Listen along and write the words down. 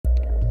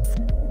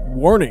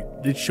Warning,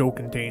 this show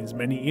contains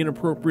many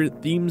inappropriate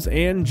themes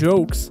and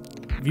jokes.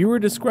 Viewer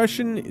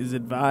discretion is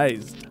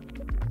advised.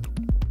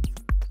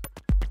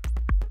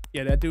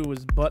 Yeah, that dude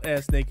was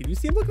butt-ass naked. You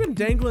see him? Look at him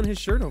dangling his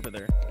shirt over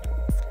there.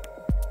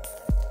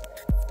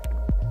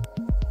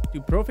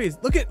 Dude,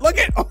 Prophase, look at!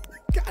 Oh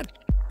my god!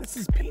 That's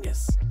his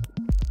penis.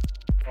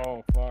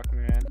 Oh, fuck,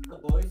 man.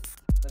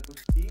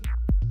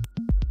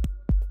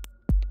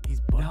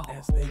 He's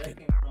butt-ass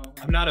naked.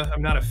 I'm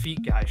not a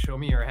feet guy. Show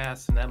me your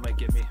ass, and that might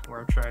get me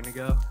where I'm trying to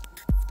go.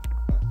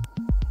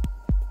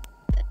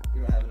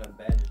 You don't have enough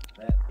badges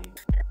for that,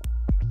 Pete.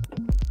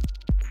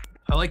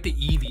 I like the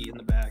Eevee in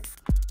the back.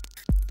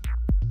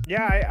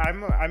 Yeah,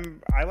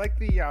 I like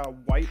the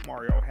white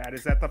Mario hat.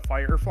 Is that the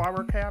fire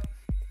flower cap?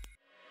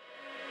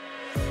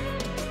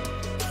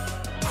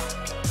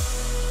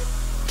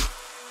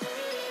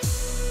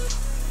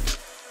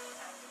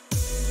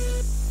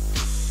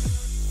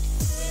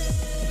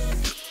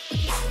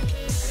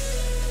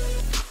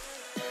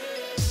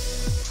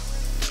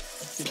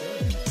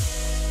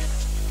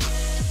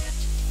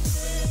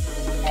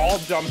 All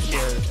jump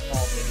scares,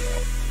 all video.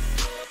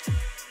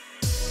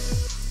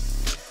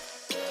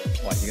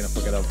 Why, you gonna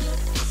fuck it up?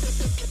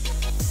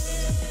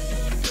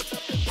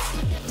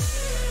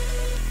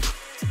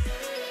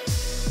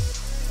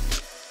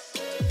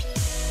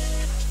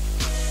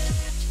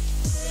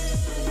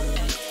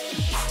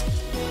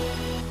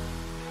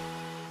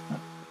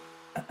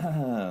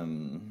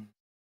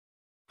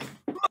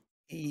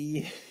 Yeah.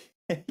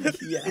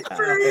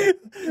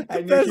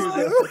 I knew you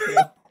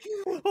were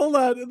Hold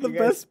on, the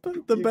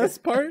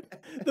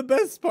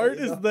best part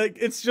is like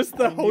it's just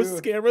the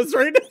host cameras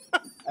right now.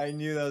 I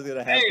knew that was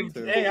gonna happen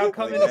too. Hey, I'll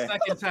come in a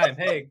second time.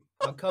 Hey,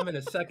 I'll come in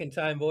a second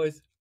time,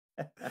 boys.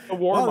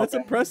 Wow, that's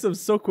impressive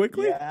so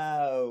quickly.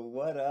 Yeah,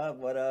 what up?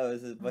 What up?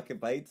 This is fucking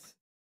Bytes,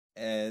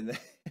 and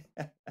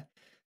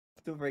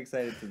super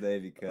excited today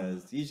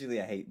because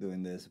usually I hate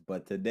doing this,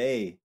 but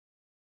today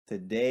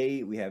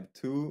we have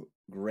two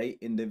great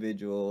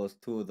individuals,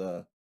 two of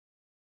the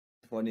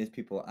funniest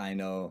people I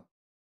know.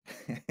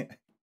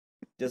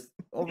 Just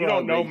overall, you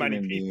don't know great many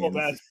human people,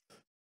 beings.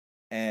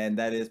 And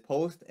that is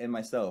Post and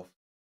myself.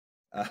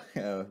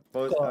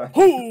 Post are...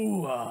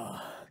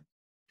 Well,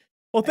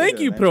 thank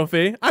you,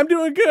 Profe. I'm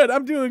doing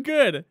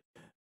good.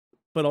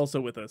 But also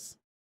with us,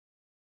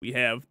 we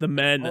have the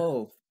men.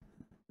 Oh,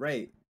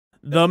 right.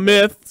 The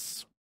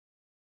myths.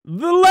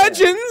 The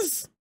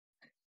legends.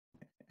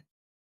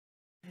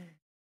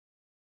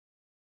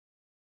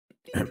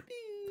 The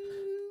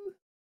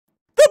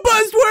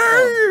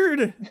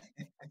buzzword.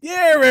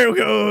 Yeah, there it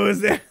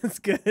goes. That's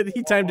good.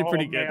 He timed it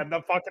pretty good. Man,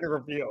 the fucking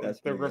reveal. That's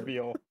the pretty good.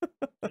 reveal.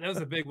 That was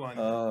a big one.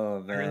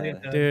 Oh, man. I really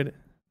Dude.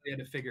 had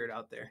to figure it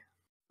out there.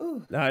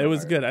 Ooh, No, it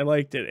was good. I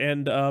liked it.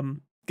 And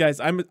guys,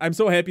 I'm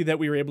so happy that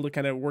we were able to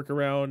kind of work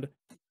around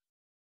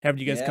having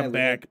you guys come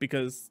back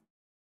because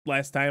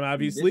last time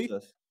obviously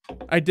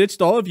I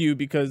ditched all of you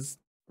because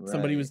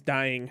somebody was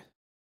dying.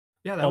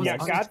 Yeah, that was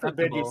God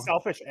forbid, you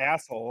selfish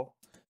asshole.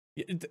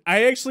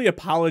 I actually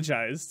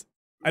apologized.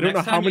 I don't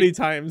know how many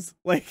times,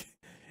 like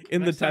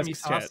in the time you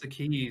text toss chat. the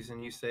keys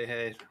and you say,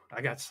 "Hey,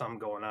 I got something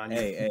going on."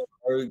 Hey,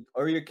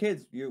 or your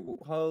kids.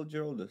 How old's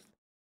your oldest?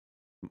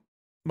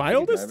 My She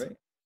oldest? Drive, right?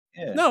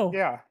 Yeah. No.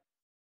 Yeah.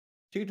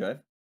 She can drive.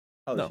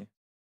 How old No. is she?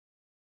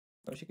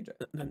 Oh, she can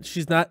drive.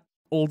 She's not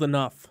old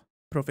enough.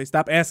 Profe,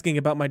 stop asking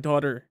about my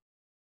daughter.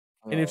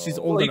 And if she's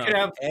old well, enough. you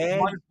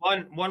could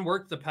have one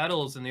work the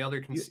pedals and the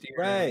other can steer.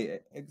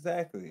 Right,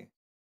 exactly.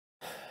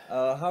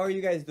 How are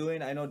you guys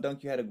doing? I know,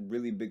 Dunk, you had a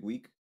really big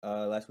week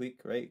last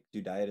week, right?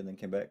 You died and then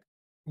came back.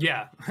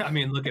 Yeah, I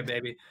mean, look at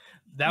baby.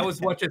 That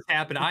was what just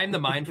happened. I'm the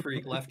mind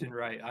freak left and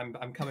right.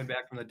 I'm coming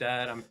back from the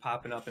dead. I'm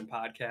popping up in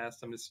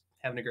podcasts. I'm just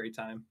having a great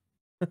time.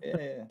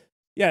 Yeah.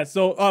 Yeah,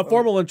 so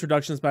formal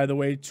introductions, by the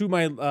way, to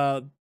my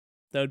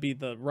that would be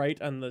the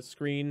right on the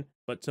screen,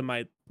 but to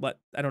my left,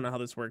 I don't know how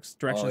this works.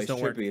 Directions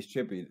don't work. It's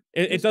trippy.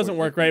 It doesn't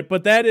work right,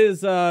 but that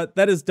is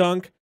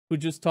Dunk, who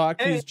just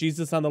talked. He's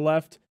Jesus on the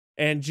left,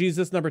 and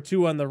Jesus number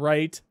 2 on the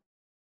right.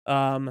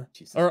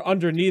 Or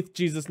underneath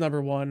Jesus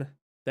number 1,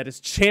 that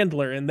is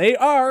Chandler, and they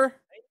are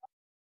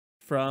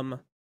from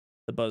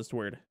the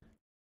buzzword.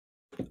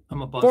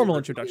 I'm a buzzword. Formal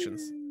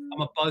introductions. I'm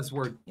a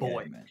buzzword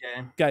boy. Yeah,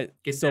 okay, Guys,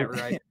 get so, that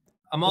right.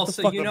 I'm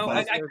also, you know,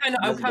 I kind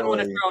of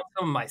want to throw out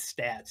some of my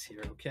stats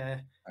here.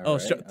 Okay. Oh,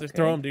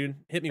 throw them, dude.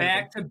 Hit me.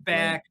 Back to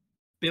back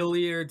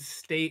billiards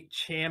state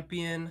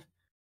champion.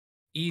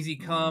 Easy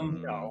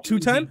come. No.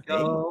 2-time?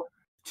 Go.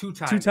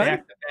 2-time. 2-time?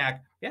 Back to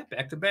back. Yeah,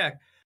 back to back.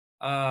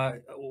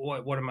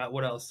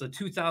 What else? The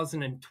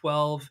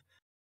 2012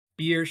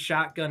 beer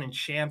shotgun and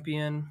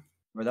champion.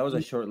 Bro, that was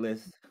a short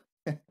list.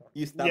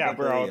 You stopped. Yeah,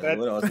 bro.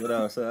 What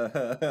else?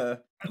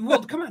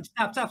 Well, come on,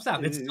 stop.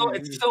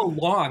 It's so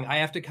long. I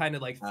have to kind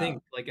of like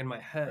think like in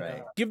my head.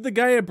 Right. Give the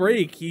guy a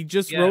break. He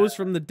just rose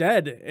from the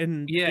dead,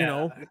 and you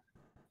know.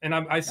 And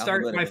I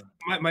start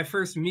my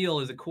first meal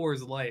is a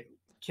Coors Light.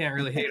 Can't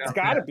really hate. It's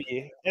gotta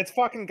be. It's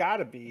fucking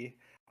gotta be.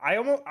 I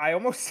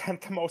almost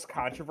sent the most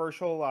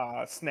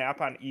controversial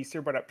snap on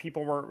Easter, but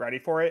people weren't ready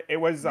for it. It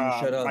was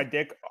shut up. my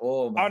dick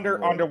Oh, my under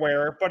Lord.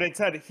 underwear, but it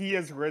said "He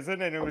is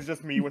risen," and it was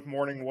just me with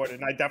morning wood,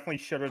 and I definitely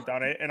should have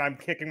done it. And I'm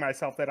kicking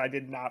myself that I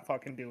did not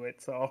fucking do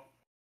it. So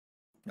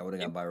I would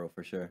have got viral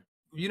for sure.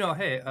 You know,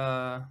 hey,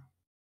 how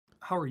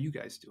are you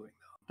guys doing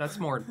though? That's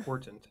more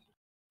important.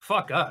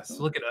 Fuck us.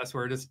 Look at us.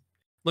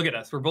 Look at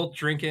us. We're both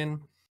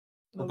drinking.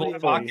 We're both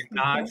talking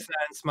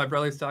nonsense. My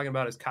brother's talking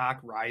about his cock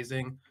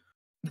rising.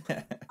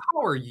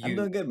 How are you? I'm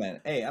doing good, man.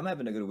 Hey, I'm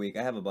having a good week.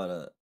 I have about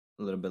a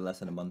little bit less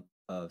than a month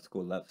of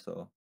school left,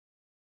 so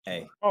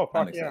hey,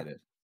 I'm excited.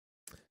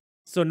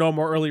 So no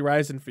more early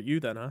rising for you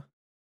then, huh?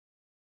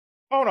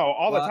 Oh no,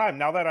 all the time.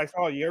 Now that I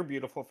saw your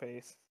beautiful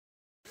face.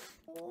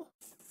 Oh,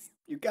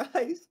 you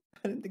guys.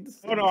 I didn't think this.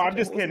 Oh no, I'm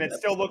just kidding. It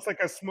still looks like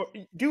a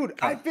dude.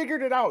 I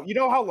figured it out. You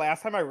know how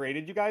last time I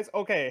rated you guys?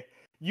 Okay,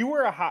 you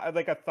were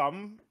like a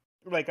thumb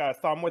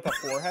with a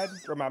forehead.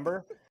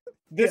 Remember?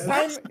 This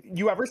time,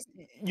 you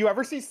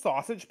ever see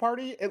Sausage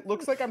Party? It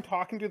looks like I'm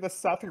talking to the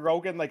Seth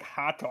Rogen like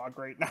hot dog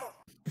right now.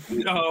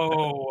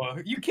 No,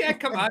 you can't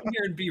come out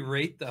here and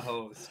berate the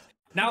host.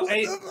 Now,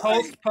 hey,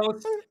 host,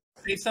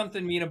 say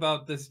something mean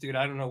about this dude.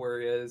 I don't know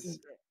where he is.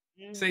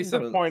 Say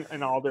something. Point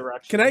in all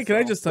directions. Can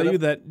I just tell you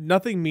that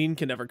nothing mean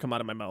can ever come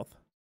out of my mouth,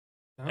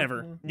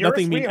 ever.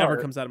 Nothing mean ever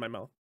comes out of my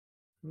mouth.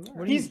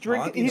 He's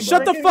drinking.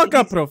 Shut the fuck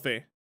up,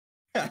 Profe.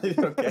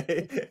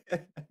 Okay.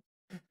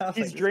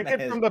 He's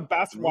drinking from the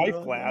best wife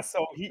glass,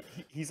 so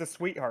he's a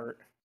sweetheart.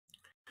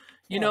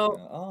 You know.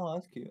 Oh,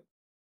 that's cute.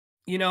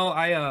 You know,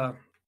 I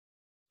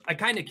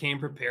kind of came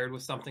prepared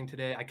with something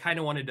today. I kind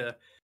of wanted to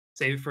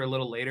save it for a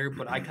little later,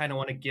 but I kind of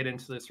want to get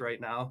into this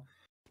right now.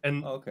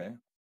 And okay.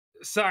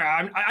 Sorry,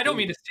 I don't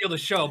mean to steal the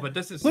show, but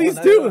this is please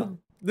do.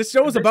 This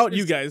show is about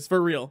you guys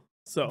for real.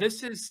 So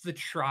this is the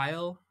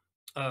trial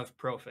of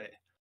Profe.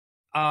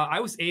 I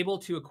was able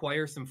to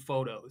acquire some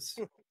photos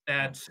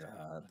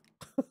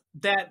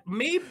that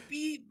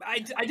maybe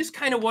I just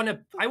kind of want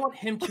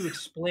him to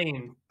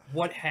explain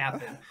what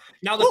happened.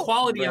 Now the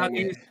quality on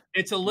these,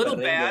 it's a little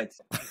bad.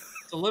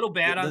 It's a little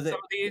bad on some of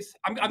these.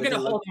 I'm gonna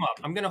hold them up.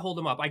 I'm gonna hold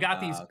them up. I got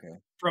these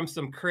from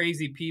some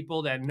crazy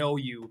people that know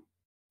you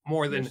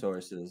more than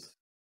sources.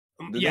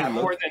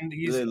 More than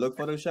these. Do they look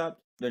photoshopped?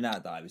 They're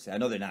not, though, obviously. I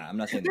know they're not. I'm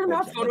not saying they're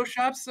not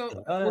photoshopped.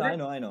 So I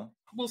know.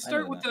 We'll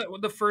start with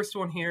the first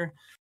one here.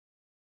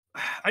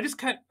 I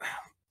just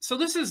so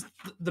this is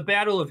the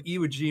Battle of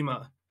Iwo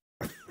Jima,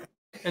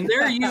 and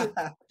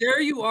there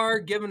you are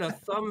giving a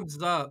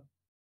thumbs up.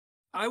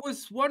 I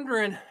was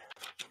wondering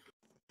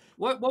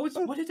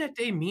what did that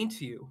day mean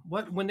to you?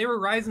 When they were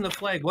raising the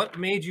flag, what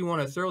made you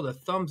want to throw the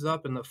thumbs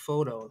up in the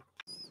photo?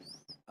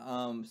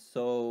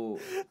 So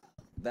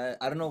that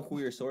I don't know who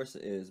your source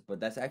is, but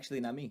that's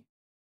actually not me.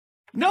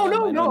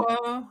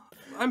 No.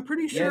 I'm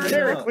pretty sure.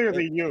 Very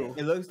clearly you.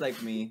 It looks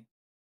like me,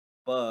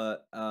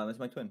 but it's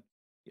my twin.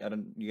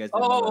 You guys.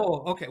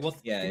 Okay. Well,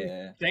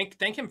 yeah.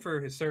 Thank him for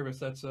his service.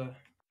 That's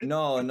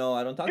No,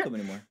 I don't talk to him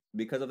anymore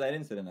because of that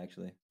incident.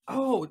 Actually.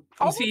 Oh,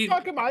 how the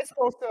fuck am I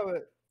supposed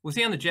to? Was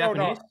he on the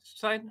Japanese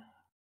side?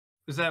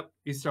 Was that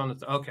he's still on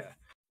the? Okay.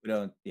 We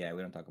don't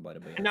talk about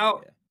it. But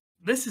now,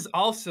 this is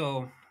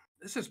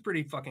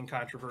pretty fucking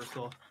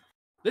controversial.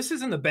 This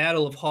is in the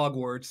Battle of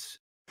Hogwarts.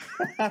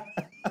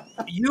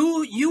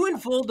 You and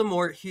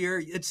Voldemort here.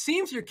 It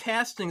seems you're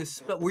casting a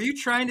spell. Were you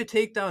trying to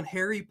take down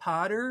Harry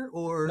Potter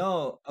or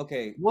no?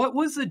 Okay. What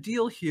was the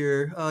deal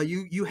here?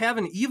 You have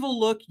an evil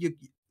look.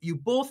 You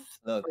both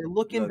are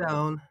looking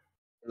down.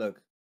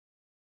 Look.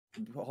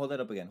 Hold it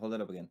up again.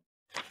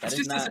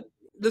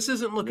 This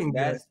isn't looking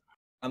good.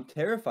 I'm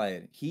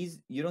terrified.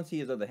 You don't see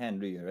his other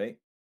hand, do you? Right?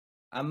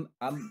 I'm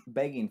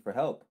begging for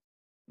help.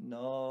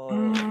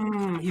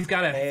 No. He's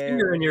got a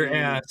finger in your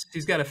ass.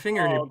 He's got a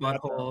finger in your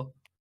butthole.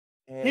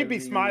 He'd be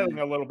smiling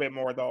a little bit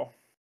more though.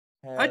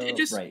 Right,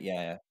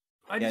 yeah.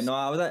 I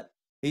was at.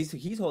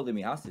 He's holding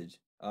me hostage.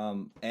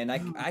 And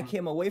I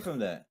came away from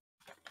that.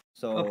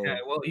 So okay,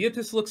 well, it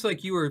just looks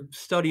like you were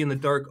studying the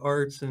dark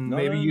arts, and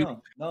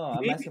No,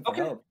 I'm asking for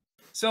help.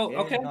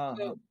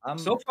 So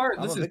so far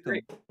this is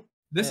great.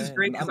 This is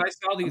great because I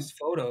saw these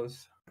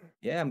photos.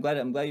 Yeah, I'm glad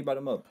you brought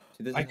him up.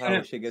 See, this is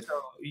how shit gets.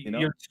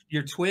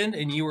 Your twin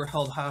and you were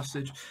held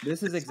hostage.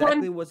 This is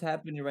exactly what's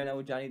happening right now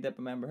with Johnny Depp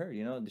and Amber Heard.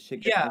 The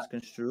shit gets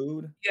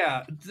misconstrued.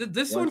 Yeah,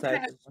 this one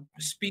kind of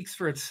speaks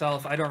for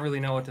itself. I don't really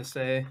know what to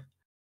say.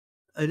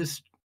 I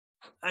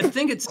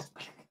think it's.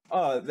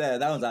 Oh, that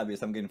one's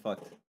obvious. I'm getting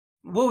fucked.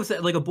 What was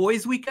that? Like a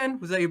boys'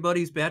 weekend? Was that your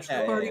buddy's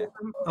bachelor party? Yeah.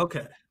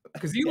 Okay,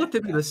 because you looked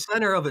to be the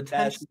center of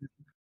attention.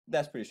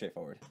 That's pretty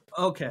straightforward.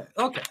 Okay.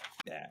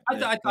 Yeah,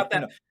 I thought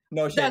that.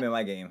 No shame in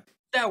my game.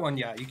 That one,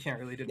 you can't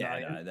really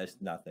deny. Yeah, no, that's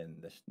nothing.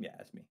 That's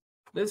me.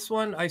 This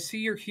one, I see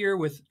you're here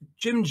with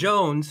Jim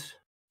Jones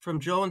from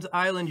Jones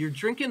Island. You're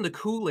drinking the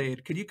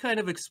Kool-Aid. Could you kind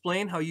of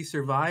explain how you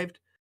survived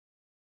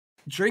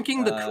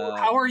drinking the Kool-Aid?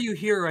 How are you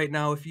here right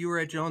now? If you were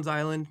at Jones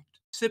Island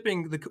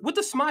sipping with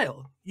a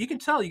smile, you can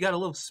tell you got a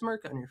little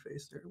smirk on your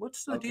face there.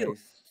 What's the deal?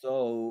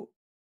 So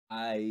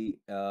I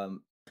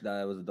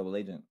was a double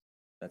agent.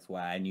 That's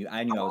why I knew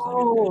I was gonna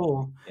be good.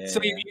 Oh, Yeah.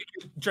 so you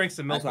drank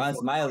some milk. That's why I'm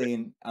before.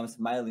 smiling. I'm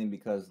smiling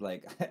because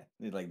like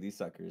like these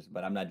suckers,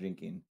 but I'm not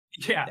drinking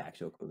Yeah, the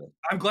actual Kool-Aid.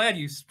 I'm glad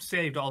you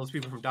saved all those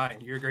people from dying.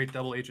 You're a great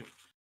double agent.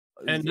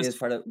 And It's this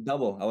part of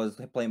double. I was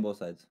playing both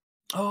sides.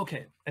 oh,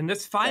 okay. And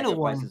this final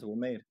one, Sacrifices were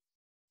made.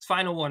 this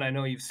final one, I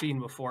know you've seen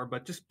before,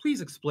 but just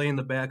please explain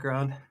the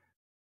background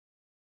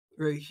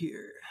right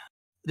here.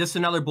 Just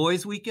another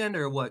boys' weekend,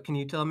 or what? Can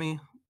you tell me?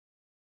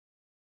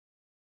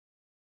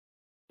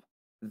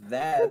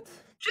 That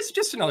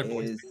Just another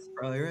boys' is weekend,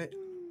 probably, right?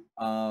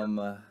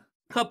 um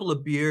Couple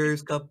of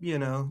beers, you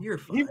know, you're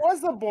fine. He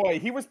was the boy.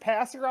 He was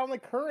passing around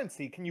like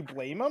currency. Can you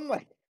blame him?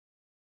 Like,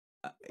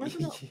 What's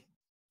it up?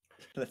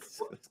 let's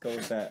go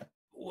with that.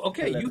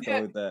 Okay, Let's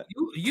go with that.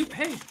 you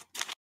pay.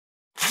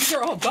 These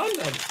are all done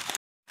then.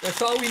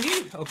 That's all we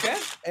need. Okay.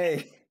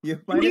 Hey,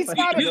 you might he's if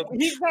not. I-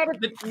 He's not.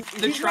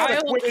 The He's trial-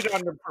 not acquitted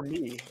under for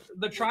me.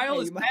 The trial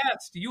Hey, is you might-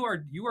 passed. You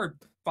are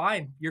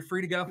fine. You're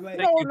free to go. You might-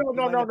 Thank you.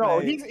 No.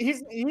 Hey.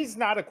 He's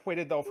not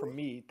acquitted though for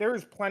me.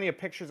 There's plenty of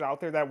pictures out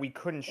there that we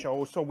couldn't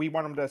show, so we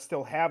want him to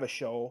still have a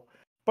show.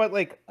 But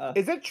like,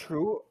 is it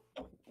true?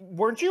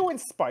 Weren't you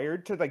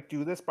inspired to like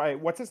do this by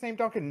what's his name,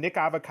 Duncan? Nick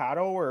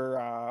Avocado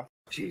or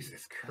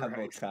Jesus Christ.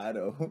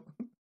 Avocado.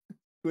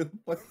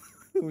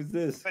 Who's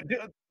this?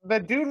 the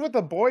dude with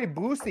the boy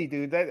Boosie,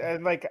 dude? That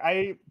and like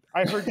I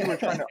heard you were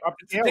trying to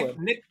upscale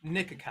him.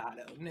 Nick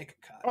Acado.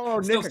 Oh,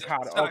 Nick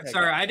Acado. Okay,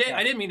 Sorry, I got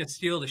it. didn't mean to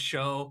steal the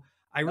show.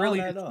 I No, really,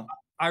 not at all.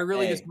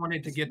 just Hey,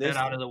 wanted to get this- that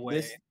out of the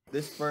way.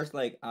 This first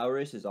like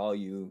hour-ish is all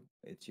you.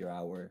 It's your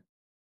hour.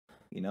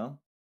 You know?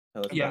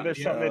 So it's Yeah, I'm just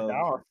shutting it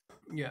down.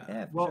 Yeah.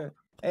 Yeah, for Well, sure.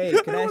 Hey,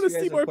 can I I ask want you to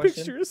guys see a more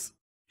question? pictures.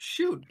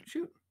 shoot.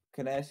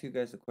 Can I ask you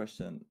guys a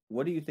question?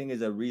 What do you think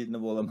is a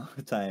reasonable amount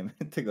of time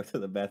to go to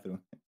the bathroom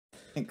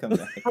and come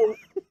back?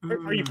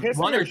 Are you pissing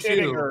One or or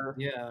shitting two? or-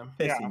 Yeah.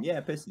 Pissing,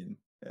 yeah, pissing.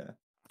 Yeah.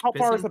 How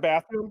far is Pissing? the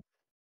bathroom?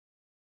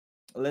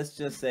 Let's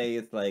just say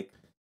it's like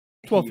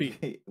 12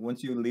 feet.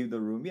 Once you leave the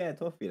room, yeah,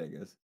 12 feet, I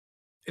guess.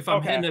 If I'm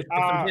Okay, hitting, if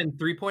I'm hitting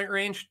 3-point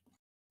range,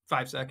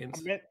 5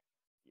 seconds.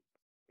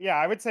 Yeah,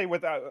 I would say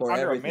with For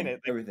under everything, a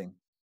minute. Like, everything.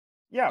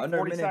 yeah, Under a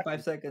 40 minute, seconds.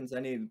 5 seconds. I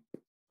need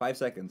 5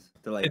 seconds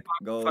to like If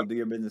go do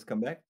your business,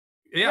 come back.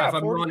 Yeah, Yeah, if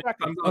I'm 40 going,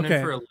 seconds. in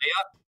Okay. for a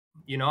layup,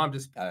 you know, I'm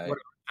just All right.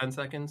 whatever, 10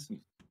 seconds.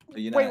 So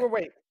you're not,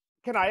 Wait.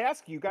 Can I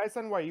ask you guys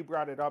then why you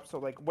brought it up? So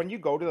like when you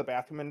go to the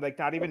bathroom and like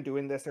not even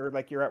doing this or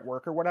like you're at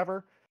work or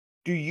whatever,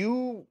 do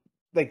you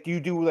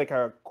do like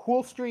a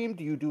cool stream?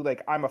 Do you do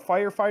like I'm a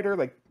firefighter,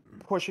 like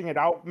pushing it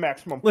out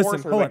maximum Listen,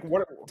 force or hold like on.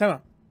 what? Time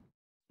out.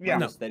 Yeah.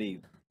 no.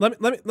 Steady.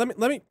 Let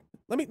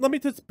me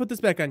just put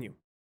this back on you.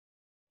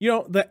 You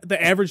know,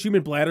 the average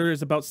human bladder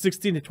is about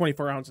 16 to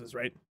 24 ounces,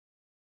 right?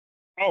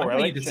 Oh I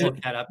really? need to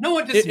look that up. No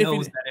one just If you-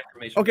 knows that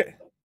information. Okay.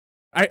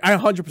 I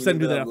 100% We knew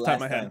looked it that up off the top of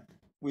my last head. time.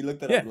 We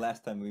looked it Yeah. up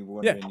last time we were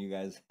wondering you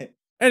guys.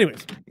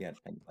 Anyways, Yeah.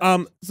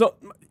 so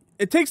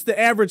it takes the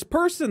average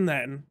person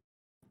then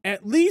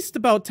at least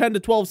about 10 to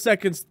 12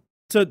 seconds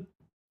to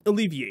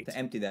alleviate. To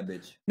empty that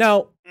bitch.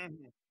 Now,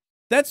 Mhm.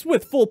 that's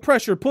with full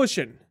pressure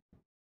pushing.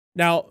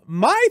 Now,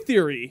 my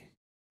theory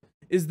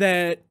is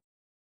that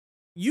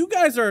you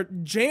guys are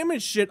jamming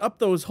shit up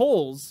those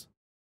holes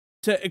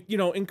to, you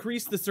know,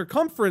 increase the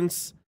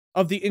circumference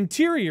of the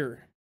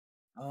interior.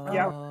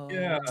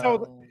 Yeah.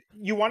 So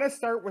you want to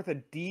start with a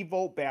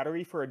D-volt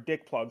battery for a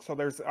dick plug. So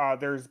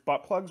there's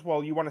butt plugs.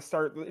 Well, you want to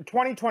start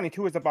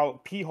 2022 is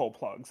about pee hole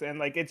plugs, and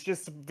like it's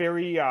just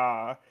very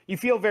you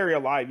feel very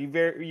alive.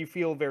 You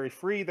feel very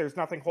free. There's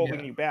nothing holding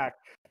Yeah. you back.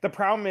 The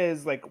problem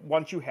is like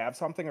once you have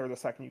something or the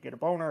second you get a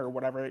boner or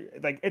whatever,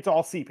 like it's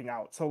all seeping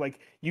out. So like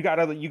you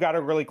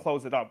gotta really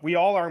close it up. We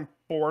all aren't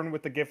born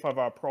with the gift of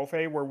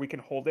Profe where we can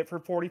hold it for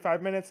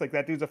 45 minutes. Like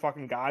that dude's a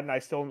fucking god, and I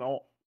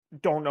still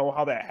don't know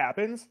how that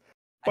happens.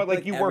 But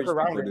like you work average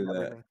around people it. do and that.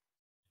 everything.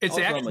 It's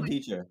Also, I'm a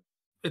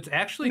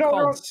actually teacher.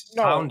 called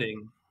no.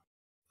 sounding.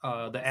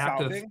 The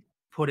act of Sounding?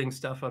 putting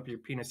stuff up your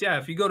penis. Yeah,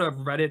 if you go to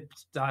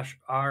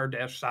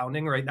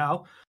reddit.r/sounding right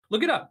now,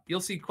 look it up.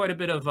 You'll see quite a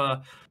bit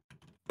of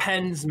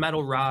pens,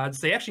 metal rods.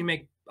 They actually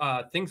make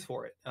things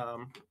for it.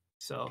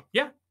 So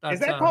yeah, Is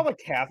that called a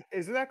cath?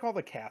 Isn't that called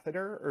a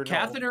catheter or no?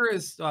 catheter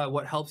is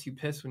what helps you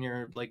piss when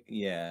you're like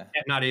Yeah.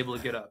 not able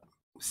to get up.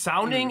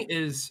 Sounding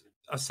is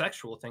a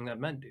sexual thing that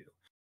men do.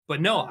 But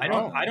no, I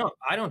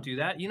don't do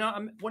that. You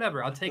know,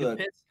 whatever. I'll take Look,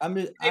 a piss.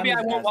 Maybe I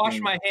won't wash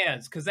my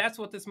hands because that's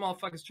what this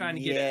motherfucker's trying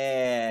to get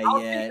at.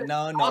 I'll take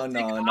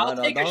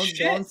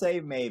Don't say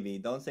maybe.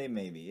 Don't say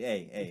maybe.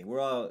 Hey,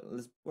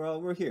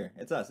 we're here.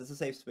 It's us. It's a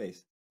safe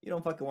space. You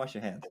don't fucking wash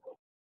your hands.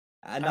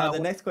 And now the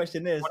next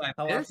question is, when I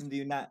how piss? often do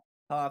you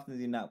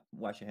not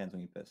wash your hands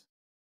when you piss?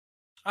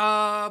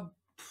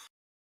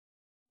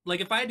 Like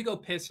if I had to go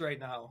piss right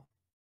now,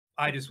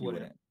 I just You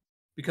wouldn't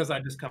because I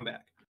just come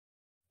back.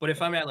 But if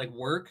I'm at like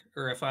work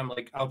or if I'm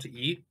like out to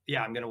eat,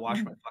 yeah, I'm gonna wash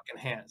my fucking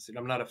hands. Dude,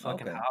 I'm not a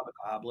fucking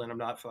hobgoblin. I'm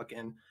not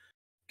fucking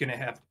gonna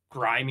have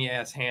grimy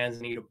ass hands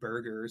and eat a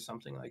burger or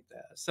something like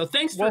that. So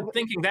thanks for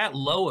thinking that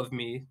low of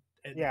me.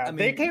 Yeah, I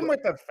they mean, came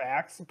with the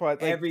facts,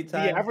 but like, every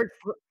time-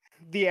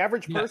 the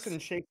average person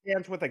shakes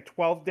hands with like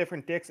 12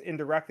 different dicks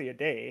indirectly a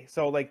day.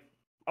 So like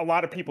a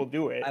lot of people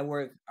do it. I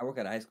work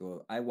at a high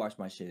school. I wash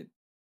my shit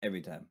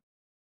every time.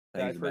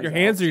 Your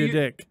hands or your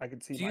dick? I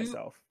can see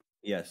myself.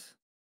 Yes.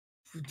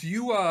 Do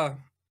you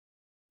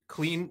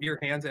clean your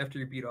hands after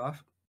you beat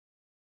off?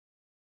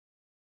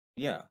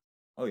 Yeah.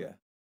 Oh yeah.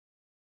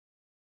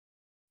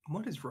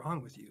 What is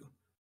wrong with you?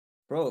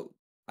 Bro,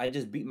 I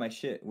just beat my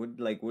shit. What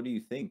do you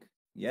think?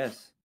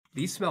 Yes.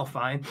 These smell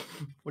fine.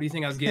 What do you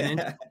think I was getting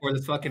into for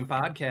this fucking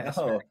podcast?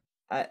 No,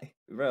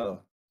 bro.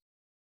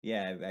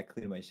 Yeah, I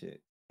cleaned my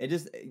shit. It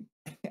just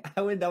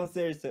I went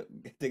downstairs to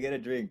get a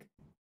drink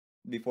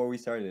before we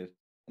started.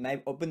 And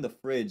I opened the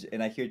fridge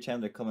and I hear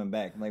Chandler coming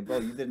back. I'm like, bro,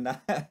 you did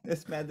not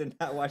this man did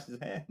not wash his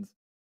hands.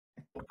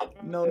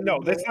 No,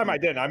 this time I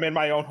didn't. I'm in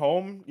my own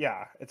home.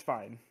 Yeah, it's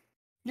fine.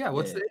 Yeah,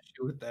 what's the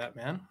issue with that,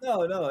 man?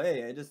 No,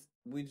 hey,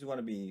 we just want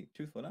to be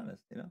truthful and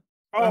honest, you know?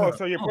 Oh,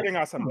 so you're putting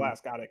us on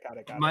blast. Got it.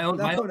 No,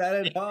 not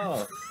at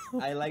all.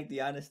 I like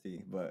the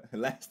honesty, but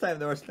last time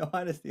there was no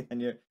honesty on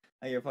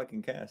your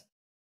fucking cast.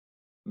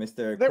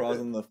 Mr. crawls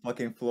on the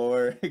fucking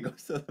floor,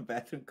 goes to the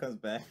bathroom, comes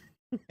back.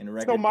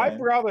 So my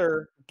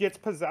brother gets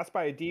possessed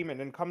by a demon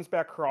and comes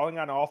back crawling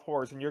on all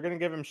fours, and you're gonna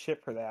give him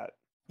shit for that.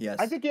 Yes.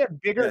 I think he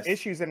had bigger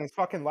issues in his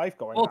fucking life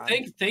going on.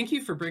 Thank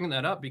you for bringing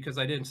that up, because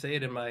I didn't say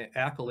it in my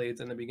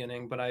accolades in the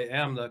beginning, but I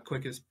am the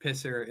quickest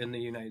pisser in the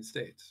United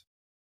States.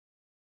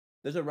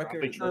 There's a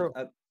record.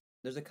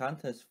 There's a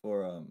contest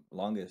for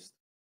longest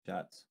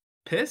shots.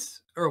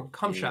 Piss or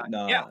cum shot?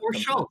 No, yeah, or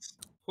Schultz.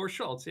 Or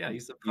Schultz. Yeah,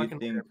 he's the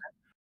fucking.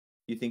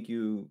 You think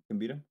you can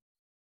beat him?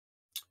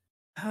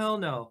 Hell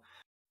no.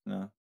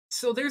 No.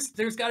 So there's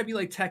got to be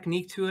like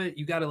technique to it.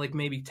 You got to like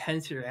maybe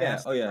tense your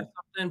ass or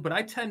something. But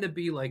I tend to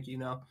be like,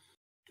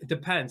 it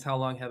depends. How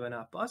long have I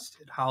not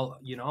busted?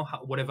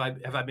 What have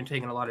I been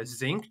taking a lot of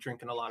zinc,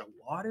 drinking a lot of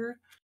water,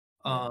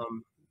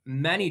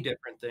 many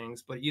different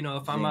things. But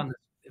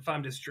if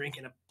I'm just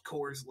drinking a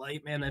Coors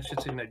Light, man, that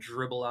shit's gonna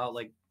dribble out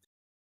like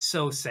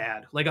so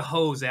sad, like a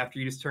hose after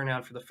you just turn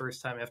on for the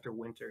first time after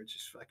winter. It's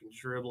just fucking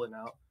dribbling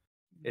out.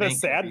 The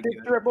sad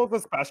dick dribbles,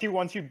 especially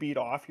once you beat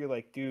off, you're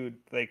like, dude,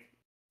 like,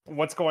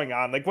 what's going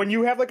on? Like when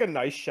you have like a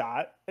nice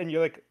shot and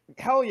you're like,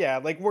 hell yeah,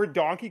 like where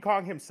Donkey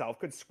Kong himself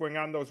could swing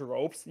on those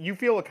ropes, you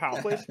feel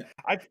accomplished.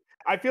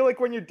 I feel like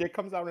when your dick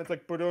comes out and it's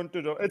like,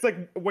 it's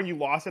like when you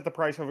lost at the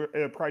Price is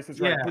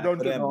Right. Or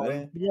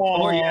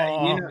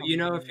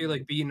if you're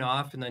like beating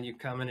off and then you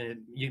come in and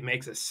it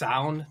makes a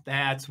sound,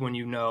 that's when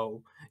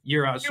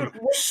you're on some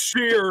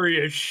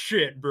serious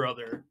shit,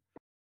 brother.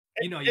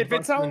 If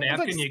it sounds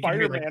like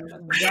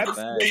Spider-Man web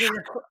swinging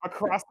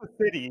across the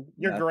city,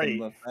 you're great.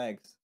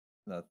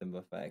 Nothing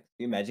but facts.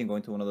 Can you imagine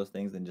going to one of those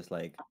things and just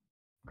like,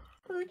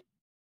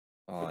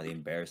 the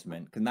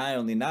embarrassment? Because not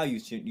only now you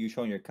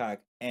showing your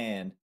cock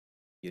and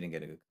you didn't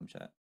get a good cum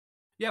shot.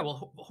 Yeah,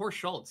 well, Horst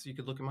Schultz, you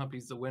could look him up.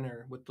 He's the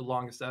winner with the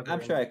longest ever.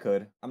 I'm sure I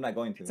could. I'm not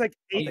going to. It's like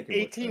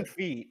 18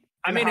 feet.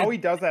 I mean, how he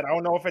does that, I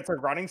don't know if it's a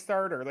running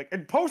start or like.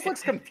 And Post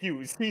looks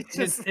confused. He's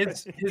just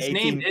his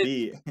name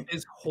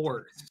is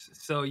Horst,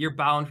 so you're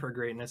bound for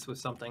greatness with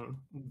something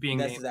being.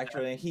 That's his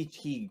actual name. He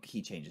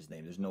changed his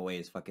name. There's no way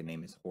his fucking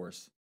name is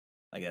Horst.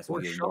 Like that's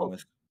what Horst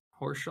Schultz.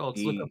 Horst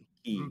Schultz.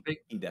 He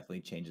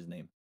definitely changed his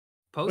name.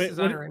 Post is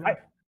on it right now.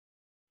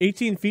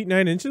 18 feet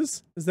 9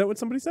 inches? Is that what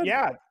somebody said?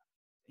 Yeah.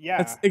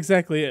 That's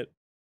exactly it.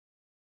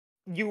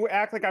 You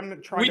act like I'm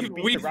trying to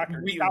beat the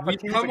record. We've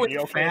come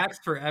with facts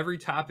for every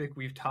topic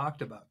we've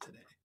talked about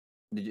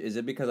today. Is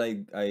it because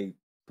I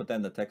put that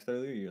in the text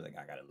earlier? You're like,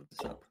 I gotta look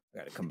this up. I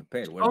gotta come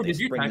prepared. Did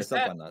you bring this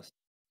up on us?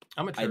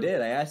 I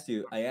did. I asked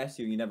you.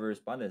 You never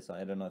responded. So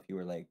I don't know if you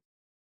were like,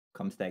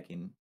 cum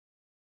stacking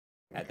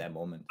at that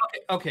moment.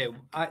 Okay.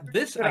 I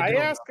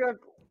ask?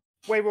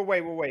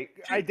 Wait.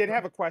 I did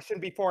have a question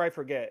before I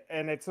forget,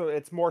 and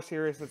it's more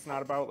serious. It's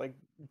not about like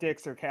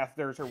dicks or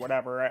catheters or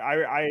whatever.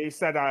 I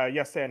said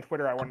yesterday on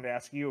Twitter I wanted to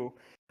ask you,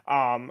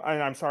 and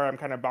I'm sorry I'm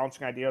kind of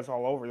bouncing ideas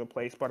all over the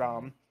place, but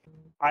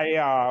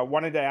I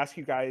wanted to ask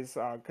you guys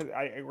because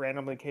it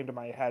randomly came to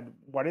my head.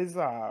 What is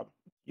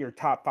your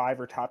top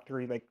 5 or top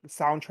 3 like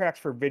soundtracks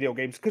for video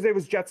games? Because it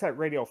was Jet Set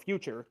Radio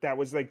Future that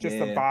was like just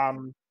a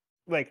bomb,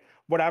 like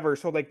whatever.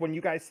 So like when you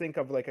guys think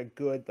of like a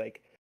good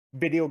like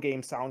video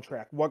game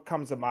soundtrack, what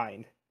comes to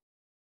mind?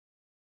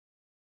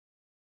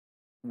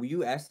 Will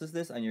you ask us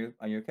this on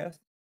your cast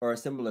or a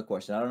similar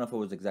question? I don't know if it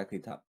was exactly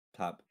top.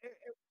 It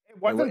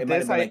wasn't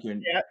this.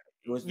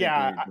 It was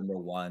your number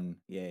one.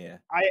 Yeah.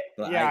 I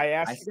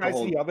asked you guys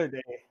the other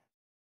day.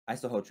 I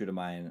still hold true to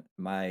mine.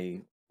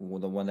 The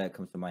one that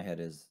comes to my head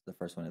is the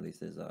first one at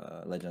least is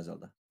Legend of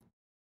Zelda.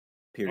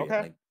 Period.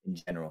 Okay. Like in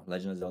general,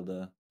 Legend of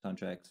Zelda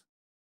soundtracks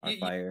are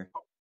fire.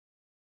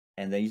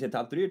 And then you said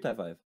top 3 or top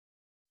 5?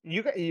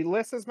 You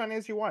list as many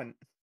as you want.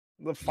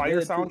 The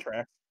fire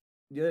soundtracks.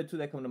 The other 2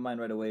 that come to mind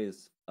right away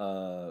is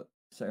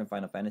certain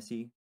Final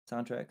Fantasy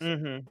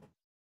soundtracks,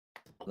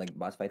 like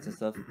boss fights and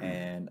stuff,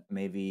 and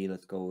maybe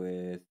let's go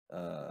with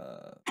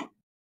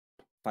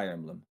Fire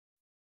Emblem.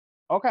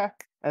 Okay.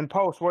 And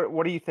Post,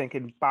 what are you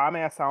thinking? Bomb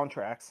ass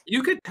soundtracks.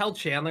 You could tell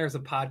Chandler is a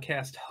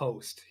podcast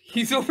host.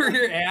 He's over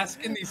here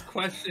asking these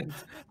questions.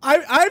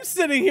 I'm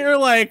sitting here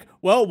like,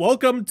 well,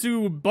 welcome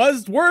to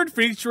Buzzed Word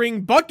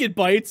featuring Bucket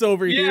Bites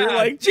over here.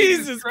 Like,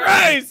 Jesus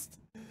Christ.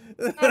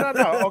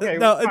 No. Okay,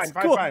 no, fine, it's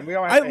fine, cool. fine. We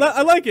don't have to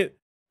I like it.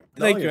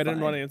 No, Thank you. you're I didn't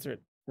fine. want to answer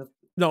it.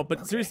 No, but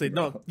Okay, seriously,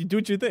 no. bro. You do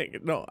what you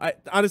think. No, I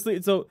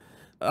honestly, so,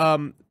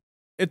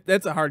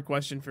 that's a hard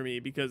question for me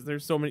because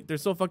there's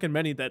so fucking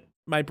many that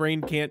my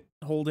brain can't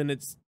hold in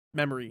its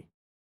memory.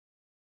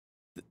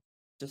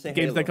 Just say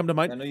Games Halo. that come to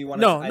mind. I know you want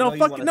No,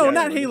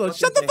 not Halo.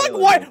 Shut the fuck.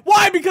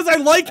 Why? Because I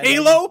like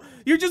Halo.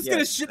 You're just gonna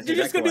Yes, shit. that's You're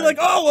just gonna exactly be like,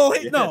 why. oh well.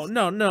 Hey, Yes.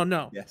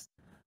 No. Yes.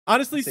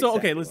 Honestly, That's so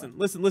okay. exactly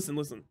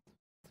Listen.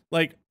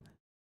 Like,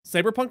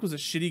 Cyberpunk was a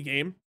shitty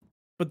game,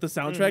 but the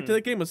soundtrack to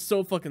that game was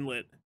so fucking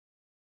lit.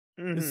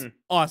 It's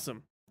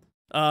awesome.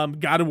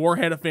 God of War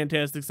had a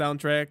fantastic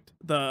soundtrack.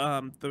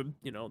 The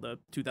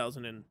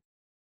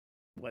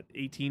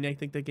 2018, I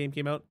think that game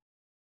came out.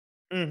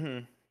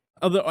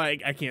 Although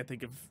I can't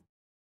think of.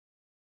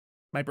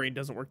 My brain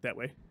doesn't work that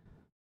way.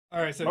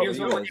 All right, so here's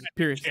what we're gonna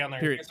Period. do, Chandler.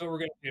 Period. Here's what we're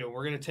gonna do.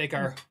 We're gonna take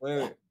our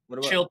Wait, what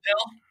about chill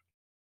pill.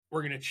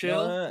 We're gonna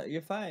chill. No,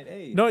 you're fine.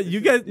 Hey. No, this you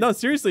is- guys. this- No,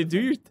 seriously.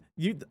 Do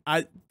you?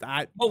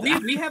 Well,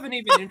 we haven't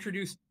even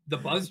introduced the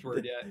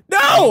buzzword yet.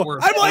 No, We're-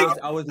 I'm like.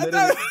 I was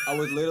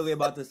literally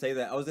about to say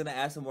that. I was gonna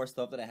ask some more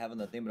stuff that I have in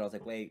the thing, but I was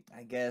like, wait,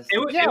 I guess. It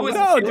was, Yeah, it was,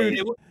 no, it, dude.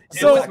 It, was,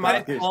 So- it was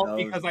my You're fault so-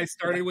 because I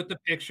started with the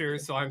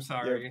pictures, so I'm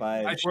sorry. You're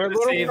fine. I should We're a have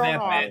little saved thrown that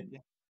off.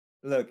 bit.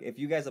 Look, if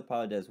you guys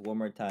apologize one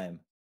more time,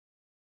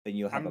 then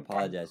you'll have I'm-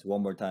 apologized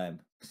one more time.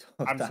 So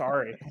I'm stop.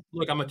 sorry.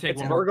 Look, I'm gonna take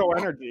It's one more. Virgo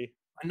energy.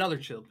 Another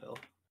chill pill.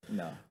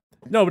 No.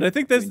 No, but I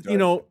think that's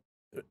Enjoy.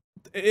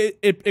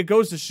 it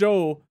goes to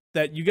show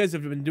that you guys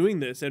have been doing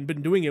this and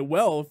been doing it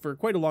well for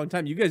quite a long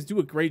time. You guys do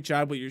a great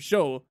job with your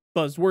show,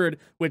 Buzzword,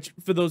 which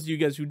for those of you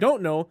guys who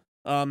don't know,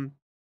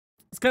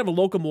 it's kind of a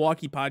local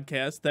Milwaukee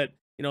podcast that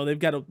they've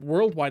got a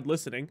worldwide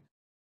listening,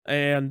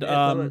 and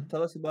Yeah,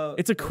 tell us about.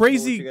 it's a what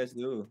crazy- you guys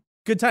do.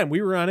 good time.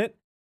 We were on it.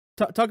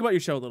 Talk about your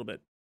show a little bit.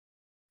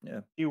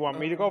 Do you want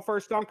me to go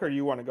first, Dunk, or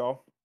you want to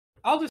go?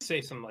 I'll just say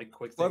some like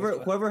quick things.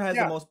 but- Whoever has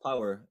Yeah. the most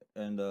power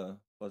and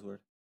buzzword.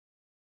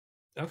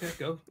 Okay,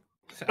 go.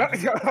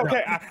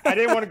 Okay, I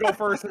didn't want to go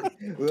first.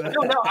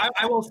 No,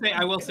 I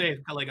will say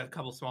like a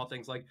couple small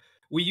things. Like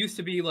we used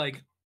to be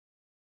like,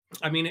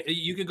 I mean,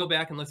 you could go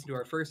back and listen to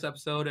our first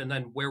episode, and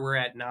then where we're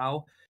at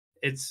now,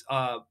 it's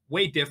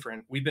way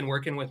different. We've been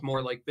working with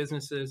more like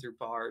businesses or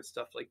bars,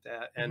 stuff like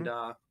that, and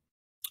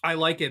I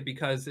like it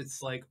because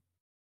it's like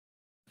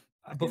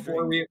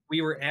before we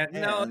were at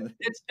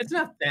it's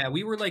not that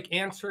we were like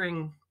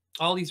answering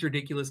all these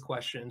ridiculous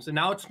questions, and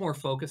now it's more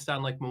focused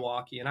on like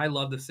Milwaukee, and I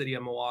love the city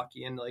of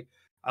Milwaukee, and like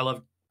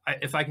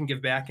if I can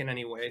give back in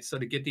any way. So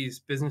to get these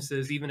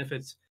businesses, even if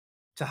it's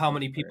to how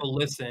many people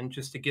listen,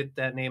 just to get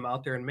that name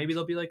out there, and maybe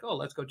they'll be like, oh,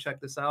 let's go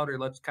check this out, or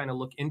let's kind of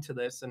look into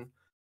this. And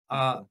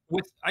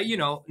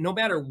no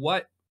matter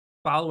what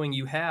following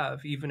you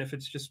have, even if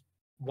it's just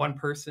one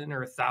person or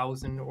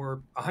 1,000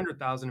 or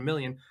 100,000, a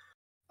million,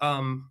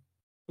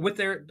 with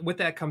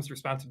that comes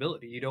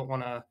responsibility. You don't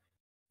want to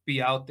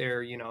be out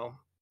there,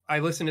 I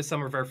listened to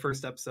some of our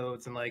first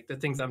episodes, and like the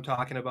things I'm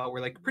talking about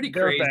were like pretty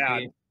They're crazy.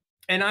 bad.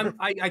 And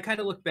I kind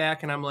of look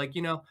back and I'm like,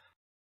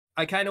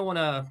 I kind of want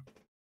to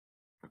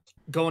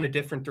go in a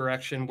different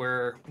direction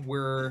where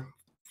we're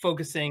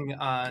focusing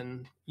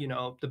on,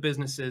 the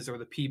businesses or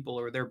the people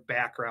or their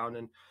background.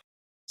 And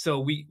so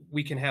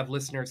we can have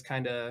listeners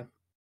kind of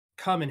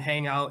come and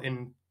hang out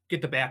and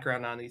get the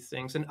background on these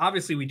things. And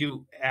obviously we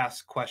do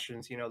ask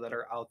questions, that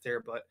are out there,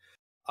 but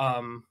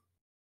I'm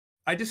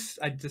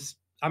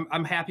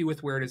happy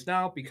with where it is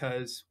now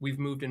because we've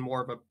moved in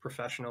more of a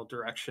professional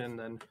direction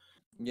than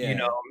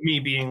me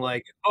being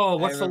like, oh,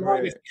 what's the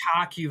longest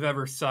cock you've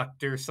ever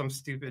sucked or some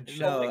stupid shit.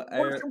 No,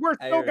 We're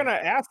still gonna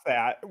ask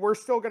that. We're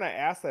still gonna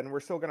ask that, and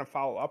we're still gonna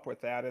follow up with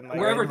that. And like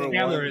Wherever remember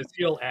Chandler one- is,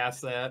 he'll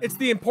ask that. It's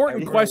the important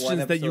remember one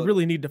questions that you episode-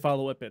 really need to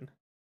follow up in.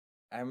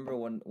 I remember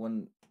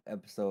one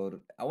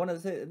episode. I want to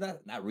say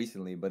not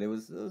recently, but it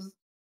was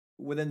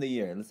within the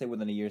year. Let's say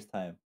within a year's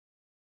time,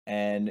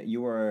 and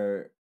you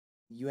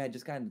had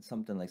just gotten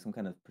something like some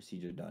kind of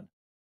procedure done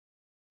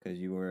because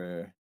you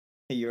were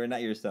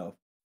not yourself.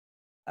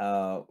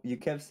 You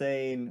kept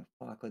saying,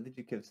 "Fuck!" What did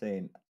you keep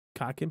saying?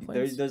 Cock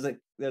implants. There's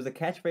a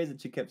catchphrase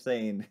that you kept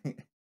saying,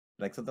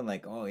 like something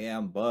like, "Oh yeah,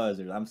 I'm Buzz"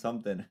 or "I'm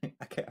something."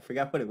 I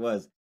forgot what it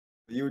was.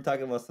 You were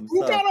talking about some who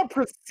stuff. got a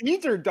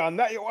procedure done?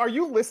 That are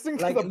you listening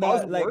to the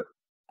buzz work?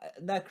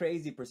 Not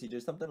crazy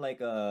procedure, something like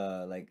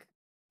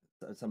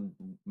some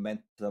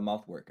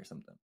mouth work or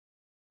something.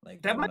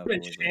 Like That I don't might know have if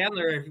been it was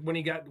Chandler when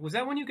he got. Was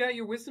that when you got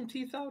your wisdom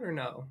teeth out or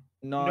no?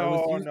 No, it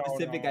was you No,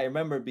 specific. no. I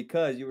remember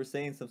because you were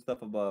saying some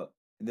stuff about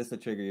this to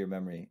trigger your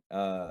memory.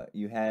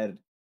 You had,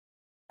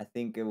 I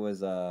think it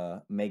was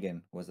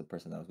Megan was the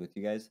person that was with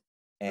you guys,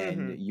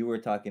 and you were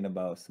talking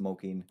about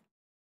smoking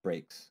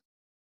breaks.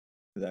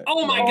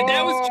 Oh my god,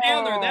 that was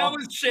Chandler. That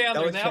was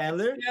Chandler. That was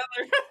Chandler?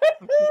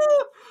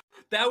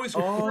 That was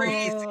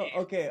crazy.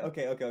 Okay.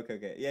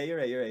 Yeah, you're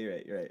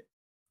right.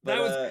 But,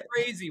 That was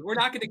crazy. We're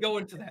not going to go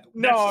into that.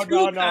 No.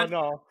 No.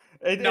 No.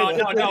 We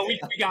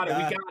got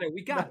it.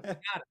 We got it.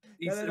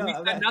 We said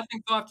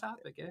nothing's off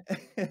topic.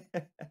 Eh?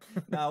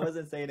 No, I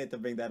wasn't saying it to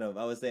bring that up.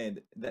 I was saying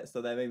that,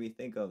 so that made me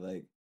think of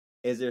like,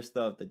 is there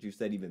stuff that you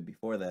said even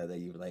before that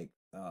you like,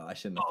 oh, I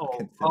shouldn't have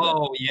fucking said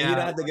that. Yeah. And you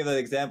don't have to give the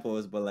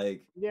examples, but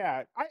like,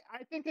 yeah,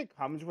 I think it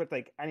comes with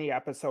like any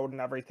episode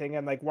and everything.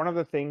 And like one of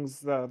the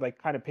things like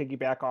kind of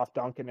piggyback off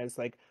Duncan is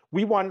like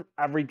we want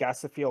every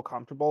guest to feel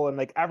comfortable. And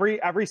like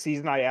every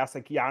season I ask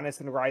like Giannis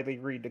and Riley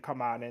Reid to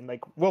come on, and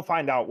like we'll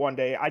find out one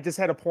day. I just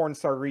had a porn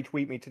star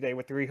retweet me today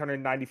with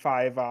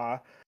 395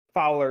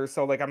 followers.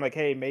 So like I'm like,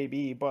 hey,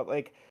 maybe, but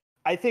like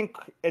I think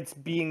it's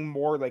being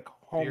more like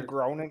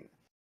homegrown. And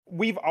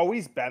we've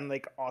always been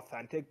like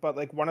authentic, but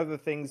like one of the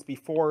things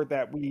before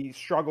that we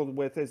struggled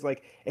with is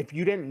like if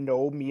you didn't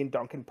know me and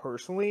Duncan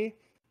personally,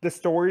 the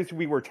stories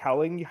we were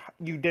telling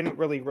you didn't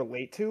really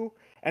relate to.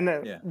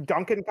 And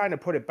Duncan kind of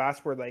put it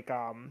best where like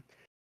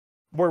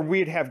where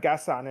we'd have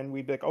guests on and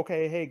we'd be like,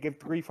 okay, hey, give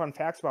 3 fun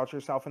facts about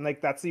yourself, and like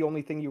that's the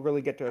only thing you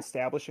really get to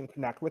establish and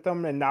connect with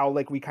them. And now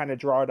like we kind of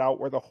draw it out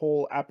where the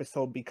whole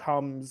episode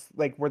becomes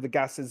like where the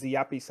guest is the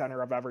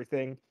epicenter of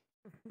everything,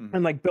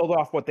 and like build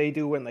off what they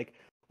do and like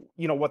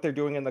what they're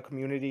doing in the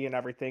community and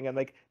everything. And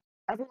like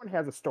everyone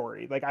has a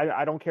story. Like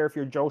I don't care if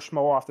you're Joe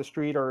Schmo off the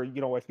street or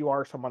if you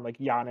are someone like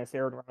Giannis,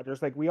 Aaron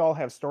Rodgers, like we all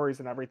have stories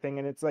and everything.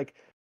 And it's like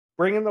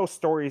bringing those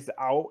stories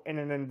out in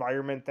an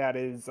environment that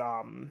is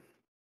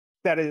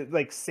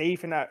like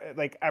safe and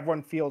like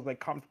everyone feels like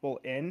comfortable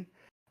in.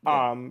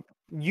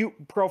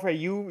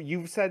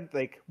 You've said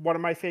like one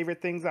of my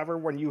favorite things ever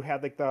when you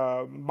had like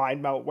the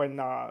mind melt when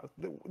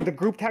the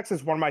group text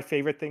is one of my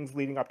favorite things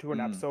leading up to an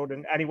episode.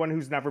 And anyone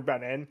who's never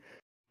been in,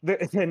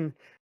 then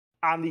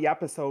on the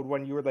episode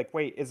when you were like,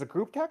 wait, is a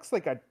group text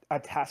like a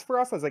test for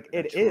us? I was like,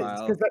 it is,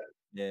 because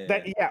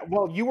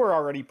well, you were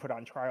already put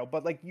on trial,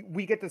 but like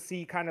we get to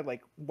see kind of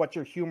like what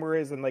your humor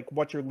is and like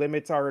what your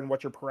limits are and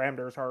what your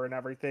parameters are and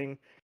everything,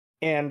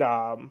 and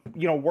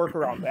work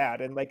around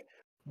that. And like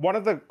one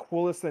of the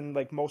coolest and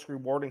like most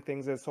rewarding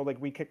things is, so like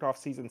we kicked off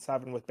season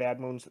 7 with Bad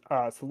Moon's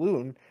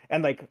Saloon,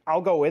 and like I'll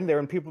go in there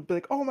and people be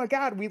like, oh my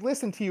god, we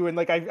listened to you, and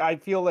like I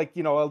feel like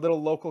a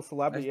little local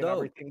celebrity and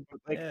everything, but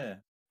like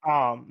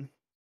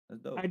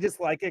I just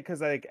like it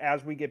because like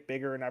as we get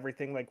bigger and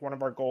everything, like one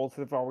of our goals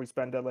have always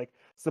been to like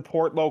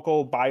support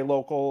local, buy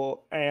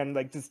local, and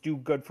like just do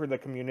good for the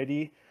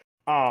community.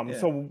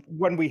 So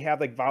when we have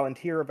like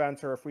volunteer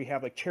events or if we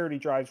have like charity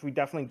drives, we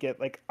definitely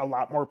get like a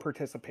lot more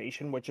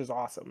participation, which is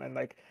awesome. And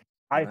like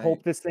I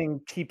hope this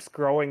thing keeps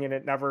growing and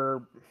it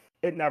never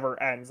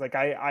ends. Like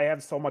I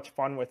have so much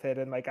fun with it,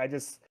 and like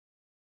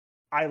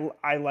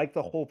I like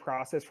the whole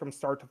process from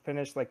start to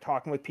finish, like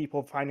talking with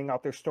people, finding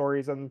out their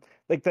stories, and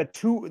like the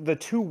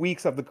 2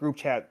 weeks of the group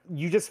chat,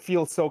 you just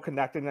feel so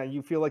connected and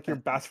you feel like you're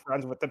best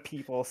friends with the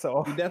people.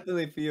 So you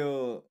definitely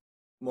feel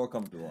more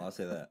comfortable. I'll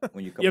say that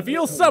when you come. You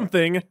feel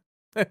something.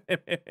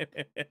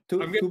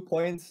 Two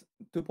points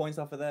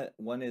off of that.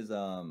 One is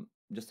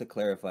just to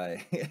clarify,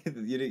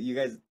 you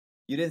guys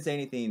didn't say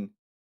anything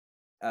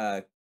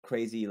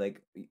crazy.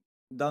 Like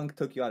Dunk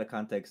took you out of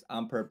context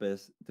on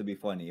purpose to be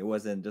funny. It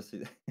wasn't just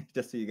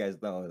so you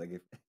guys know, like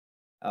if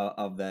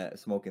of that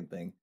smoking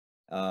thing.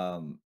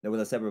 There was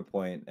a separate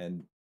point,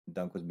 and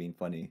Dunk was being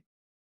funny.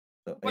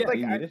 So are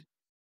you muted?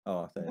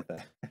 Oh,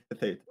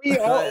 sorry. We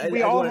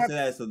all have to say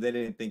that so they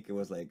didn't think it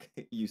was like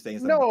you saying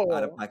some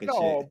out of pocket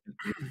shit,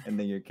 and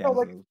then you're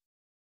canceled.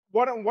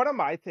 Like, one of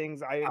my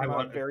things I'm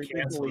a very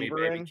big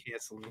believer in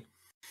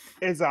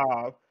is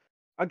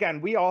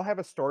again, we all have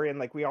a story, and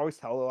like we always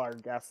tell our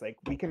guests, like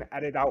we can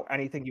edit out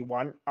anything you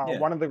want.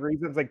 One of the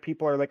reasons like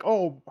people are like,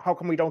 oh, how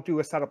come we don't do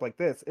a setup like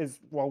this is,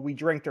 well, we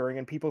drink during,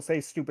 and people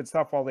say stupid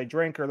stuff while they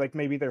drink, or like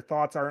maybe their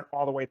thoughts aren't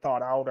all the way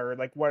thought out, or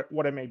like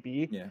what it may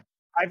be.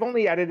 I've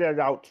only edited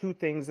out 2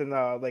 things in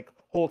the like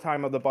whole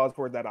time of the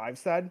buzzword that I've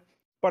said,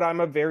 but I'm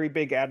a very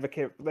big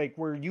advocate like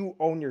where you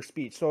own your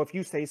speech. So if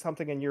you say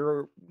something and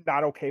you're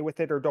not okay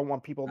with it or don't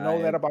want people to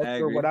know that about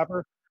you or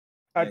whatever,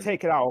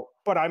 take it out.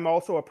 But I'm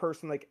also a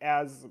person like,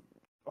 as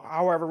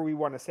however we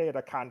want to say it,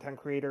 a content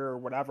creator or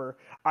whatever,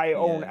 I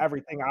own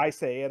everything I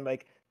say. And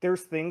like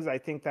there's things I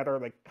think that are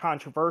like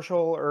controversial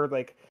or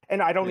like,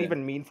 and I don't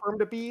even mean for them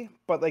to be,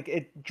 but like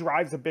it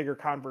drives a bigger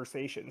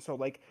conversation. So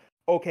like,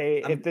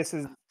 okay, if this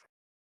is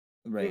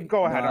right,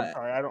 go ahead. I'm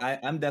sorry.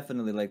 I'm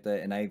definitely like that,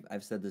 and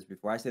I've said this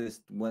before. I say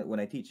this when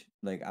I teach.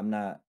 Like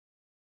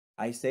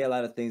I say a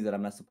lot of things that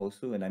I'm not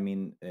supposed to, and I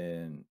mean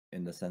in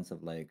the sense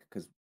of like,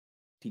 because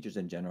teachers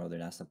in general, they're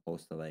not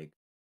supposed to like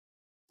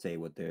say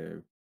what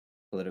their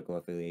political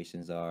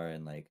affiliations are,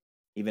 and like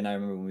even I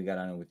remember when we got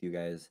on it with you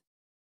guys,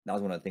 that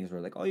was one of the things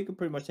where like, oh, you can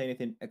pretty much say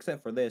anything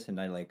except for this,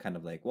 and I like kind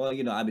of like, well,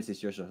 obviously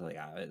it's your show, so like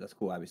that's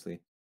cool, obviously,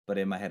 but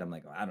in my head I'm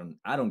like, oh,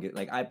 I don't get,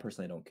 like, I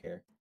personally don't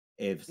care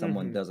if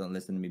someone doesn't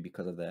listen to me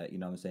because of that, you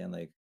know what I'm saying?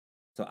 Like,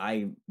 so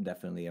I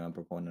definitely am a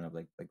proponent of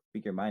like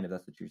speak your mind if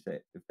that's what you say,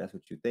 if that's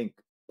what you think,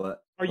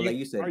 but like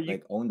you said,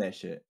 like own that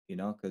shit,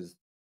 because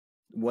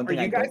one thing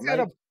I don't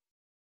like.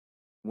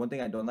 one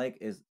thing I don't like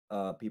is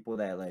people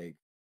that like.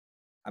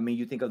 I mean,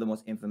 you think of the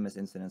most infamous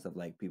incidents of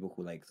like people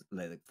who like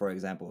for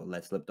example,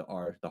 let slip the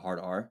hard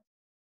R,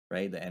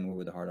 right? The N word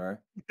with the hard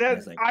R. And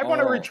it's like, I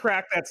want to oh,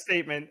 retract that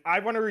statement. I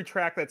want to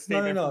retract that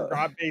statement no. from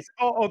Rob Base.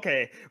 Oh,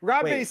 okay.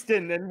 Rob Wait. Base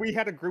didn't, and we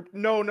had a group.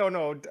 No.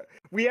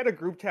 We had a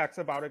group text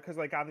about it because,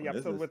 like, on the What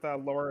is episode this?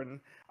 with Lauren,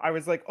 I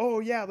was like, "Oh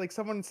yeah, like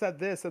someone said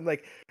this," and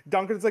like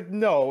Duncan's like,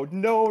 "No.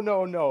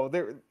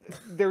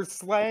 There's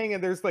slang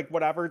and there's like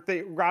whatever."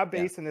 Rob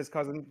Yeah. Base and his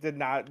cousin did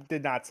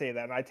not say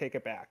that, and I take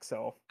it back.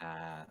 So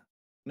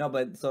no,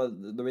 but so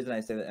the reason I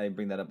say that I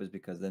bring that up is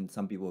because then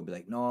some people will be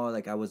like, no,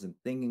 like I wasn't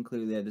thinking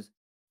clearly.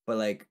 But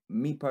like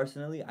me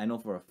personally, I know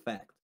for a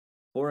fact,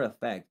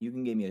 you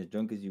can get me as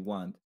drunk as you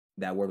want,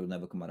 that word will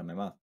never come out of my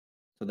mouth.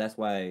 So that's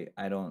why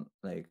I don't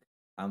like.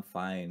 I'm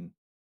fine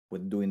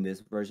with doing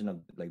this version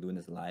of like doing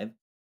this live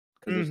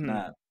because there's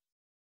not,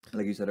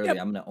 like you said earlier,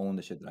 I'm gonna own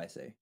the shit that I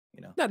say.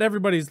 You know, not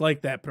everybody's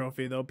like that,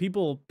 Profi, though.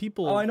 People.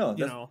 Oh, I know.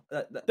 You know,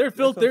 they're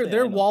filth.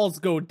 Their walls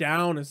go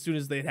down as soon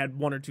as they had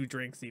 1 or 2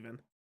 drinks, even.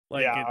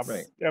 Like, yeah, it's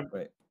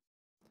right.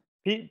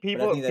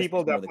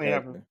 People definitely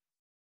have.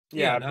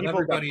 Yeah, not people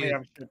everybody definitely is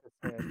have shit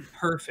to say.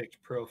 perfect,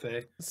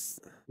 Profe.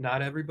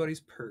 Not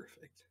everybody's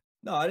perfect.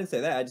 No, I didn't say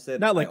that. I just said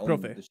Not like I own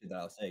Profe. the shit that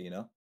I'll say. You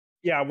know.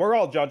 Yeah, we're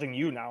all judging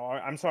you now.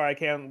 I'm sorry I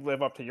can't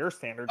live up to your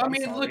standards. I I'm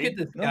mean, sorry. look at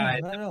this No, guy.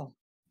 not at all.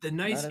 The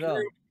nice Not at all.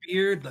 curly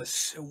beard, the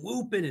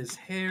swoop in his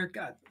hair.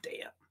 God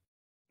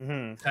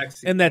damn.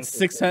 Sexy. and that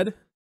 6 head.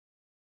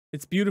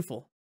 It's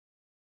beautiful.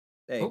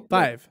 Hey,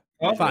 5.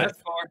 Oh, 5.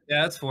 that's 4.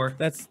 Yeah, that's 4.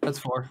 That's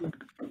 4.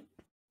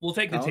 We'll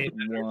take the count tape.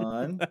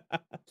 1,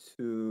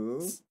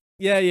 2.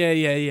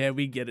 Yeah.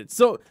 We get it.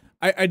 So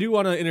I do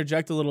want to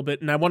interject a little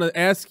bit, and I want to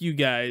ask you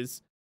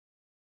guys.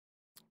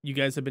 You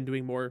guys have been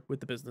doing more with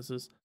the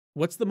businesses.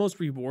 What's the most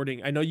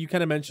rewarding? I know you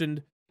kind of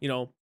mentioned, you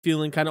know,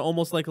 feeling kind of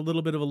almost like a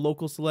little bit of a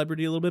local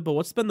celebrity a little bit, but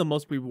what's been the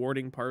most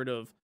rewarding part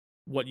of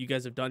what you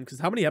guys have done? Because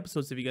how many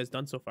episodes have you guys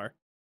done so far?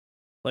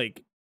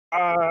 Like,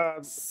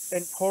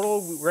 in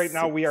total, right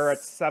now we are at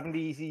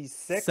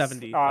 76.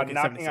 70. Okay, knocking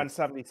 76. on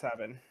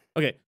 77.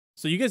 Okay,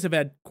 so you guys have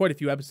had quite a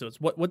few episodes.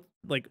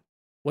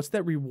 What's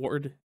that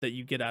reward that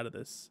you get out of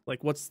this?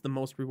 Like, what's the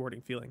most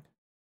rewarding feeling?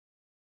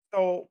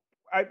 So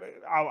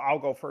I'll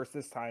go first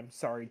this time.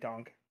 Sorry,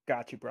 Dunk.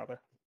 Got you, brother.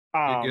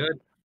 You're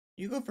good.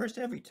 You go first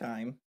every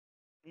time.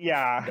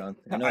 Yeah. Dunk.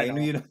 I know.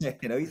 You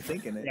know he's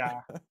thinking it.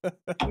 Yeah.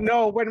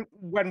 No,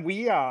 when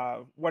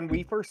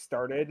we first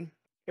started,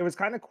 it was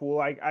kind of cool.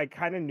 I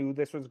kind of knew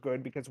this was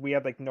good because we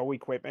had like no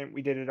equipment.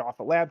 We did it off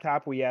a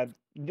laptop.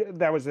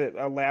 That was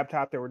a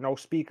laptop. There were no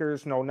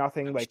speakers, no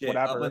nothing, like Shit,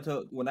 whatever. up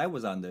until when I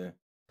was on there,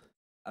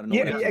 I don't know.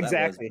 Yeah, what episode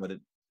exactly. That was,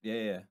 but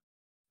yeah.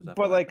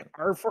 But like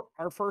our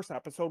first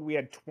episode, we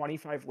had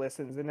 25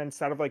 listens, and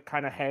instead of like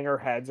kind of hang our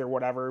heads or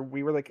whatever,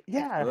 we were like,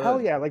 yeah, Good.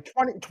 hell yeah, like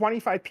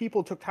 25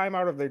 people took time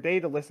out of their day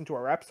to listen to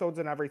our episodes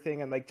and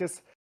everything, and like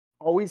just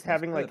always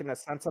having like a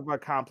sense of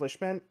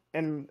accomplishment.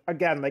 And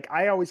again, like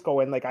I always go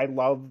in, like I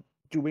love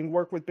doing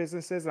work with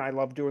businesses, and I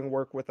love doing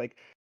work with like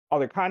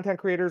other content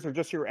creators or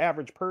just your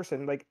average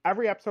person. Like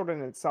every episode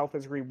in itself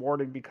is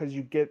rewarding because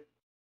you get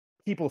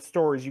people's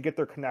stories, you get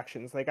their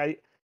connections.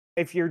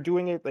 If you're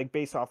doing it like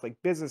based off like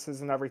businesses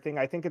and everything,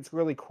 I think it's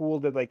really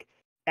cool to like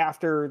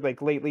after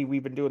like lately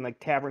we've been doing like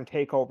tavern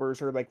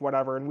takeovers or like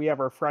whatever, and we have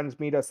our friends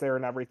meet us there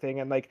and everything,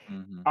 and like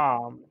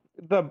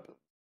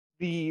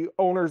the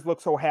owners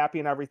look so happy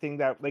and everything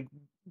that like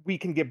we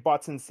can get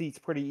butts and seats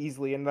pretty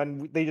easily, and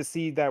then they just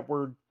see that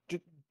we're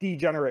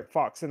degenerate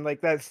fucks, and like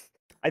that's,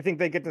 I think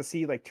they get to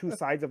see like two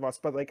sides of us.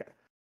 But like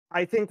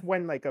I think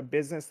when like a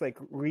business like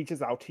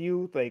reaches out to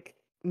you, like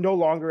no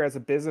longer as a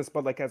business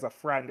but like as a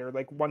friend, or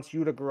like wants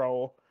you to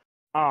grow.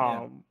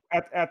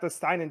 At the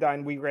Stein and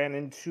Dine we ran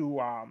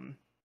into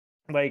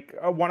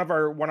one of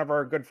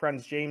our good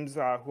friends, James,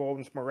 who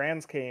owns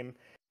Moran's, came,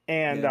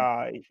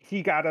 and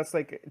he got us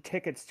like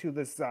tickets to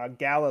this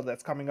gala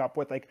that's coming up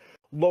with like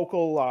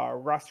local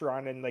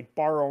restaurant and like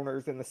bar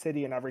owners in the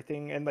city and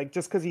everything. And like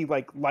just because he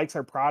like likes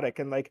our product,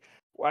 and like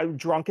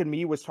Drunken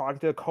Me was talking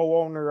to the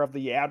co-owner of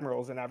the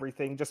Admirals and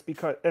everything, just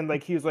because, and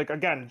like he was like,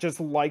 again, just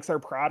likes our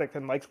product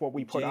and likes what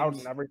we put out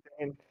and everything.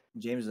 And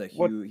James is a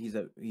huge, he's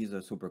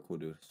a super cool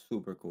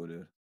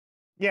dude.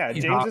 Yeah,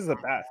 He's James awesome. is the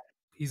best.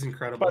 He's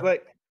incredible. But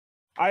like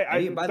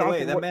by the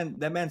way,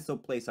 that man still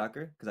plays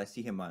soccer, because I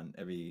see him on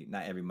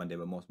not every Monday,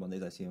 but most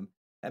Mondays I see him.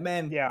 That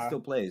man still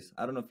plays.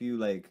 I don't know if you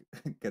like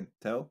can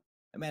tell.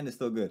 That man is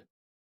still good.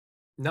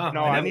 No,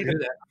 I need to do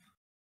that.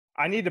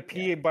 I need to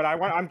pee, but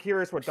I'm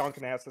curious what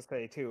Duncan has to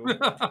say too.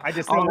 I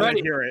just don't want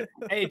to hear it.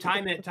 Hey,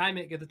 time it.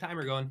 Get the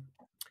timer going.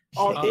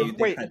 Oh,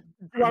 wait.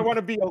 Do I want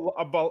to be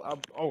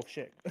oh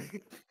shit.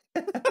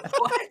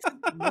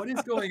 What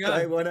is going on?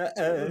 I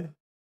wanna.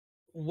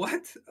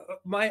 What?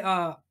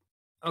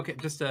 Okay,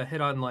 just to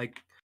hit on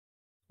like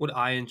what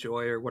I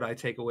enjoy or what I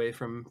take away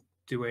from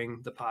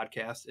doing the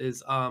podcast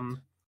is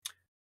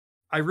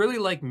I really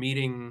like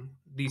meeting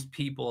these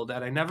people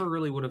that I never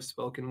really would have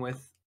spoken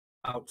with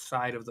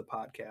outside of the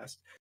podcast.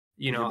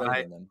 You know,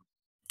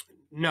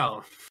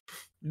 No,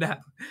 no.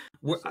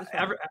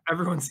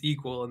 Everyone's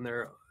equal in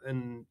their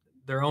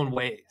own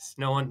ways.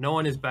 No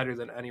one is better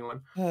than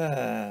anyone.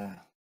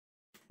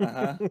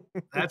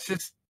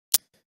 That's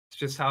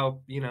just how,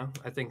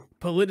 I think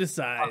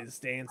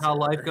Politicized answer. how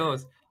life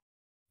goes.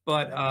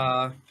 But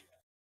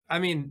I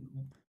mean,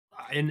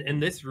 in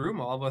this room,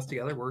 all of us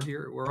together,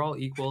 we're all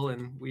equal,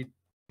 and we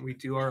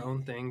do our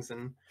own things.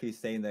 And he's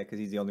saying that because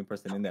he's the only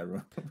person in that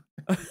room.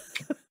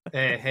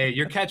 hey,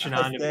 you're catching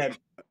on to me.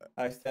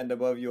 I stand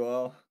above you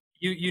all.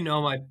 You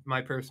know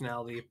my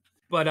personality,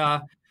 but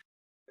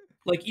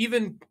like,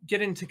 even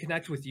getting to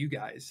connect with you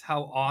guys,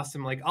 how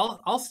awesome. Like,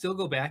 I'll still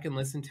go back and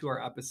listen to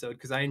our episode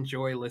because I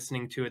enjoy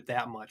listening to it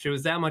that much. It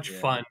was that much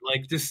fun.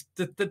 Like, just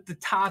the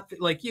top,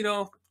 like,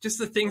 just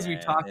the things we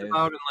talked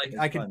about, and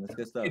like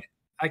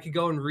I could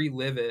go and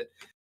relive it.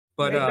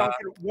 But hey,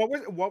 Duncan,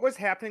 what was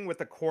happening with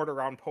the cord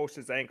around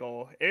Post's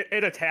ankle?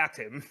 It attacked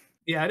him.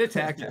 Yeah, it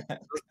attacked him.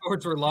 Those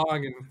cords were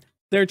long, and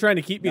they're trying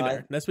to keep me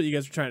there. That's what you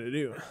guys are trying to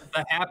do.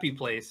 The happy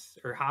place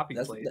or happy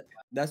place.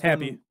 That's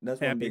happy. That's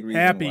one big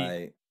reason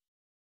why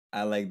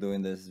I like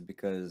doing this,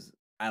 because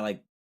I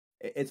like.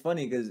 It's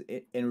funny because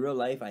in real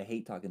life I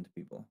hate talking to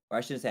people, or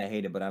I shouldn't say I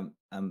hate it, but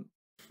I'm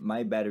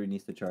my battery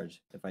needs to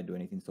charge if I do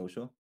anything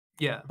social.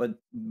 Yeah.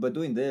 But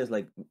doing this,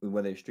 like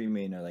whether it's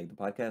streaming or like the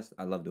podcast,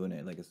 I love doing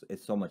it. Like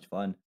it's so much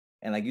fun.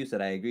 And like you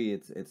said, I agree.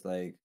 It's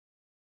like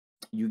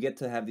you get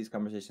to have these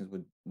conversations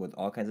with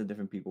all kinds of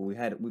different people. We've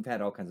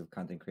had all kinds of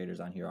content creators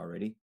on here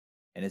already,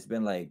 and it's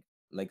been like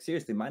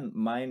seriously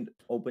mind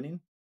opening,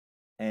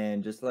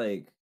 and just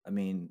like, I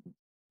mean,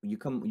 you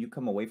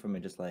come away from it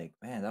just like,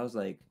 man, that was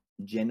like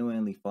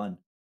genuinely fun.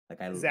 Like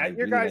is that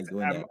your really guys'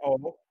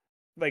 MO,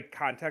 like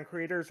content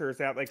creators, or is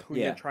that like who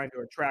you're trying to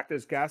attract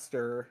as guests,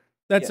 or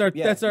that's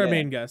our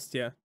main guest,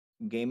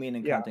 gaming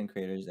and content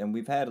creators. And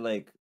we've had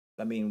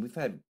we've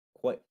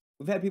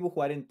had people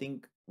who I didn't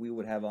think we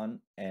would have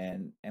on,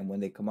 and when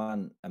they come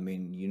on, I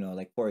mean,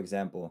 like for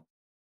example,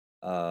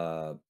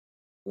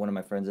 one of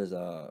my friends is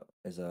a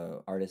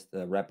artist,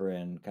 a rapper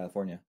in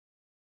California,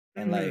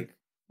 and like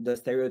the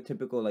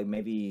stereotypical like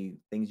maybe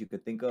things you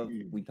could think of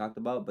we talked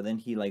about, but then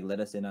he like let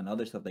us in on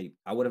other stuff that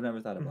I would have never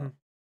thought about.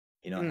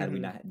 Had we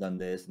not done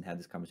this and had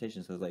this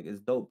conversation. So it's like, it's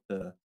dope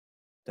to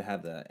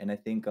have that. And I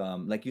think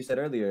like you said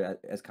earlier,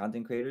 as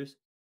content creators,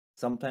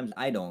 sometimes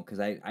I don't, because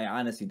I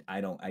honestly I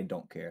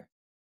don't care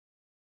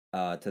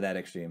to that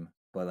extreme.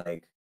 But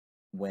like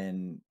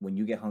when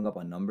you get hung up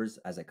on numbers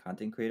as a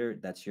content creator,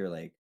 that's your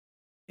like,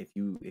 if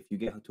you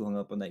get too hung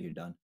up on that, you're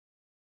done.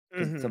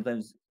 Because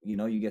sometimes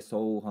you get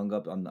so hung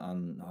up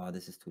on oh,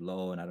 this is too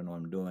low and I don't know what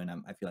I'm doing.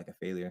 I feel like a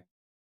failure,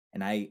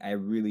 and I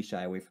really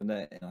shy away from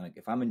that. And like,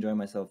 if I'm enjoying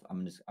myself,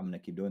 I'm gonna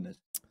keep doing this,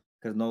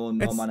 because no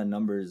amount of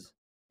numbers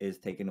is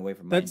taken away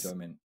from my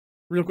enjoyment.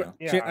 Real quick,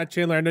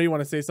 Chandler, I know you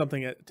want to say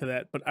something to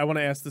that, but I want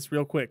to ask this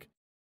real quick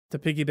to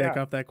piggyback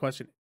off that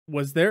question.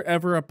 Was there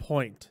ever a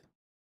point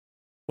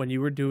when you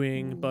were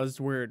doing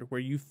Buzzword where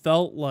you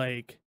felt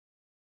like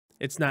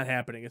it's not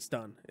happening, it's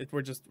done,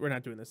 we're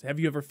not doing this? Have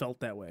you ever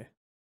felt that way?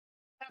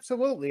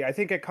 Absolutely. I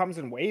think it comes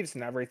in waves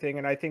and everything.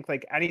 And I think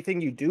like anything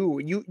you do,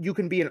 you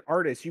can be an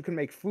artist, you can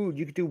make food,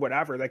 you can do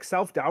whatever. Like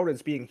self-doubt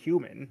is being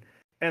human.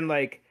 And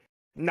like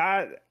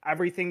not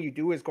everything you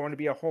do is going to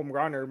be a home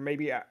run, or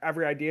maybe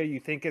every idea you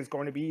think is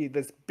going to be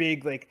this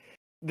big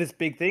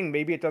thing.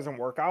 Maybe it doesn't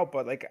work out,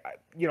 but like,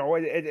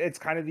 it's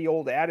kind of the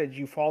old adage,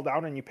 you fall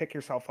down and you pick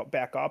yourself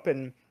back up.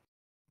 And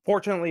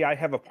fortunately I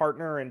have a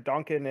partner in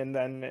Duncan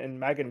and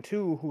Megan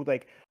too, who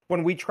like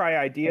when we try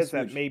ideas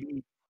that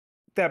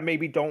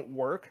maybe don't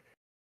work,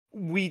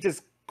 we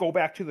just go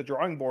back to the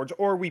drawing boards,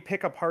 or we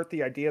pick apart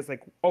the ideas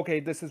like, okay,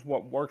 this is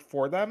what worked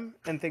for them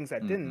and things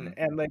that didn't.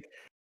 And like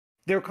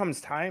there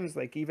comes times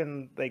like,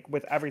 even like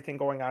with everything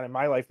going on in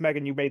my life,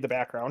 Megan, you made the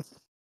background.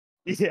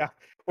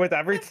 With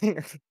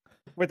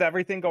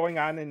everything going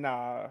on in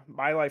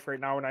my life right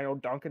now, and I know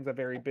Duncan's a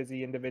very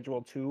busy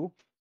individual too,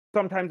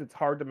 sometimes it's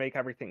hard to make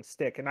everything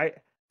stick. And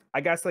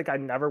I guess like I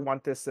never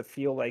want this to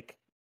feel like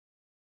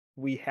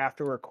we have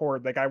to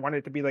record. Like I want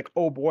it to be like,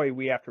 oh boy,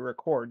 we have to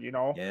record,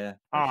 Yeah.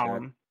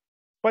 Sure.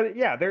 But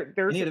yeah,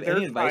 there's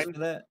any advice for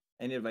that?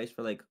 Any advice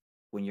for like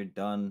when you're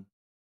done,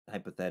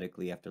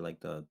 hypothetically, after like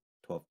the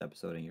 12th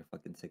episode and you're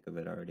fucking sick of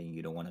it already and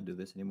you don't want to do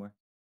this anymore?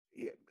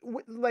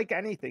 Like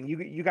anything,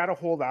 you got to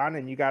hold on,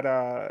 and you got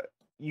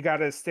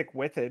to stick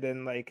with it.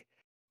 And like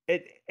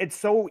it's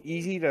so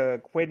easy to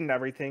quit and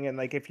everything, and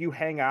like if you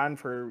hang on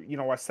for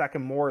a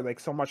second more, like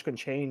so much can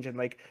change. And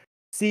like,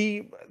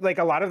 see, like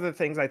a lot of the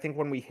things, I think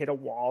when we hit a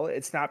wall,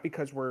 it's not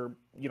because we're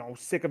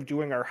sick of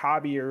doing our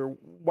hobby or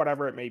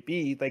whatever it may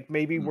be. Like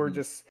maybe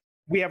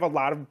we have a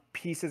lot of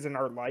pieces in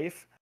our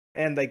life,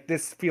 and like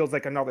this feels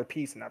like another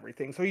piece and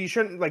everything. So you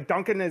shouldn't, like,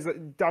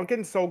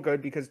 Duncan's so good,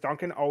 because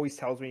Duncan always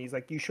tells me, he's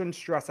like, you shouldn't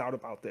stress out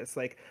about this.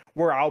 Like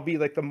where I'll be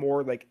like the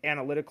more like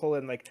analytical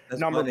and like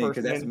number person.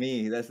 Because that's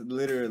me. That's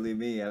literally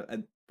me.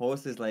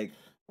 Post is like,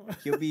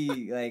 he'll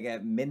be like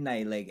at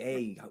midnight, like,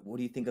 hey, what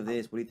do you think of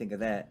this? What do you think of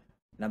that?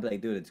 And I'm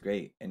like, dude, it's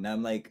great. And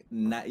I'm like,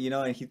 not,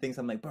 and he thinks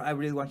I'm like, bro, I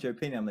really want your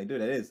opinion. I'm like,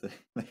 dude, it is.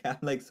 Like, I'm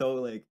like, so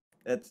like,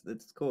 That's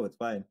cool. It's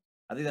fine.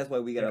 I think that's why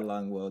we get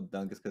along well,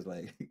 Dunk, is because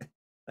like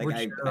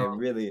I chill.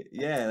 really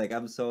like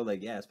I'm so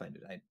like it's fine,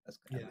 dude. That's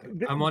Yeah,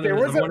 good. I'm one There of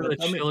was the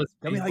Tell me, chillest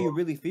tell me how you people.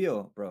 really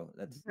feel, bro.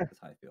 That's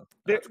how I feel.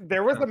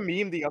 there was a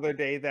meme the other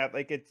day that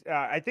like it's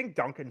I think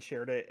Duncan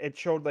shared it. It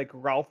showed like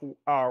Ralph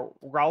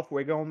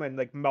Wiggum and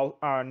like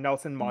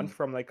Nelson Muntz Mm.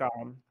 from like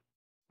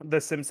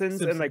The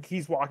Simpsons, and like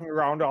he's walking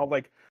around all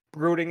like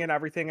brooding and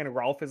everything, and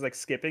Ralph is like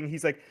skipping.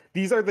 He's like,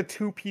 these are the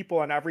two people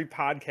on every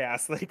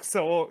podcast, like,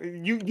 so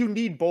you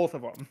need both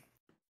of them.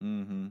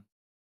 Mm-hmm.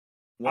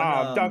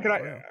 One Duncan,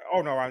 wow.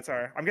 oh no, I'm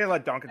sorry, I'm gonna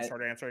let Duncan I-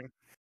 start answering.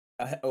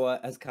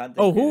 as content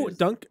Oh, who? creators,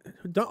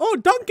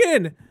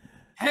 Duncan.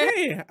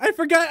 Hey, I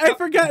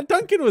forgot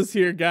Duncan was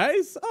here,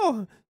 guys.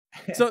 Oh,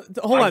 so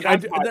hold on. I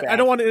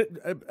don't want to,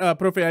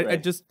 Profe. I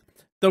Right. just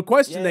the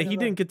question Yeah, that he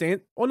didn't get to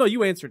answer. Oh no,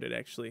 you answered it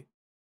actually.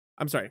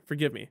 I'm sorry.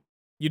 Forgive me.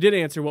 You did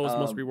answer what was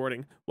most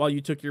rewarding while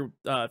you took your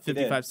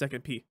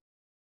 55-second pee.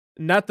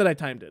 Not that I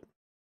timed it.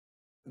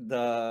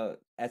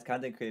 As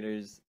content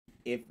creators,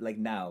 if like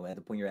now at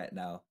the point you're at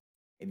now,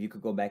 if you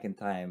could go back in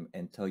time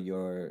and tell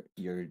your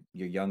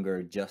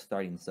younger, just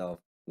starting self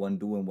one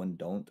do and one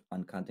don't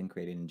on content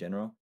creating in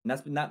general, and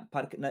that's not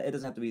podcast. It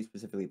doesn't have to be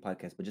specifically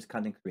podcast, but just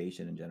content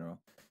creation in general.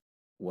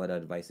 What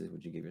advices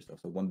would you give yourself?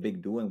 So one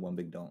big do and one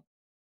big don't.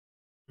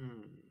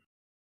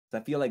 So I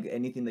feel like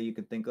anything that you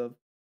could think of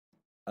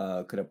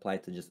could apply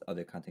to just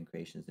other content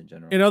creations in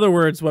general. In other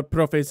words, what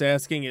Profe is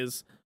asking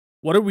is,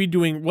 what are we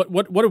doing? What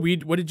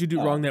did you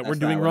do wrong that we're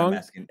doing wrong?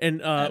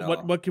 And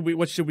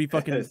what should we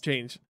fucking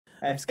change?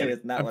 I'm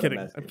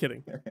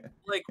kidding.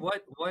 Like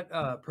what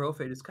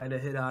Profe just kind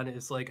of hit on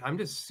is like, I'm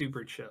just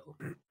super chill.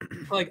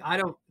 Like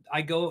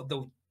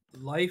the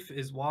life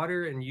is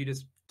water and you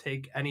just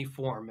take any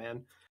form,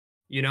 man.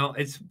 You know,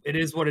 it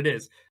is what it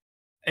is.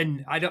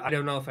 And I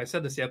don't know if I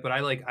said this yet, but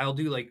I'll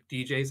do like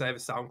DJs. I have a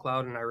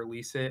SoundCloud and I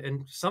release it,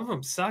 and some of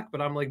them suck, but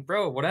I'm like,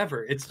 bro,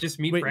 whatever. It's just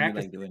me practicing.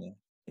 Like doing it.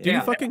 Yeah. Do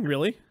you fucking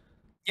really?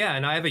 Yeah,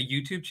 and I have a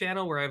YouTube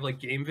channel where I have like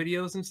game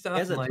videos and stuff. He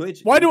has a like, Twitch.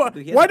 Why do I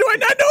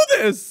not know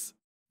this?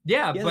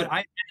 Yeah, but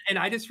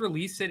I just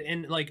release it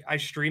and like I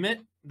stream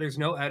it. There's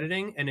no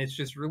editing and it's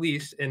just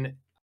released, and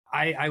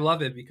I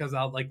love it because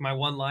I'll like my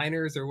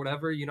one-liners or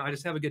whatever, you know, I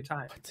just have a good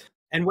time.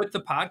 And with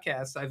the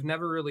podcast, I've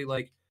never really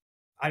like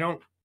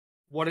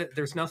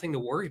there's nothing to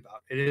worry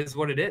about. It is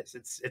what it is.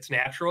 It's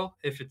natural.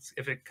 If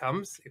it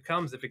comes, it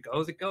comes. If it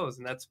goes, it goes.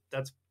 And that's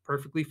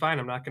perfectly fine.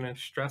 I'm not going to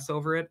stress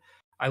over it.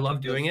 I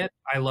love doing it.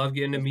 I love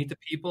getting to meet the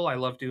people. I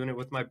love doing it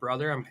with my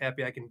brother. I'm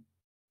happy I can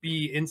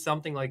be in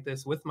something like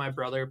this with my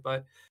brother,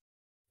 but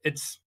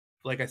it's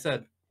like I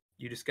said,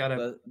 you just got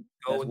to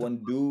go with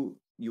one do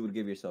you would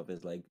give yourself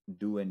is like,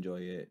 do enjoy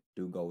it,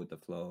 do go with the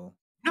flow.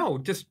 No,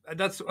 just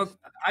that's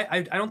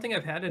I don't think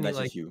I've had any that's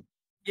like just you.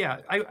 Yeah,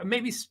 I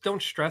maybe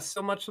don't stress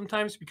so much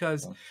sometimes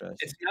because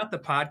it's not the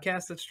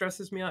podcast that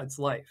stresses me out, it's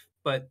life.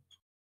 But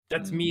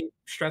that's me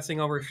stressing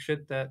over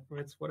shit that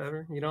it's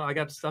whatever. You know, I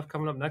got stuff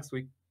coming up next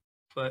week,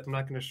 but I'm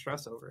not going to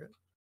stress over it.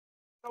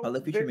 I'll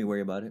let you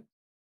worry about it.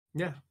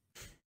 Yeah.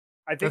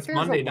 I think that's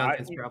Monday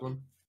Duncan's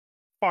problem.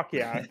 Fuck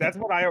yeah. That's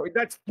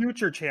that's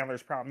future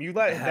Chandler's problem. You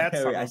let that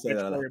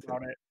worry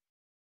about it.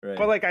 Right.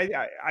 But like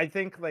I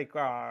think like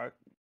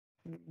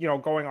you know,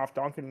 going off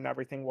Duncan and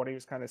everything, what he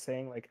was kind of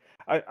saying, like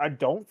I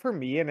don't for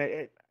me, and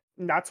it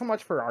not so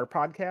much for our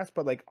podcast,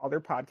 but like other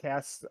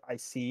podcasts I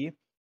see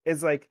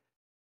is like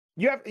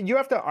you kind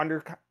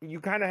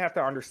of have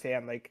to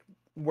understand like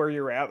where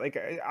you're at. Like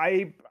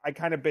I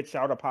kind of bitched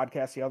out a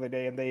podcast the other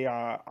day and they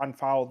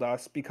unfollowed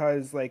us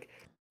because like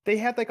they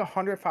had like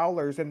 100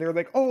 followers and they're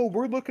like, oh,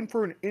 we're looking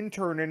for an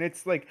intern and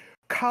it's like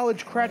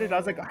college credit. I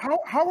was like,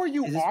 how are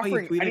you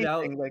offering anything?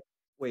 Out? Like,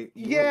 wait,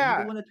 yeah,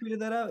 you the one that tweeted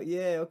that out?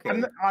 Yeah, okay.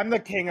 I'm the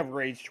king of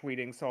rage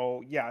tweeting,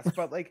 so yes,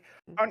 but like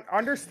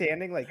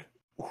understanding like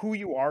who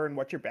you are and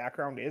what your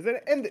background is,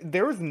 and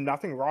there's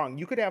nothing wrong.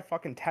 You could have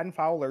fucking 10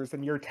 followers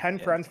and your 10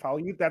 friends follow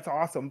you. That's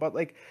awesome, but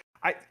like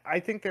I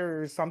think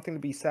there's something to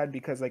be said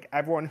because like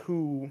everyone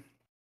who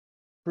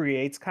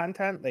creates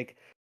content, like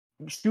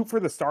shoot for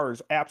the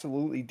stars,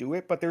 absolutely do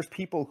it, but there's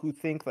people who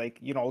think like,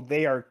 you know,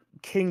 they are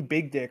king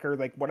big dick or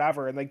like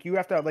whatever, and like you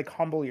have to like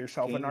humble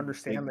yourself king and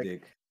understand like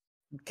dick.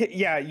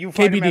 Yeah, you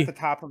fight him at the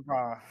top of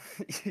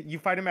you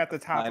fight him at the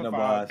top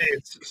of hey,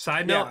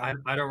 side note,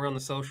 I don't run the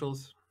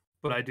socials,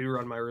 but I do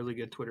run my really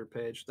good Twitter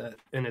page that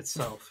in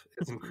itself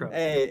is incredible.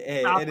 Hey,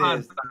 it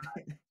is.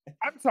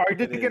 I'm sorry,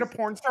 did you get a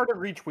porn star to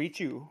retweet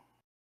you?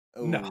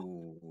 Ooh.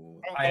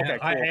 No.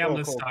 I am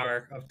the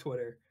star of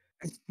Twitter.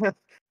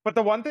 But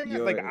the one thing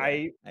that like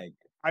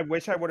I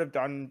wish I would have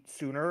done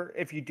sooner,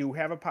 if you do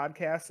have a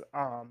podcast,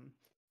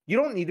 you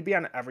don't need to be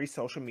on every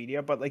social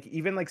media, but like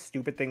even like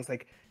stupid things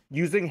like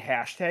using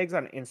hashtags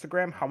on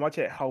Instagram, how much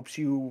it helps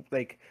you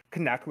like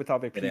connect with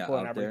other people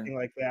and everything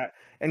like that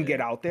and get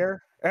out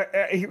there.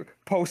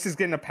 Post is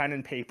getting a pen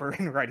and paper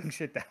and writing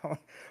shit down.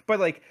 But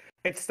like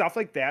it's stuff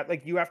like that.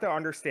 Like you have to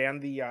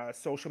understand the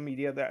social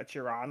media that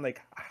you're on,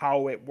 like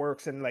how it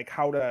works and like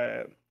how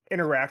to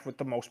interact with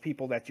the most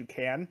people that you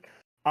can.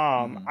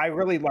 I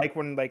really like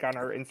when like on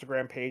our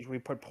Instagram page we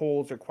put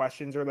polls or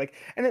questions or like,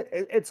 and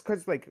it's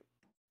because like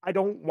I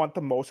don't want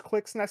the most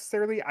clicks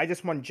necessarily. I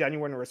just want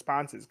genuine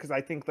responses because I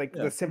think like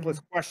the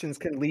simplest questions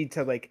can lead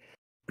to like,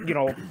 you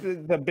know,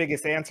 the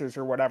biggest answers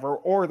or whatever.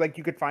 Or like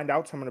you could find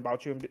out someone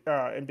about you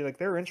and be like,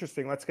 they're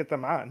interesting. Let's get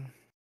them on.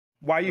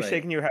 Why are you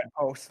shaking your head,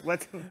 Post?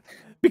 Let's.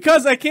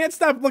 Because I can't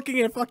stop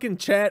looking at fucking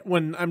chat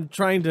when I'm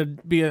trying to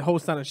be a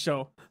host on a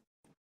show.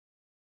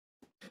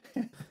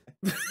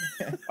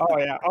 Oh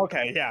yeah.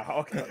 Okay. Yeah.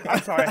 Okay.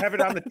 I'm sorry. I have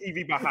it on the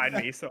TV behind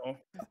me. So.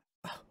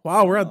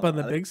 Wow, we're up on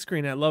the big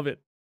screen. I love it.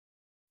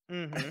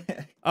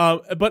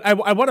 But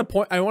I want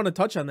to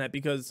touch on that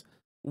because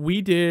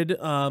we did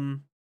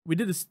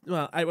this.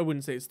 Well, I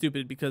wouldn't say it's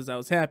stupid because I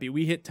was happy.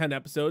 We hit 10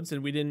 episodes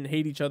and we didn't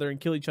hate each other and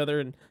kill each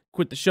other and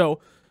quit the show.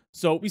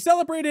 So we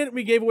celebrated and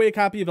we gave away a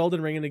copy of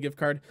Elden Ring and a gift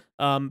card.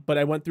 But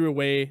I went through a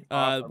way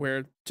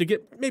where to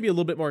get maybe a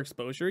little bit more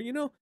exposure, you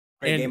know.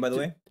 Great game, by the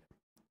way.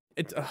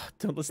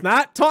 Let's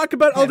not talk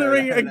about Elden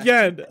Ring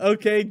again,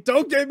 okay?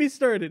 Don't get me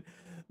started.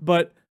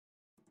 But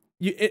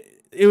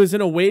it was in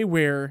a way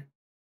where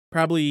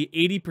probably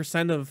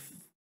 80% of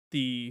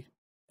the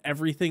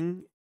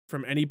everything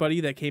from anybody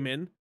that came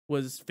in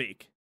was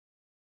fake.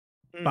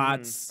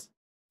 Bots.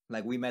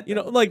 Like we met them. You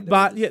know, like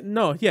bot they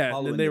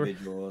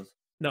were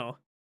no.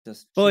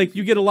 But like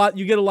you get a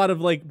lot of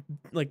like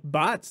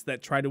bots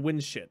that try to win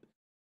shit.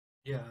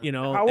 Yeah. You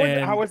know, how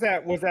was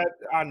that? Was that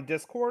on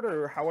Discord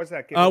or how was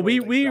that?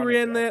 We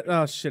ran that.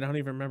 Oh shit, I don't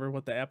even remember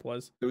what the app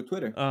was. Through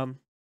Twitter.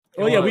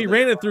 We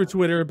ran it through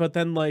Twitter, but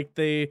then like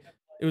it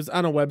was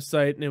on a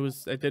website and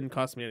it didn't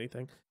cost me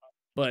anything.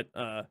 But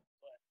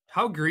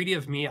how greedy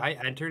of me! I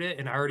entered it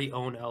and I already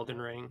own Elden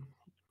Ring.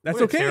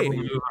 That's okay.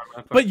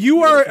 But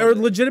you are a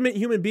legitimate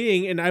human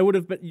being, and I would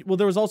have been. Well,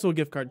 there was also a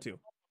gift card too.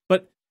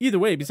 But either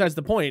way, besides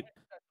the point,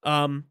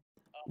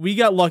 we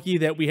got lucky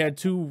that we had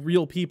 2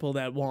 real people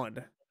that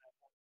won,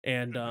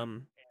 and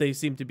they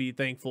seem to be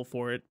thankful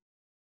for it.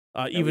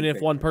 Even if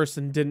one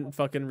person didn't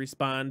fucking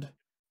respond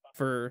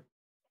for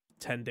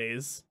 10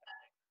 days.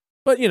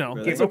 But you know,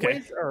 it's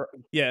okay.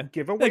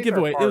 Giveaways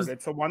are hard.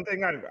 It's the one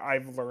thing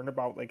I've learned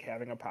about like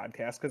having a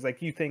podcast because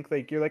like you think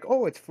like you're like,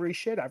 oh, it's free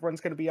shit,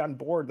 everyone's gonna be on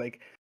board. Like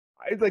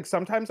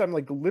sometimes I'm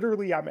like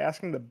literally I'm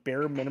asking the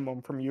bare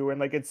minimum from you and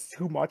like it's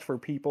too much for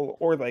people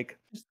or like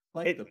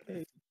the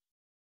page.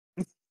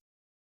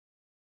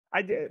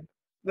 I did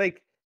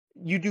like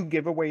you do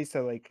giveaways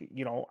to like,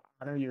 you know,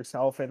 honor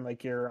yourself and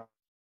like your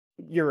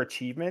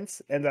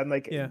achievements, and then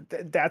like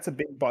that's a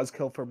big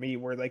buzzkill for me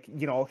where like,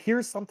 you know,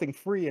 here's something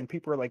free and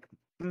people are like,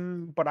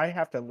 but I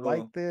have to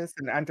like this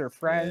and enter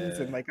friends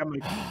and like I'm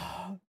like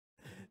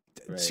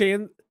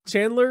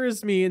Chandler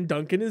is me and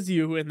Duncan is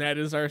you, and that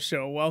is our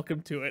show.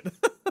 Welcome to it.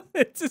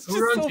 It's just who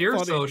runs so your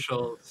funny.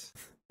 Socials?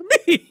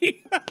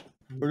 Me.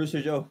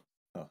 Producer Joe.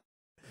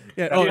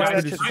 Yeah.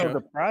 That's just so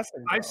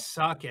depressing. I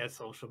suck at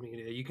social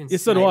media. You can. Yeah,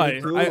 so do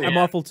I. I'm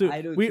awful too.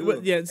 I do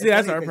too. See,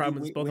 that's our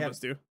problem. Both of us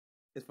do.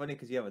 It's funny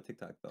because you have a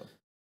TikTok though.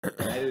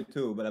 I do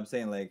too, but I'm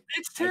saying like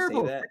it's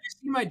terrible. Did you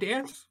see my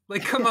dance?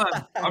 Like, come on,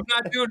 I'm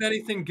not doing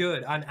anything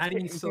good on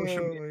any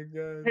social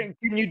media.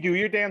 Can you do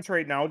your dance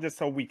right now, just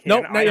so we can?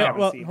 Nope, not yet.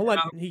 Well, hold on,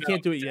 he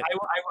can't do it yet.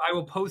 I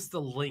will post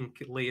the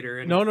link later.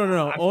 And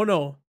no. Oh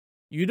no,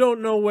 you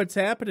don't know what's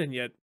happening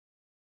yet.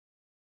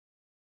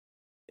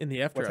 In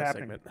the after hours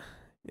segment.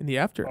 In the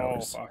after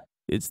hours,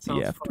 it's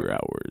the after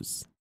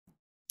hours.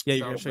 Yeah,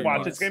 you're gonna show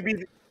watch. It's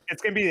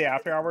gonna be the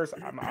after hours.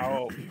 I'm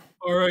out.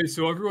 All right,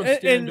 so everyone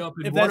stand up.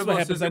 And if that's what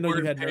happens, I know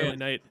you had an early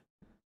night,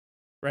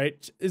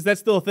 right? Is that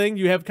still a thing?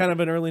 You have kind of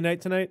an early night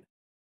tonight?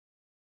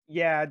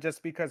 Yeah,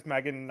 just because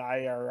Megan and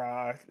I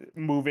are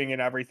moving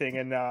and everything,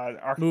 and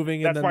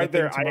moving, and that's why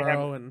they're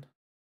tomorrow.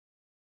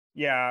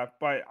 Yeah,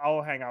 but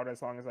I'll hang out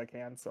as long as I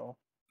can. So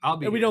I'll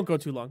be. We don't go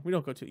too long. We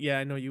don't go too. Yeah,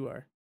 I know you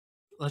are.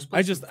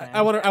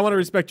 I want to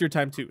respect your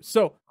time too.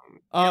 So,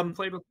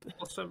 played with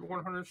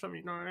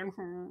 179.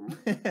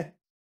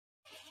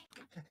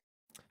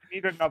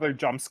 Need another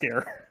jump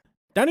scare.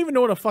 I don't even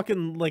know what a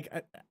fucking like.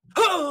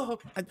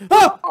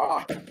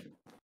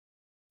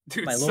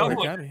 Dude,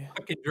 someone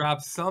fucking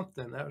dropped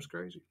something. That was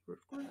crazy.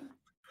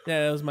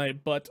 Yeah, that was my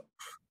butt.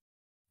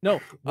 No.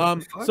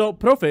 So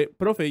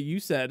Profe, you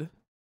said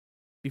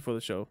before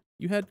the show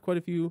you had quite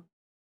a few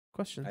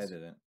questions. I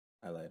didn't.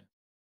 I lied.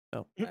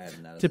 No. I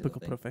have not. Typical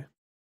Profe.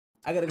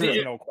 I gotta go.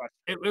 No question.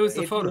 It was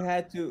the photo.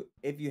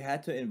 If you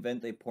had to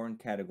invent a porn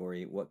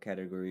category, what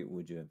category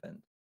would you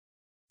invent?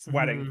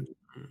 Sweating.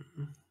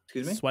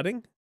 Excuse me?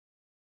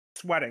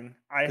 Sweating.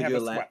 I have a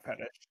sweat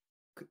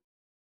fetish.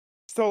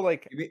 So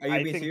like, are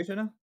you being serious right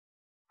now?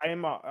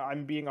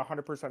 I'm being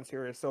 100%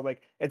 serious. So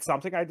like, it's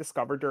something I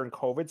discovered during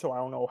COVID. So I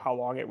don't know how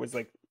long it was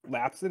like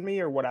lapsed in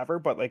me or whatever.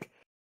 But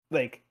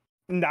like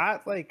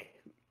not like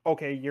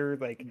okay, you're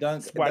like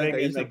sweating. Dunk, are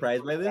you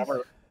surprised by this?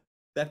 Whatever.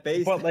 That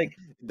face, but like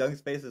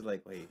Dunk's face is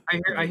like, wait.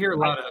 I hear a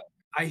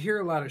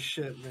lot of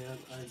shit, man.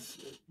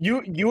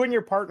 You and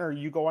your partner,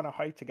 you go on a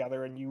hike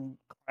together and you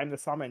climb the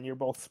summit and you're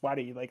both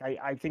sweaty. Like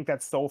I think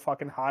that's so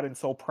fucking hot and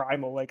so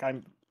primal. Like I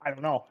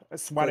don't know,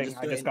 sweating.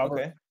 I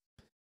discovered.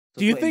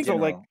 Do you think so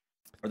like?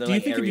 Do you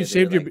think if you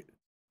shaved your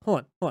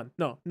hold on,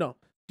 no.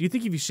 Do you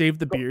think if you shaved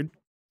the beard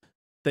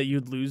that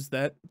you'd lose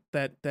that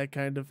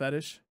kind of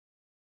fetish?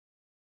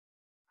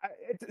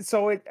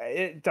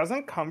 It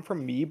doesn't come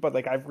from me, but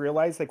like I've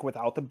realized like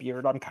without the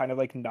beard, I'm kind of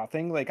like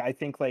nothing. Like I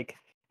think like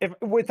if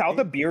without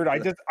the beard,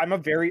 I'm a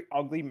very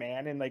ugly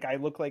man, and like I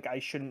look like I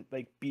shouldn't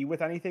like be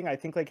with anything. I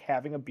think like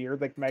having a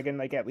beard, like Megan,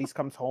 like at least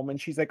comes home and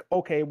she's like,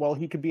 okay, well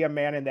he could be a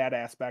man in that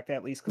aspect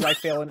at least, because I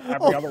fail in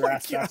every other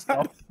aspect.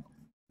 So.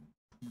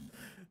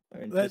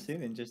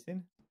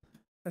 Interesting.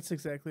 That's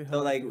exactly how.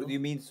 So like, do you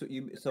mean so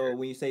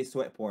when you say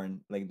sweat porn,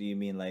 like do you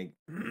mean like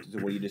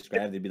what you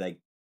described? It'd be like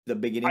the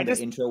beginning, the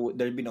intro.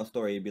 There'd be no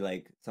story. It'd be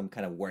like some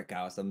kind of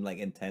workout, some like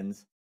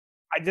intense.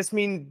 I just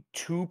mean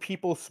two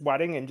people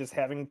sweating and just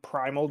having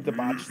primal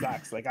debauched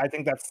sex. Like I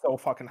think that's so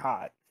fucking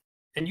hot.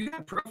 And you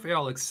got Profe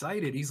all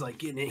excited. He's like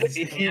getting his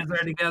hands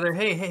right together.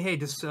 Hey,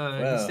 just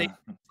say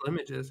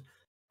images.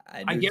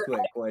 I do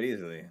sweat quite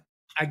easily.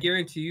 I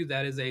guarantee you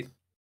that is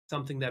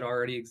something that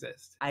already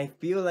exists. I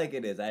feel like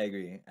it is. I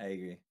agree.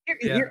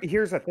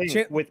 Here's the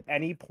thing with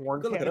any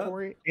porn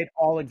category, it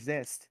all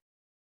exists.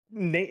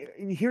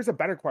 Here's a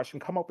better question.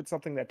 Come up with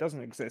something that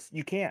doesn't exist.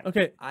 You can't.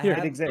 Okay,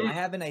 it exists. I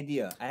have an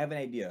idea.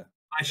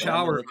 My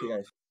shower.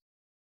 Excuse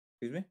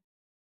me?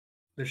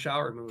 The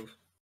shower move.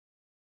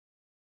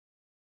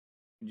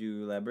 Could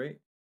you elaborate?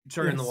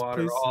 Turn the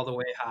water all the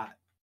way hot.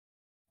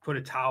 Put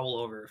a towel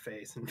over her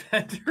face and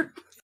bend her.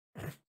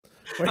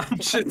 I'm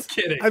just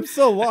kidding. I'm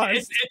so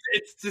lost.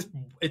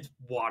 It's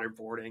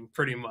waterboarding,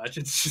 pretty much.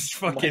 It's just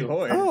fucking.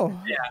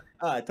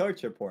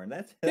 Torture porn.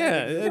 That's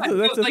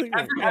like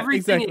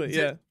everything exactly.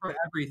 Yeah, for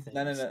everything.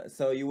 No.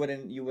 So you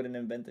wouldn't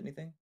invent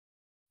anything?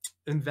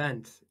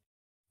 Invent?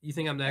 You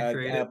think I'm that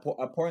creative?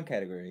 A porn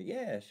category?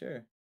 Yeah,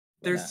 sure.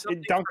 There's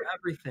something for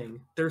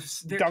everything. There's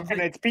Duncan,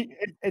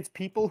 it's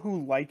people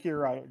who like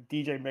your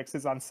DJ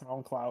mixes on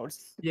SoundCloud.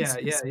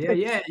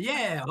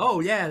 Yeah. Oh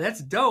yeah,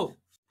 that's dope.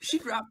 She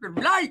dropped her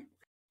light.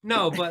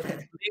 No, but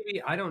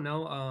maybe I don't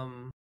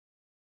know.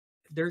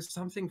 There's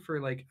something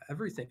for like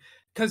everything.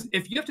 Because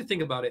if you have to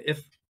think about it,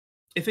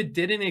 if it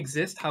didn't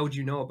exist, how would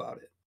you know about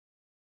it?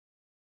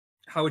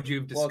 How would you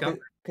have discovered?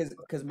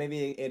 Because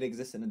maybe it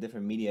exists in a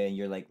different media, and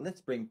you're like,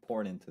 let's bring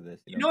porn into this.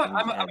 You know what?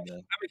 I'm a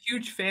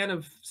huge fan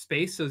of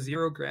space, so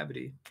zero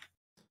gravity.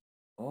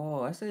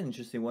 Oh, that's an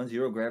interesting one.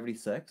 Zero gravity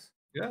sex.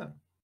 Yeah.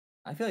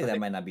 I feel like that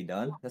might not be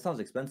done. That sounds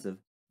expensive.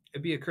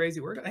 It'd be a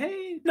crazy workout.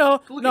 Hey, no,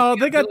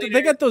 they got those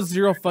they got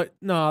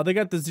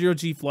the zero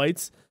G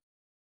flights.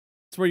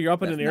 It's where you're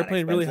up in an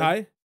airplane really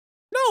high.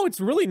 No, it's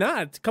really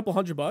not. It's a couple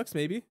 $100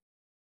 maybe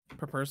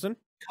per person.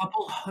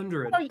 Couple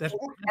hundred.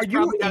 Are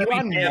you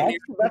Elon Musk?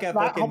 That's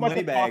not how much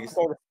it costs to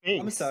go to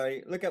space. I'm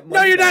sorry. Look at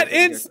no, you're not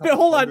in space.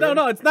 Hold on.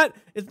 No, it's not.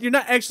 You're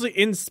not actually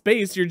in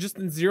space. You're just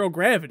in zero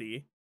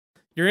gravity.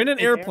 You're in an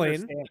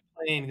airplane,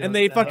 and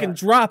they fucking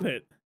drop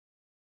it.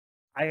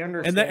 I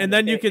understand. And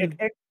then you can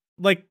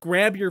like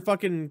grab your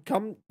fucking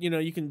cum. You know,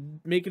 you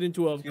can make it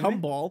into a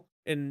cum ball,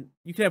 and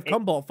you can have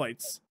cum ball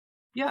fights.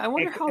 Yeah, I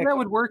wonder how that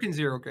would work in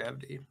zero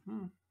gravity.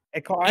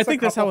 It costs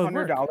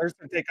 $100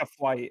 to take a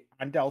flight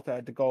on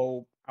Delta to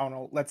go, I don't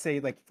know, let's say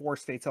like 4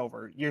 states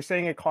over. You're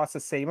saying it costs the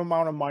same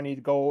amount of money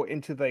to go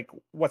into like,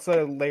 what's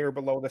the layer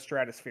below the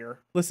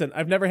stratosphere? Listen,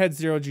 I've never had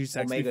zero G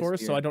sex before,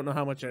 so I don't know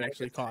how much it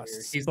actually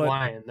costs. He's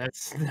lying.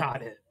 That's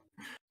not it.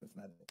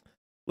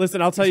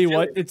 Listen, I'll tell you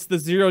what, it's the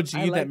zero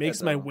G that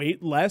makes my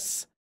weight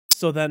less.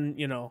 So then,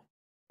 you know,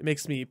 it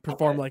makes me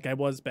perform like I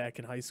was back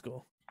in high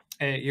school.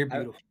 Hey, you're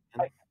beautiful.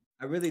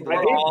 I really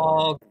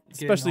do.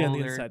 Especially on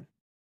the inside.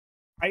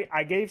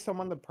 I gave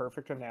someone the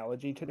perfect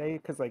analogy today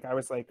because like I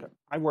was like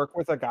I work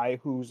with a guy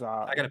who's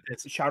I gotta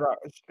piss. Shout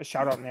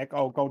out Nick.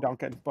 Oh, go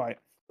Duncan, but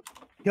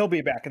he'll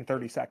be back in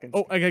 30 seconds.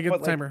 Oh, I gotta get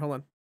the timer. Hold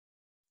on.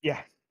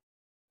 Yeah.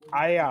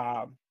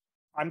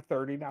 I'm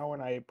 30 now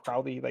and I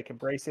proudly like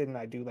embrace it and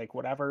I do like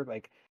whatever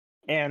like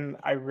and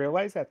I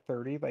realized at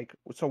 30 like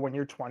so when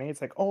you're 20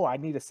 it's like oh I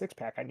need a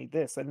 6-pack, I need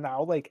this, and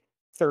now like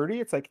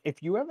 30 it's like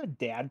if you have a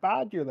dad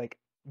bod you're like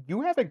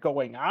you have it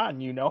going on,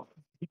 you know.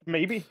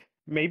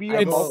 Maybe you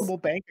have multiple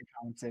bank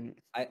accounts, and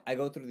I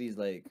go through these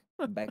like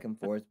back and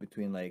forth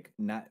between like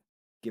not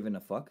giving a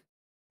fuck,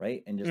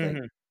 right, and just like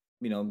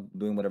you know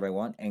doing whatever I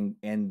want,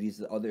 and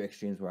these other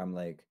extremes where I'm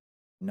like,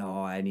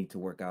 no, I need to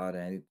work out,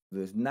 and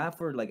there's not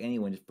for like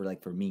anyone, just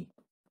for me,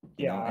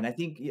 you know? And I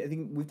think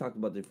we've talked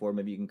about it before.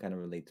 Maybe you can kind of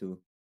relate to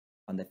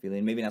on that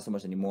feeling. Maybe not so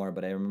much anymore,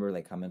 but I remember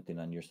like commenting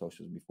on your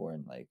socials before,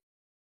 and like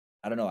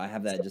I don't know, I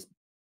have that just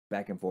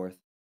back and forth.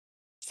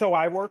 So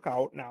I work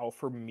out now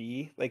for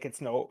me, like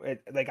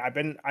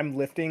I'm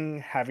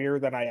lifting heavier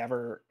than I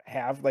ever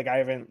have. Like I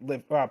haven't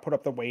put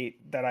up the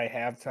weight that I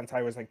have since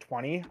I was like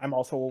 20. I'm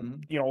also,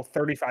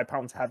 35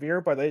 pounds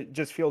heavier, but it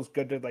just feels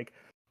good to like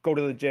go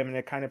to the gym, and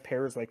it kind of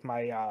pairs like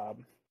my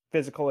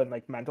physical and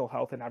like mental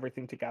health and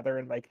everything together.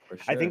 And like,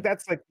 I think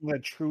that's like the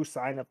true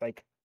sign of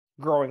like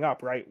growing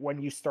up, right?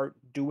 When you start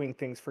doing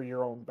things for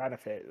your own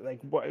benefit,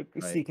 like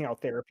seeking out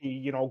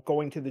therapy,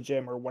 going to the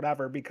gym or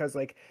whatever, because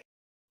like,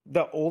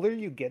 the older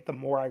you get, the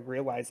more I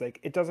realize, like,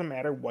 it doesn't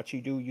matter what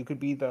you do. You could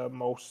be the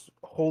most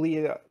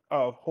holy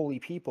of holy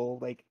people.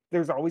 Like,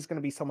 there's always going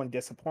to be someone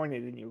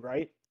disappointed in you,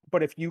 right?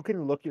 But if you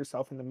can look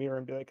yourself in the mirror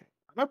and be like,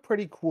 I'm a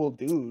pretty cool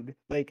dude,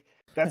 like,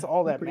 that's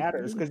all that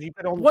matters, because you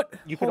could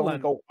only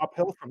go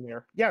uphill from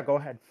there. Yeah, go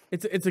ahead.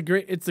 It's a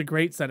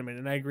great sentiment,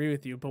 and I agree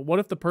with you. But what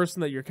if the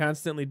person that you're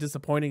constantly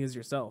disappointing is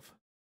yourself?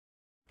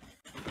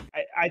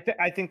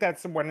 I think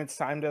that's when it's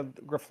time to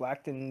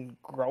reflect and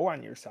grow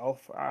on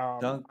yourself.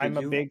 Dunk,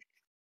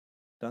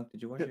 Dunk,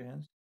 did you wash your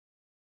hands?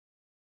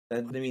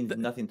 That means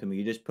nothing to me.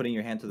 You're just putting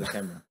your hand to the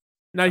camera.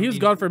 Now he was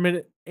gone for a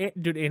minute,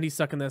 dude. Andy's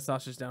sucking that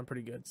sausage down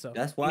pretty good. So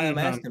that's why I'm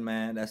asking,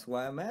 man. That's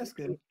why I'm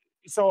asking.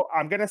 So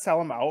I'm gonna sell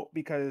him out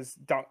because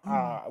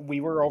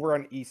we were over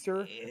on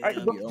Easter.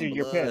 Dude,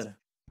 you're pissed.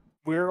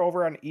 We were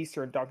over on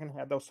Easter and Duncan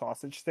had those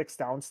sausage sticks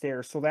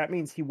downstairs. So that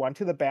means he went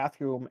to the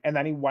bathroom and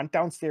then he went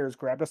downstairs,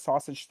 grabbed a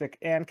sausage stick,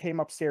 and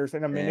came upstairs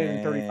in a minute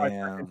and 35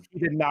 seconds. He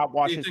did not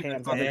wash his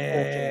hands on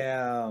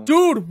it.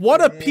 Dude,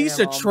 what a piece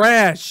of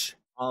trash.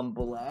 On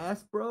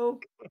blast,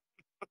 bro.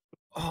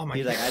 Oh my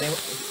God.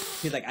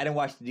 He's like, I didn't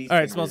wash these. All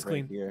right, it smells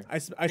clean. Here. I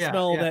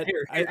smell that.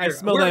 I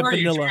smell that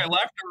vanilla.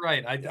 Left or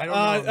right? I don't know.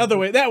 Other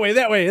way. That way.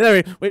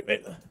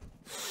 Wait.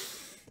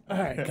 All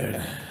right,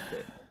 good.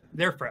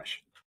 They're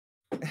fresh.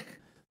 I'm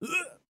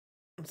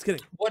just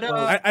kidding. What?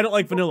 I don't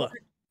like vanilla.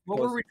 What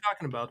were we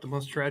talking about? The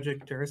most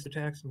tragic terrorist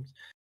attacks?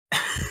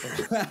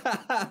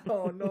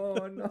 Oh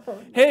no.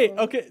 Hey,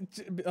 okay.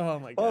 Oh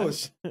my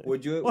gosh.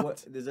 Would you?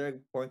 What? Is there a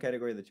porn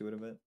category that you would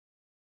have met?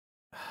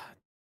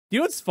 You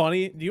know what's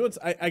funny?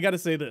 I gotta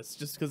say this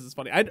just because it's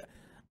funny.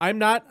 I'm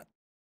not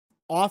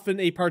often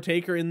a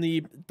partaker in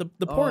the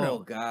porno.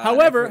 God,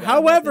 however,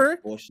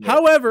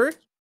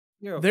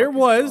 there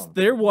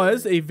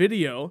was a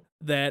video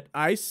that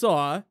I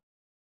saw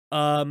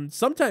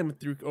sometime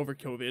over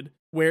COVID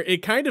where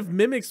it kind of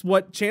mimics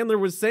what Chandler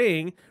was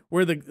saying,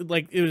 where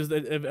it was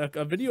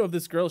a video of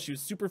this girl. She was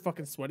super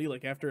fucking sweaty,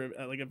 like after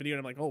a video, and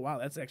I'm like, oh wow,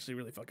 that's actually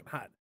really fucking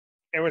hot.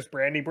 It was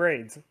Brandy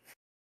Braids.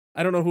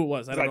 I don't know who it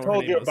was. I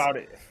told you about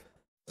it.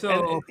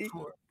 So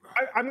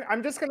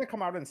I'm just gonna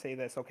come out and say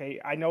this,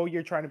 okay? I know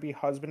you're trying to be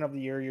husband of the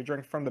year. You're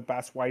drinking from the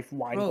best wife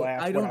wine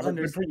glass. I don't whatever,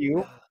 understand. good for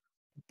you.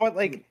 But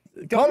like,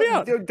 call me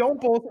out.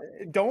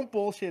 Don't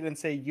bullshit and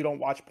say you don't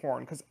watch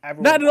porn, because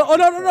everyone.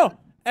 No.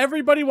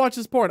 Everybody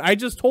watches porn. I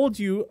just told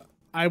you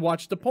I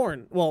watched a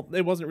porn. Well,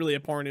 it wasn't really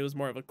a porn. It was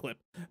more of a clip.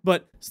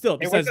 But still,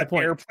 besides the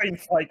point. It was an airplane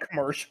flight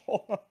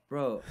commercial.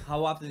 Bro,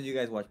 how often do you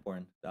guys watch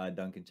porn,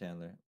 Duncan,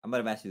 Chandler? I might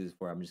have asked you this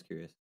before. I'm just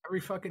curious. Every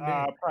fucking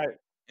day. Probably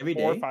every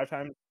day? 4 or 5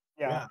 times.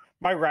 Yeah.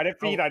 My Reddit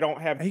feed, I don't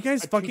have. Are you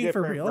guys fucking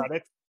for real?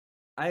 Reddits.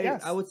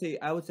 I would say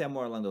I'm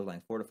more along those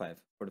lines. 4 to 5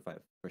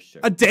 for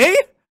sure. A day?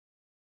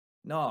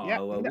 No,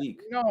 a week.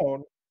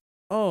 No.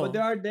 Oh, but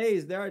there are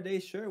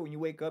days. Sure, when you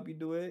wake up, you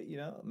do it.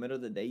 Middle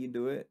of the day, you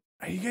do it.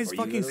 Are you guys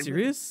fucking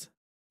serious?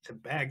 To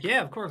back,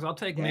 yeah, of course. I'll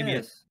take maybe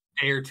a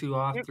day or 2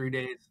 off, 3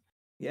 days.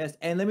 Yes,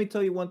 and let me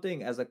tell you one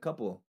thing. As a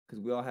couple,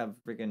 because we all have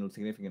freaking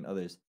significant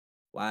others.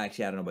 Well,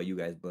 actually, I don't know about you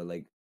guys, but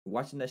like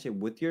watching that shit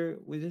with your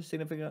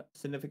significant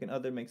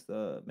other makes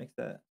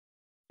that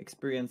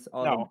experience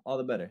all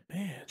the better.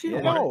 Man,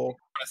 no,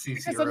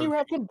 because then you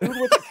have to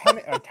dude with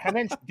a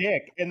 10-inch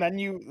dick, and then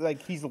you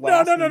he's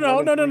no.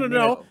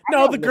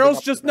 The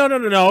girl's just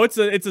no. It's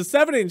a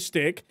 7-inch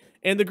dick,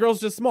 and the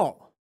girl's just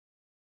small.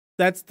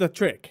 That's the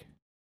trick.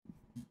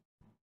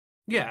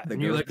 Yeah,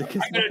 and you're like,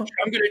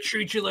 I'm gonna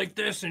treat you like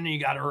this, and you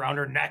got it around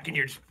her neck, and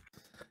you're just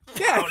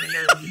pounding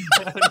her.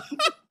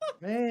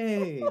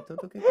 Hey,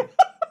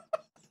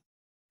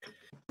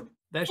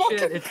 that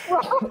shit.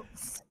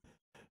 It's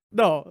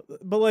no,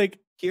 but like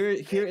here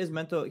is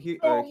mental. Wait.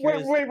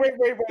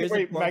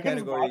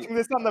 Megan's watching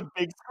this on the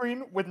big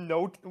screen with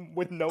no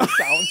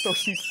sound, so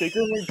she's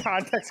figuring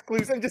context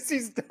clues and just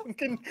sees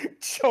Duncan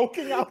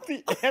choking out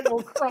the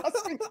Animal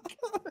Crossing.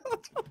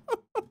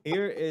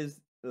 Here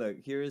is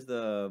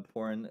the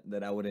porn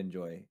that I would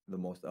enjoy the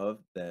most of.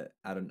 That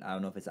I don't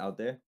know if it's out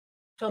there.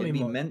 Tell me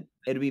more.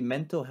 It'd be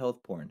mental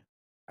health porn.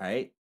 All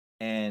right,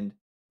 and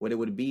what it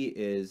would be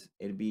is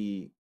it'd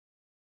be,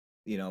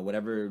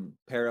 whatever,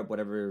 pair up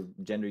whatever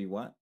gender you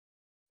want,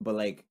 but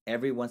like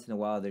every once in a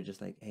while they're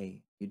just like,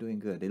 hey, you're doing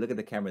good. They look at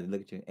the camera, they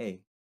look at you,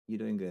 hey, you're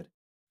doing good.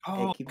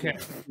 Oh, hey,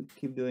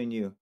 keep doing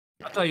you.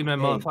 I thought you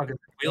meant motherfucking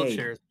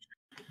wheelchairs.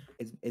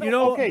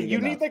 You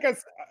need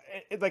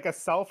like a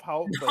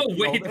self-help. No,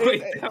 wait.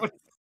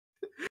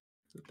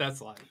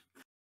 That's live.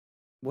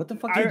 What the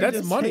fuck?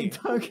 That's money.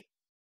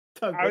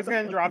 Doug, I was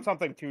gonna drop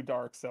something too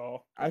dark,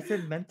 so I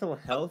said mental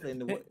health,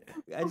 and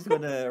I just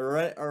wanna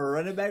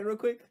run it back real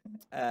quick.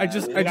 I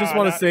just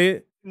want to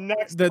say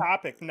next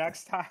topic.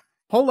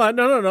 Hold on,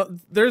 no.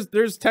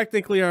 There's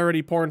technically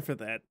already porn for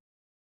that.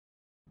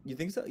 You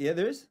think so? Yeah,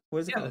 there is. What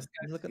is it called?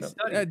 Look it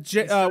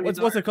up.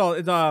 What's it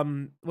called?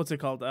 What's it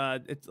called?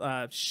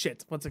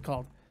 Shit. What's it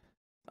called?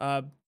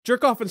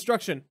 Jerk off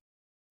instruction.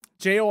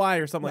 JOI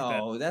or something like that.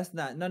 No, that's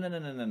not. No. I'm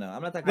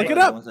not talking Look about it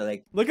the up. ones that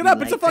like. Look it you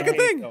up. It's a like fucking that.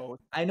 thing.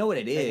 I know what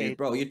it is, hate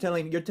bro. those.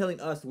 You're telling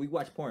us we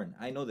watch porn.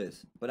 I know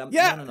this, but I'm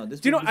Yeah. no. This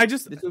Do you know? would be- I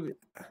just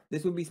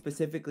this would be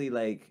specifically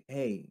like,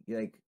 hey, you're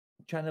like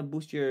trying to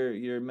boost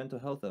your mental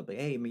health up. Like,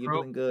 hey, man, you're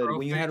doing good.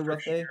 When you had a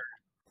rough day,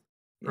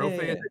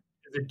 Profane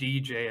is a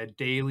DJ, a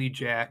daily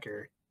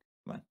jacker,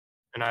 Come on.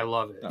 and I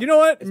love it. No. You know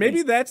what? It's Maybe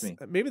me. that's It's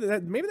me. maybe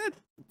that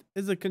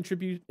is a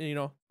contributing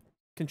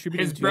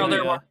His to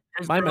brother,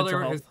 my mental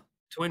health. his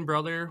twin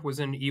brother was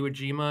in Iwo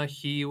Jima.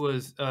 He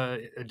was a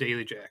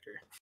daily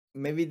jacker.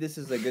 Maybe this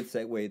is a good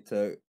segue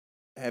to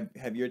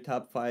have your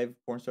top 5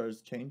 porn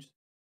stars changed?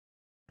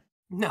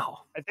 No,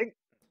 I think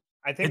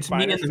It's mine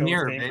me are in the still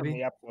mirror, same from baby.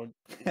 the episode.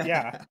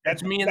 Yeah,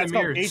 it's me in the that's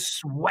called mirror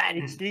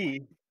sweating.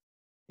 HD.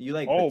 You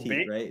like Oh,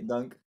 petite, right,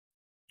 Dunk?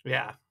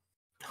 Yeah.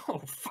 Oh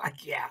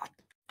fuck yeah.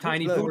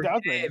 Tiny Look, Who 4K,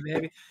 doesn't?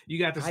 baby. You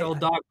got the I- cell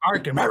dog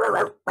barking.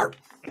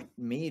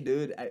 Me,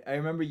 dude. I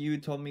remember you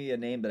told me a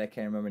name that I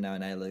can't remember now,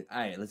 and I like, all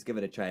right, let's give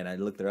it a try. And I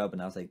looked her up,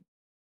 and I was like,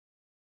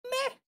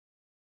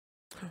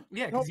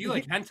 Yeah, because you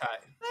like hentai.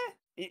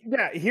 Yeah, Hey,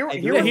 Yeah, he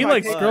was my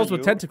likes take. girls with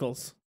you.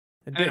 tentacles.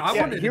 And And dicks. I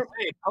Yeah, wanted here- to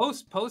say,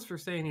 post for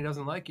saying he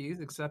doesn't like it. He's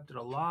accepted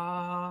a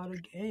lot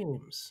of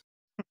games.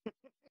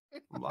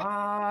 A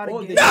lot Oh,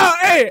 of did games. No,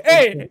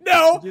 hey,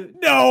 no, Did you-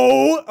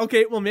 no.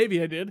 Okay, well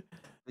maybe I did.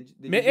 did you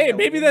do Hey, that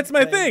maybe one that's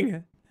my that-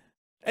 thing.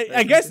 I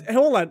that guess. something?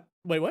 Hold on.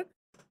 Wait, what?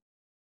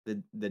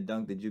 The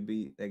Dunk, did you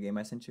beat that game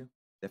I sent you?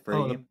 The furry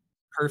Oh, the game?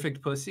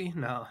 perfect pussy?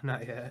 No,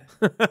 not yet.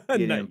 You Not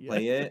didn't yet.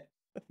 play it?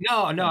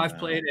 No, Come I've on,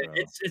 played it. bro.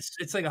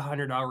 It's like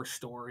 100-hour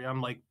story. I'm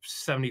like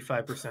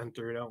 75%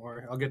 through. Don't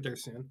worry, I'll get there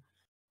soon.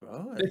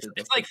 Bro, It's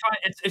like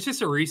it's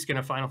just a reskin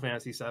of Final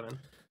Fantasy VII.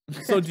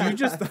 So do you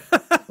just?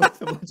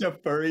 With a bunch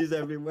of furries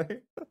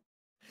everywhere.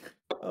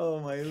 Oh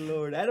my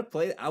lord! I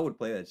would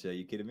play that shit. Are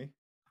you kidding me?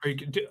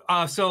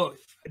 So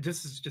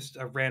this is just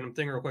a random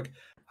thing, real quick.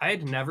 I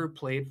had never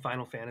played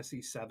Final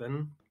Fantasy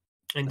VII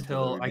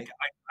until I remake?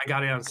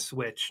 got it on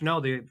Switch. No,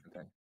 the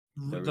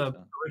original.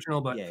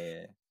 original, but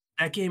Yeah.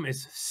 that game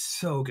is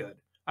so good.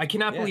 I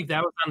cannot Yeah. believe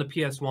that was on the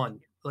PS1.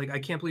 Like, I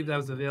can't believe that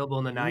was available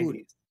in the Dude,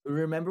 90s.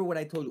 remember what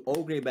I told you?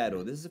 Ogre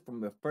Battle. This is from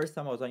the first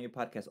time I was on your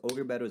podcast.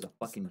 Ogre Battle is a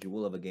fucking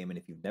jewel of a game, and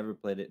if you've never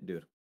played it,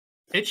 dude,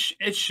 It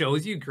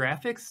shows you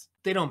graphics.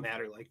 They don't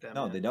matter like that.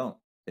 no, man. they don't.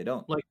 They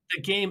don't. Like,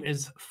 the game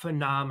is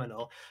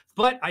phenomenal.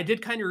 But I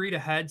did kind of read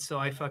ahead, so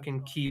I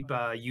fucking keep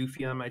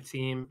Yuffie on my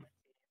team.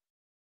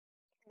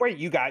 Wait,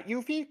 you got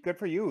Yuffie? Good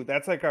for you.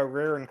 That's like a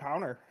rare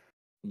encounter.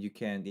 You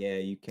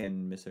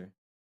can miss her.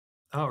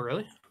 Oh,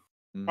 really?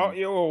 Mhm. Oh,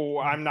 yo,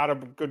 I'm not a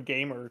good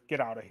gamer. Get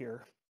out of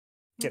here.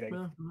 Kidding.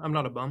 Well, I'm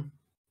not a bum.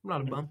 I'm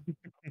not a bum.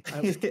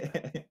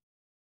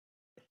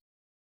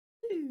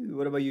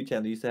 What about you,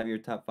 Chandler? You used to have your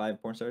top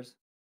 5 porn stars?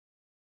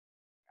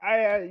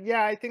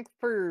 I think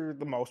for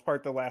the most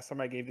part, the last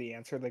time I gave the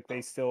answer, like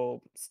they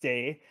still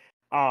stay.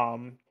 What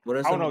are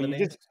I don't some know. of the You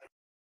names? just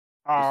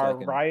so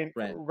I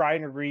can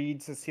Ryan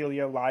Reed,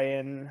 Cecilia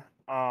Lyon,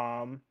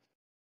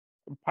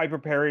 Piper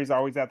Perry's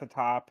always at the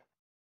top.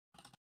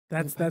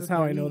 That's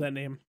how I know that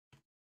name.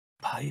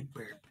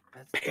 Piper I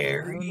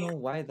Perry. don't know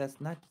why that's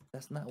not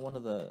one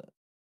of the.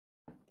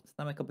 It's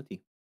not my cup of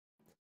tea.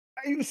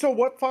 So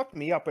what fucked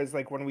me up is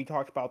like when we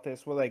talked about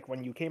this, well, like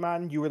when you came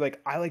on, you were like,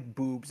 I like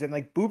boobs, and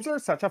like boobs are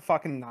such a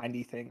fucking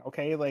 90 thing.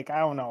 Okay, like I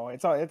don't know,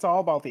 it's all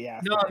about the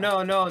ass. No.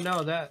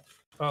 That.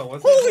 Oh,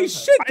 what's Holy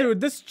shit, dude!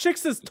 This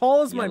chick's as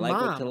tall as You my like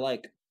what you mom.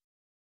 like.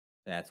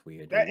 That's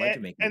weird. Dude. That- Why'd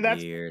you make and it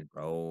that's- weird,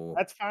 bro?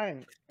 That's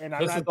fine. And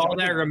I'm This is not all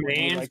that judging when you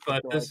remains, like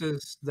but what you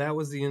that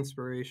was the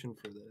inspiration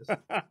for this.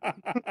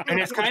 like. And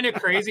it's kind of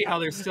crazy how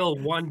there's still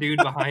one dude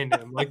behind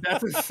him. Like,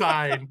 that's a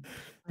sign.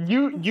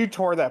 You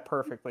tore that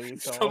perfectly.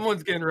 So.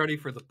 Someone's getting ready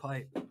for the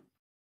pipe.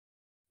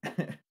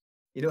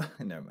 You know,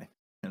 never mind.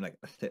 I'm not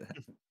gonna say that.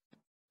 Please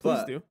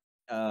But, do.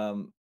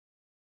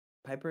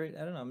 Piper,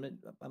 I don't know.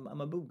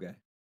 I'm a boob guy.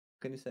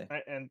 What can you say?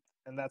 and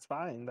that's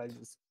fine. I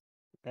just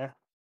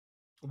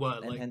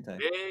What, And like hentai.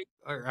 big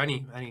or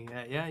any?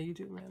 Yeah, you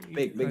do, man. You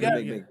Big, do. big, Yeah,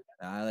 big, yeah. big.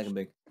 Nah, I like them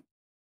big.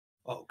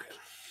 Okay.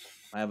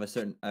 I have a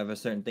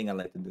certain thing I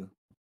like to do.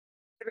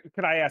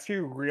 could I ask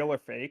you, real or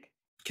fake?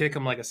 Kick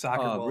him like a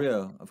soccer Oh, ball.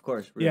 real, of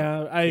course. Real.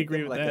 Yeah, I Kick agree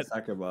him with like that. a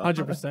soccer ball.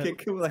 100%.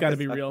 Kick him It's like gotta a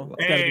be soccer real. ball.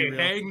 It's gotta be Hey, real.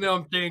 hang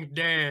them things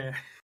there.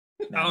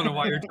 I don't know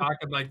why you're Nah.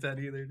 talking like that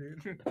either,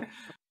 dude.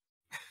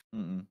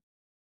 Mm-mm.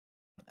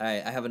 All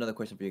right, I have another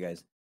question for you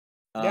guys.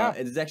 Yeah.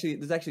 There's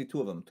actually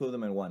two of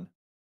them in one.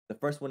 The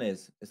first one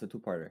it's a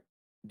two-parter.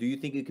 Do you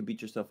think you could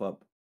beat yourself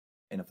up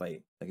in a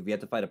fight? Like if you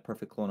had to fight a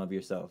perfect clone of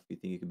yourself, you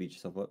think you could beat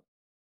yourself up?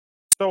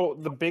 So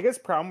the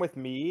biggest problem with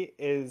me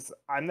is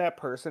I'm that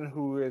person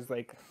who is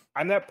like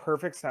I'm that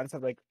perfect sense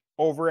of like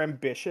over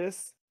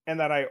ambitious and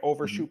that I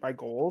overshoot my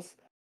goals.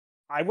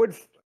 I would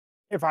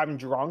if I'm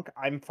drunk,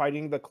 I'm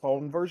fighting the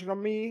clone version of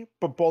me,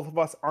 but both of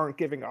us aren't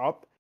giving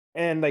up.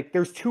 And like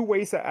there's two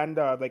ways to end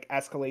like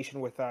escalation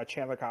with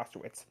Chandler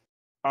Kostowitz.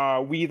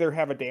 we either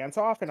have a dance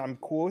off and I'm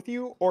cool with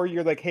you, or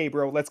you're like, hey,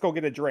 bro, let's go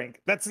get a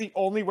drink. That's the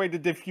only way to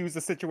diffuse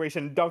the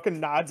situation. Duncan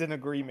nods in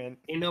agreement.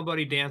 Ain't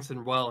nobody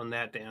dancing well in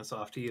that dance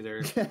off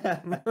either.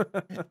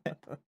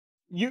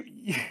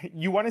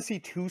 You want to see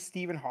two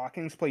Stephen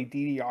Hawkings play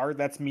DDR?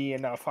 That's me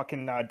in a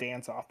fucking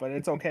dance off, but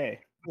it's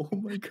okay. Oh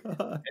my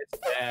god. It's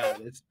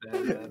bad. It's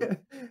bad.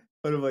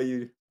 What about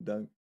you,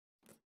 Dunk?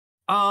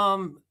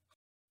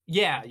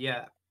 Yeah.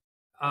 Yeah?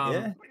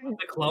 The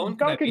clone.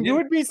 Duncan, you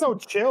would be so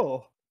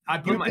chill.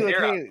 I'd put You'd my be like,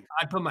 hair up. hey.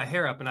 I'd put my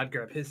hair up and I'd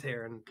grab his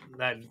hair, and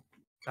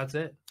that's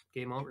it.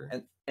 Game over.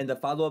 And the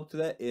follow up to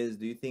that is,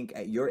 do you think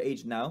at your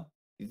age now,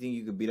 do you think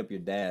you could beat up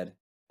your dad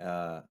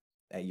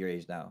at your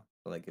age now?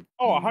 So like,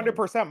 Oh,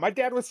 100%. My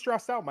dad was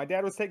stressed out. My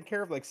dad was taking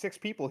care of like 6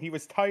 people. He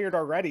was tired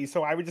already,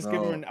 so I would just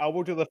give him an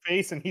elbow to the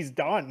face, and he's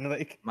done.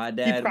 Like my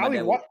dad, he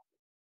probably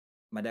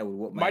my dad would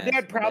whoop my my ass.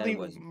 dad probably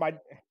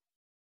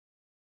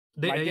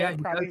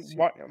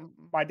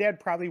my dad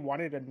probably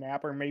wanted a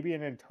nap or maybe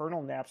an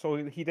internal nap, so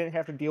he didn't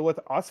have to deal with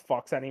us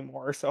fucks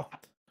anymore. So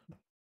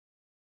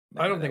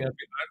I don't know.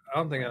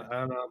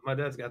 My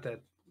dad's got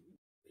that.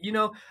 You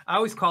know, I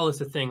always call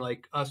this a thing,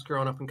 like us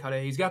growing up in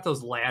Cudahy. He's got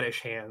those laddish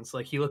hands.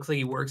 Like he looks like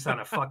he works on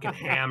a fucking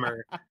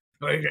hammer.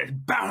 Like,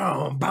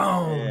 boom,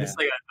 boom. Yeah. It's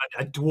like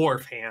a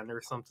dwarf hand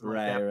or something like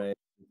that. Right.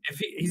 If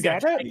he's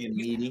got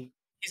meaty.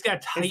 He's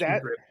got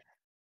Titan grip.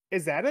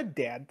 Is that a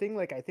dad thing?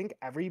 Like, I think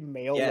every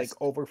male, like Yes.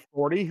 over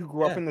 40 who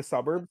grew up in the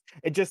suburbs,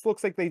 it just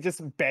looks like they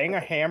just bang a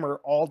hammer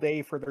all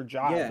day for their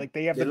job. Yeah. Like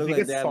they have They the look like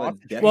biggest they have a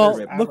sausage. death Well,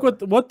 grip look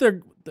what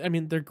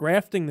they're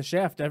grafting the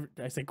shaft.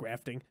 I say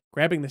grafting,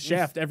 grabbing the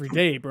shaft every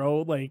day,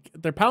 bro. Like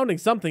they're pounding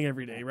something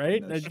every day,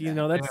 right? You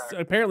know, that's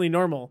apparently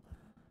normal.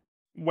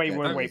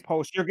 Wait.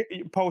 Post, you're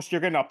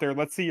getting up there.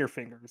 Let's see your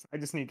fingers. I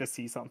just need to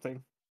see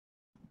something.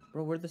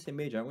 Bro, we're the same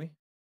age, aren't we?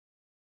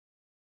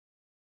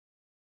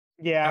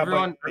 Yeah,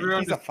 everyone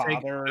he's just a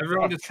father.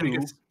 everyone just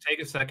take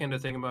a second to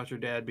think about your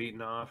dad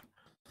beating off.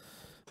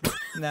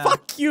 Nah.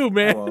 Fuck you,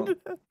 man.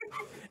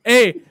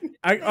 Hey,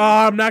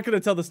 I'm not gonna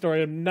tell the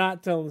story. I'm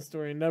not telling the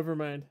story. Never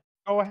mind.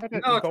 Go ahead.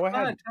 Go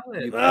ahead. Tell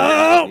it.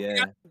 Oh!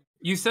 Yeah.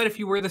 You said if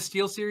you wear the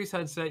SteelSeries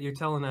headset, you're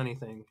telling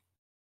anything.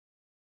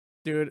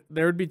 Dude,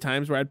 there would be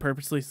times where I'd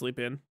purposely sleep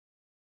in,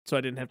 so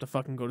I didn't have to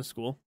fucking go to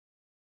school,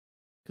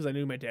 because I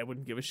knew my dad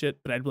wouldn't give a shit.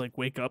 But I'd like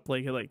wake up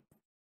like at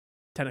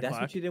 10 o'clock.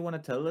 That's what you didn't want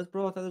to tell us,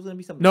 bro? I thought it was gonna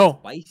be something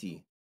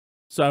spicy.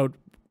 So I would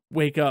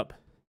wake up,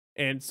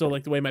 and so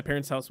like the way my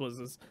parents' house was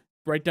is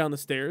right down the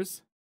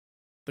stairs.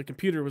 The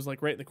computer was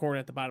like right in the corner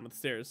at the bottom of the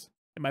stairs,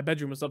 and my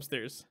bedroom was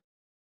upstairs.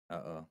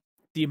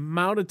 The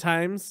amount of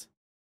times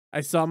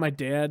I saw my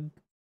dad,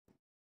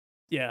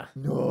 not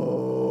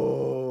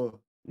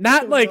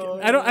like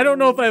I don't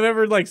know if I've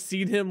ever like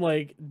seen him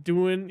like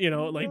doing, you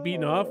know, like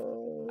beating off.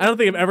 I don't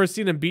think I've ever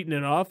seen him beating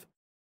it off,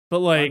 but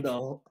like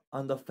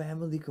on the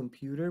family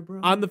computer,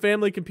 bro. On the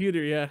family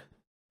computer, yeah.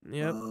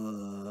 Yep.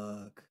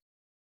 Fuck.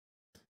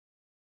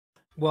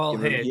 Well,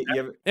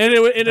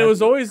 it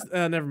was always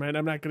never mind.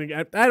 I'm not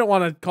gonna. I don't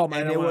want to call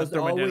my. I don't want to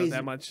throw my dad out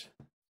that much.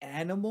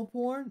 Animal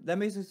porn. That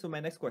makes it to my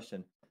next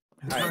question.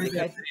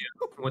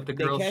 With the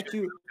girls,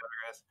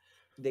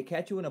 they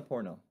catch you in a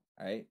porno.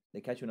 All right,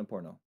 they catch you in a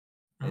porno,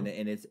 and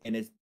it's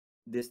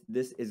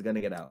this is gonna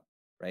get out,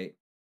 right?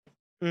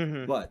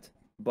 Mm-hmm.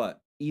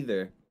 But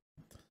either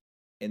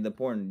in the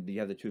porn, you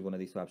have to choose one of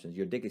these two options.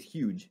 Your dick is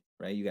huge,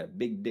 right? You got a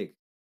big dick,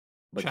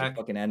 but you're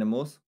fucking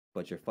animals.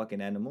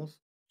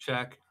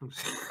 Check.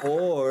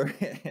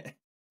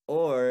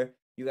 or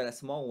you got a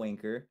small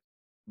wanker,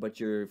 but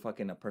you're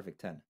fucking a perfect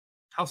 10.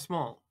 How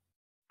small?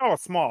 Oh,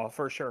 small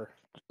for sure.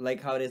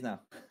 Like how it is now.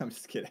 I'm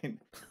just kidding.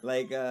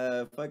 Like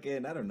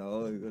fucking I don't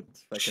know.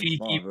 It's fucking cheeky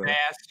small,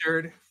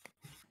 bastard.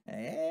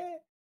 I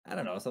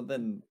don't know,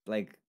 something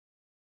like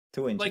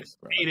 2 inches. Like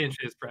bro. 8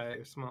 inches,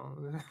 probably small.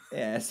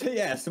 Yeah,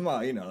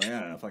 small. You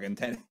know, fucking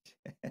 10.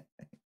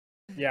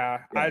 Yeah,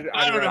 I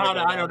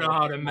don't know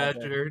how to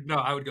measure. No,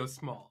 I would go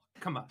small.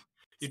 Come on,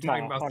 you're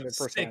talking about 100%.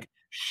 Some sick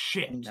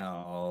shit.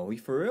 No, we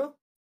for real?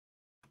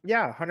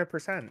 Yeah,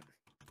 100%.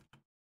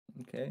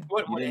 Okay.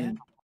 What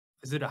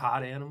is it? A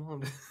hot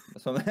animal?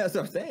 That's what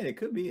I'm saying. It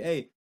could be.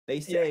 Hey,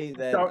 they say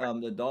that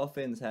the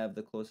dolphins have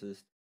the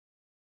closest.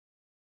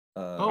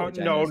 No.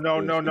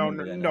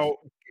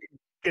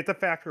 Get the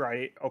fact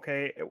right,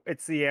 okay?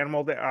 It's the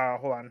animal that.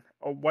 Hold on.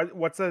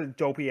 What's a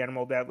dopey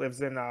animal that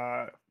lives in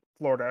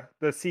Florida?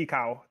 The sea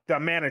cow, the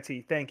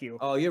manatee. Thank you.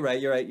 Oh, you're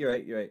right.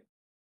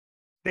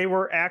 They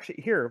were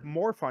actually here.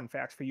 More fun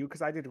facts for you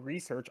because I did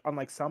research.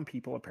 Unlike some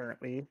people,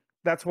 apparently,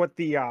 that's what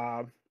the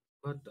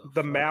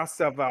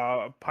masts of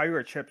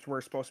pirate ships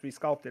were supposed to be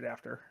sculpted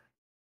after.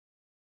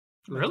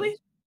 Really?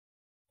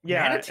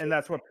 Yeah, manatee? and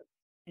that's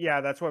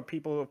what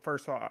people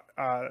first saw.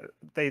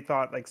 They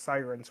thought like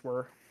sirens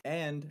were.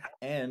 And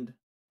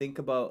think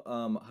about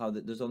how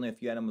there's only a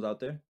few animals out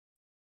there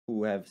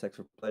who have sex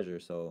for pleasure.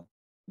 So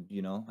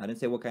you know, I didn't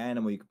say what kind of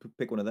animal. You could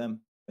pick one of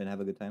them and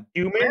have a good time.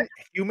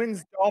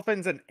 Humans,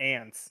 dolphins, and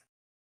ants.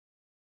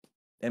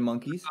 And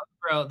monkeys.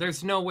 Bro,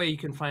 there's no way you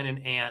can find an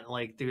ant.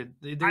 Like, dude,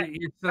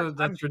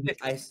 that's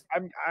ridiculous.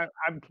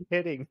 I'm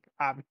kidding,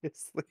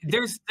 obviously. That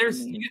just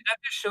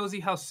shows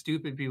you how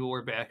stupid people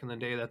were back in the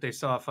day that they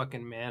saw a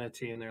fucking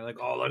manatee and they're like,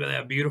 "Oh, look at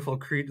that beautiful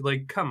creature!"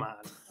 Like, come on.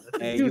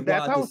 Hey, Dude, you go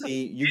out to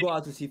sea. You go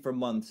out to sea for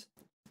months,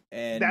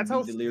 and that's be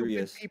how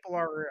delirious. stupid people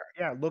are.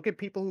 Yeah, look at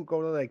people who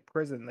go to like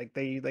prison. Like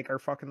they like are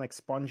fucking like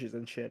sponges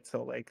and shit.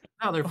 So like,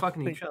 No, they're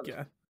fucking each other.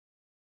 Yeah.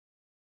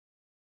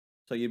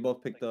 So you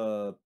both picked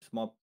the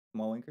small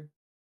winker.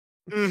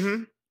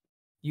 mm-hmm.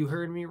 You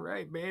heard me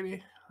right,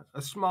 baby.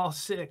 A small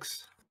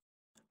 6.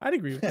 I'd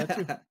agree with that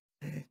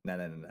too. No.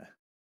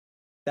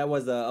 That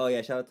was oh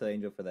yeah. Shout out to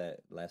Angel for that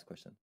last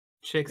question.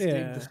 Chicks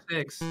dig the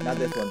 6. Not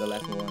this one. The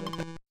last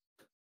one.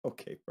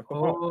 Okay, bro.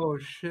 Oh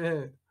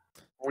shit.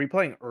 Are we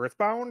playing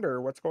Earthbound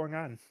or what's going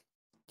on?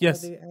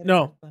 Yes.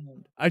 No.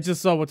 I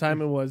just saw what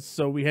time it was,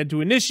 so we had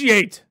to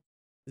initiate.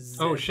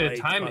 Oh shit,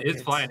 time is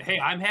buckets. flying. Hey,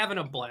 I'm having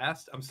a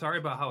blast. I'm sorry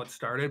about how it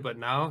started, but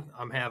now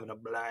I'm having a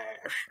blast.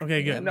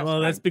 Okay, good. Yeah, no,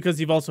 well, that's because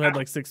you've also had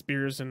like 6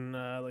 beers and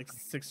like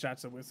 6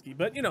 shots of whiskey.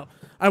 But you know,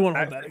 I won't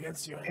hold that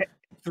against you.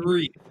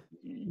 3.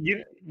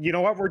 You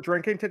know what we're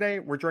drinking today?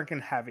 We're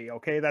drinking heavy.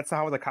 Okay, that's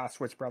how the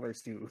Kostwitz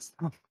brothers do.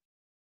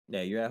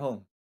 Yeah, you're at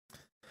home.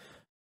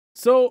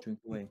 So Drink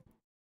away.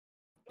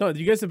 no,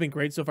 you guys have been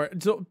great so far.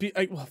 So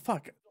well,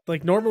 fuck.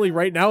 Like normally,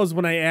 right now is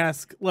when I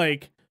ask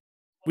like.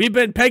 We've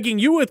been pegging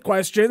you with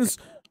questions.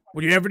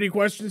 Would you have any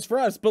questions for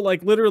us? But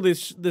like literally,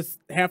 this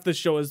half the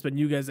show has been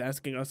you guys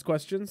asking us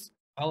questions.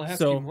 I'll ask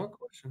you more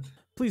questions.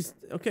 Please,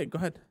 okay, go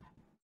ahead.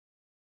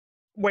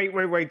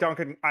 Wait,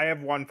 Duncan. I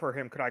have one for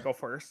him. Could I go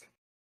first?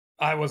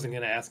 I wasn't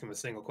gonna ask him a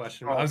single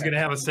question. Oh, I was okay.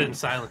 gonna have us sit in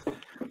silence.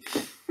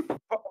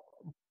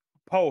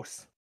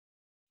 Post.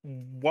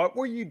 What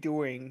were you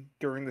doing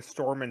during the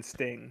storm and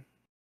sting?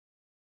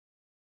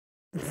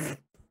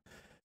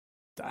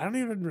 I don't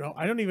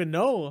even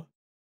know.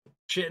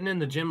 Shitting in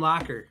the gym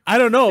locker. I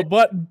don't know,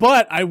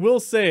 but I will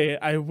say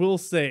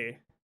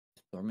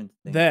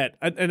that,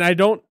 and I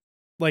don't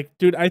like,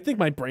 dude. I think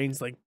my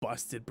brain's like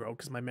busted, bro,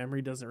 because my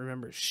memory doesn't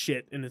remember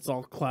shit and it's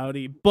all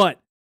cloudy. But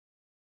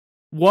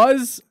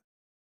was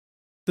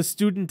the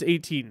student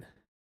 18?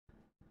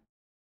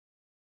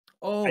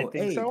 Oh, I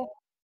think so.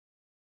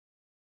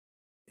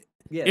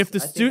 Yes, If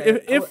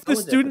the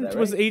student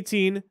was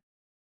 18,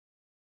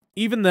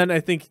 even then,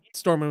 I think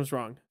Storman was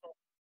wrong.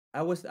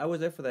 I was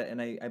there for that,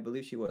 and I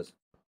believe she was.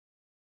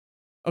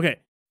 Okay.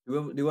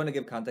 Do you want to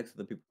give context to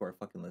the people who are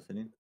fucking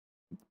listening?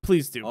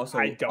 Please do. Also,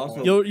 I don't.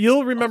 Also,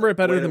 you'll remember it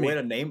better than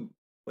me.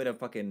 Way to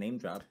fucking name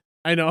drop.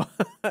 I know.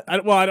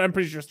 I'm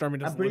pretty sure Stormy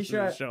doesn't listen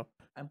to the show.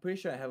 I'm pretty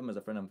sure I have him as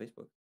a friend on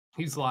Facebook.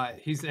 He's live.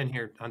 He's in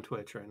here on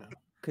Twitch right now.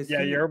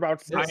 Yeah, you're about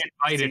to I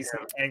invited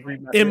some him. angry.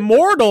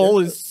 Immortal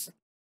is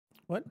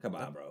what? Come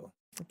on, bro.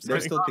 They're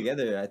still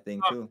together, I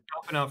think, too.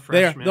 Helping out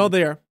They are. freshmen. No,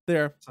 they are. They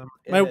are.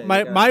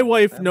 Yeah, My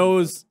wife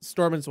knows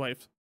Storman's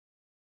wife.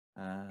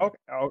 Okay.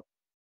 Okay.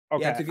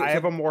 Yeah, I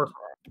have a more.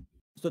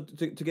 So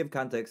to give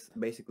context,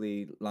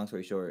 basically, long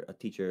story short, a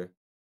teacher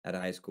at a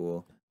high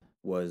school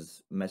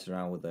was messing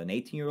around with an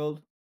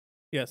 18-year-old.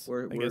 Yes,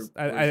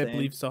 I I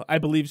believe so. I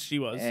believe she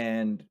was.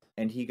 And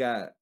he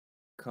got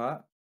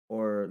caught,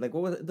 or like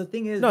what was it? The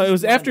thing is, no, it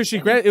was after she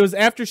It was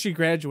after she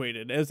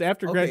graduated. It was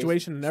after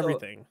graduation and so-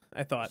 everything.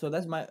 I thought. So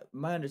that's my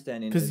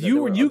understanding. Because is that you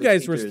there were were you other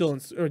guys were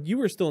teachers- still in, or you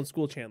were still in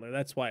school, Chandler.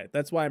 That's why.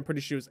 That's why I'm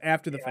pretty sure it was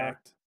after the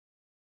fact.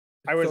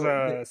 I was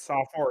So a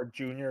sophomore, or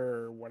junior,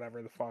 or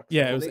whatever the fuck.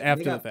 Yeah, so it was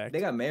after the fact. They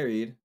got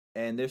married,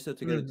 and they're still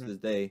together to this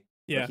day.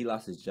 Yeah. But he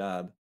lost his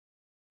job.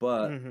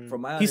 But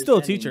from my He's still a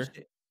understanding,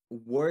 teacher.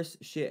 Worse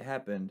shit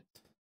happened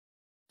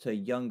to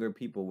younger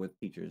people with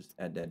teachers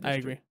at that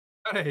district.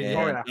 I agree.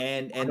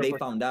 Hey, And they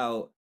found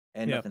out,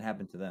 and nothing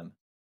happened to them.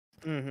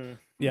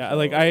 Yeah, So-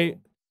 like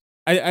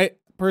I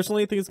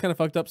personally think it's kind of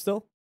fucked up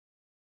still.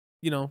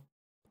 You know,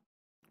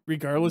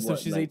 regardless What, if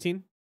she's like-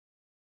 18.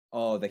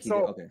 Oh, that he So-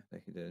 did. Okay,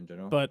 that he did in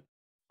general. But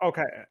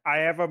Okay, I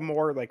have a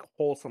more like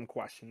wholesome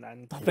question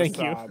then. Thank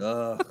you.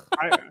 Ugh.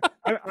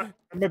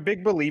 I'm a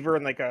big believer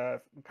in like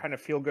a kind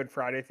of feel good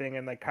Friday thing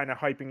and like kind of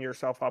hyping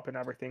yourself up and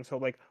everything. So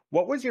like,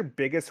 what was your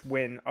biggest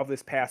win of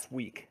this past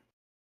week?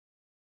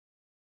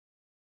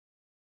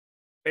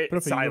 Put up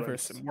It's a you go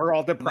silence. first. We're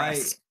all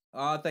depressed.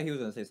 I thought he was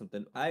gonna say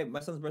something. My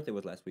son's birthday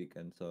was last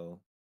weekend, so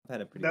I've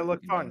had a pretty. That good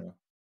looked week in fun. general.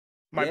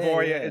 My Yeah,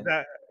 boy, yeah. is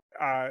that?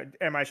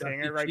 Am I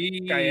saying it right?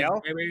 Cheese,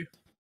 Gael. baby.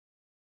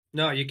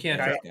 No, you can't.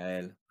 Gael.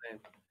 Gael.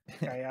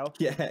 Gael.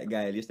 Yeah,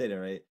 Gael, you said it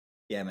right.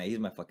 Yeah, man, he's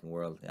my fucking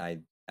world. I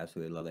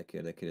absolutely love that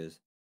kid. That kid is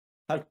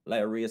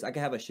hilarious. I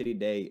can have a shitty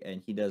day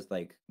and he does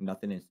like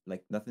nothing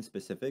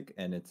specific,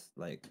 and it's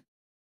like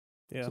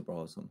super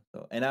awesome.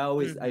 So, and I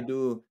always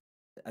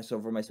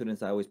so for my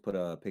students, I always put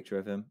a picture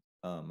of him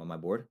on my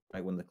board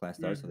right when the class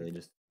starts. So they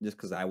just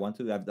because I want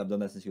to. I've done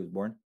that since he was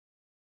born.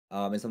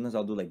 And sometimes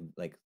I'll do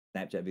like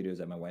Snapchat videos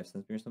that my wife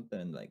sends me or something,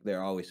 and like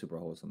they're always super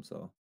wholesome.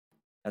 So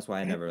That's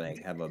why I never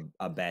like have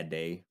a bad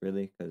day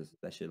really, because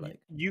that shit like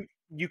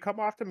You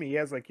come off to me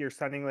as like you're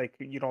sending like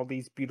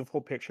these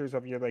beautiful pictures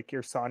of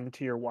your son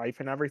to your wife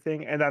and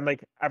everything, and then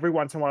like every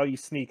once in a while you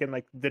sneak in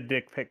like the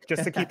dick pic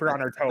just to keep her on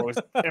her toes.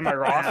 Am I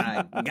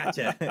wrong?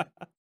 Gotcha.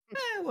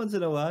 Once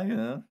in a while, you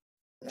know.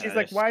 She's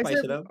like, why is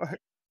spice it? up?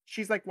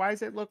 She's like, why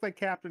does it look like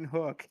Captain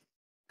Hook?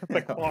 It's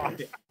like, oh.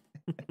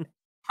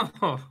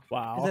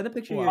 Wow. Is that a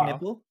picture of your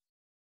nipple?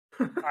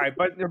 All right,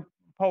 but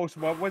Post,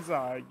 what was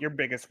your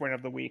biggest win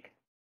of the week?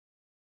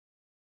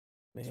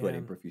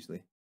 Sweating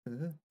profusely.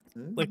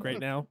 Like right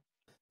now.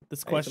 This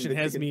Hey, some question good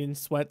has chicken. me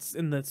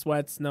in the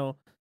sweats. No.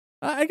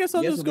 I guess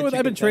I'll You had just some go good with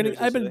I've been chicken training.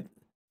 tenders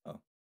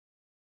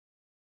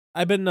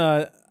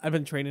I've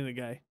been training a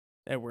guy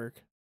at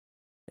work.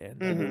 And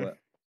Mhm. What?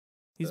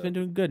 he's been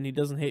doing good and he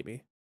doesn't hate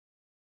me.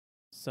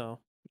 So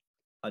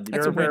Did That's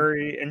You're a a win.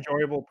 very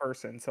enjoyable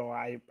person, so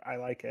I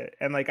like it.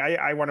 And like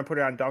I want to put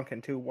it on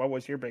Duncan too. What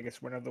was your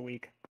biggest win of the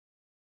week?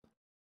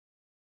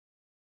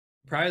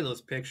 Probably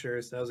those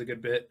pictures. That was a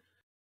good bit.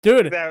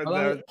 dude, That, How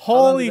long- that,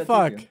 holy did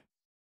that take fuck. you?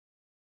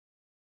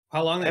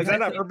 How long? has did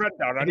that take? ever been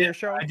done I on did- your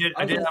show? I did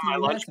I was on gonna say my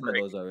you lunch had some of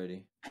break. those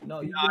already.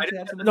 No, you I didn't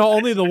have some of No, those?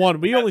 only the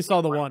one. We Yeah, only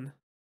saw the one.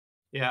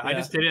 Yeah, I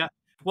just did it.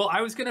 Well,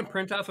 I was gonna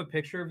print off a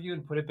picture of you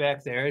and put it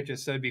back there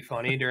just so it'd be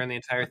funny during the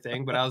entire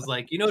thing. But I was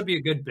like, it'd be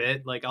a good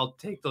bit. Like, I'll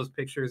take those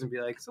pictures and be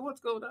like, so what's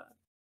going on?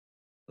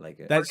 Like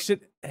it. That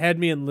shit had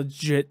me in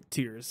legit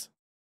tears.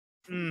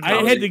 Mhm.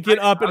 I had to get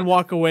up and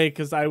walk away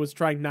because I was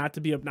trying not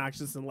to be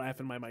obnoxious and laugh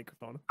in my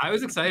microphone. I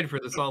was excited for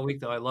this all week,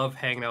 though. I love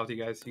hanging out with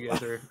you guys. You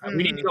guys are.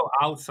 We need to go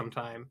out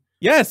sometime.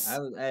 Yes.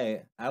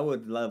 I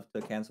would love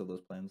to cancel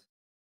those plans.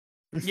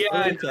 Yeah.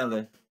 What about you,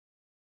 Chandler?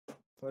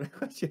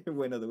 What's your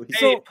win of the week?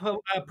 Hey,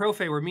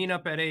 Profe, we're meeting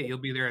up at 8. You'll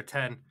be there at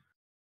 10.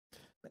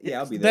 Yeah,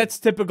 I'll be there. That's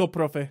typical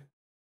profe.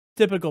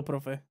 Typical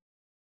profe.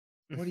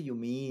 What do you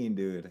mean,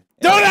 dude?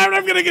 Don't. I'm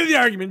not gonna get the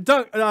argument.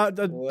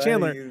 What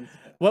Chandler, do you-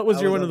 what was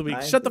I your was win of on the week?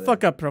 time Shut the for fuck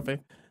that. up, profe.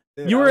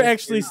 Dude, You I were was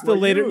actually here still for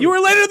later. You were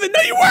later than.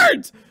 No, you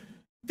weren't.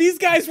 These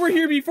guys were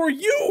here before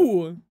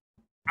you.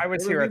 I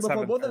was They here were at before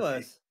 7:30. both of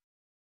us.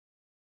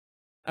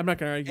 I'm not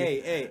gonna argue.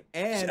 Hey,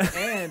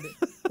 and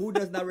who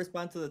does not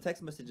respond to the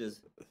text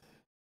messages?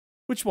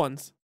 Which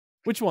ones?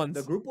 Which ones?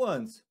 The group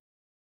ones.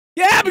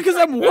 Yeah, because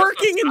I'm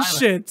working and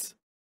shit.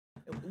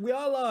 We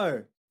all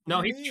are. No,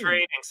 What do he's you mean?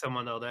 training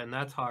someone, though, then.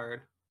 That's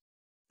hard.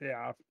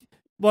 Yeah.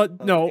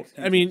 But no,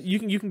 I mean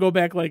excuses. you can go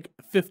back like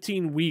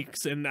 15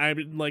 weeks and I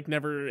would like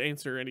never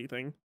answer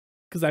anything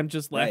because I'm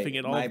just laughing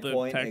at all My the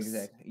point, texts.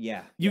 exactly.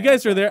 Yeah. You yeah,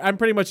 guys are fine. there. I'm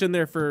pretty much in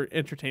there for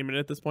entertainment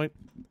at this point.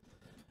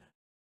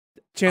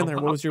 Chandler,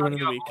 I'll what was your plug win of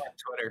you the up week? on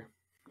Twitter.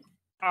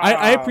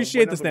 I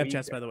appreciate Win the of week.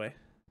 Snapchats, by the way.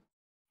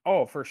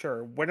 Oh, for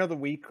sure. Win of the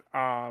week,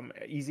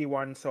 easy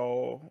one.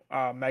 So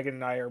Megan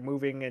and I are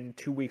moving in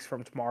 2 weeks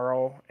from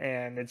tomorrow,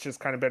 and it's just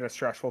kind of been a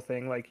stressful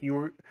thing. Like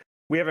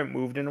we haven't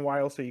moved in a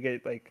while, so you're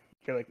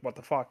like, what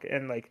the fuck?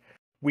 And like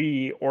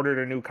we ordered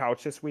a new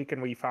couch this week,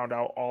 and we found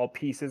out all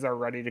pieces are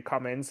ready to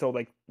come in. So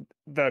like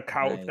the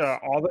couch, Nice.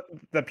 all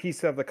the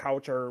pieces of the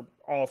couch are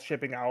all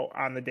shipping out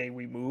on the day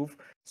we move.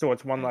 So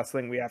it's one Nice. less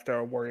thing we have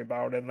to worry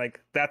about. And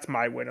like that's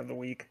my win of the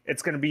week.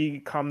 It's gonna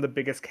become the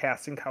biggest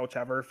casting couch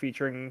ever,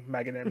 featuring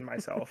Megan and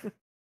myself,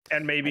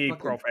 and maybe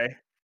Profe.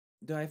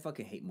 Dude, I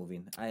fucking hate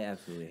moving. I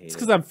absolutely hate It's it.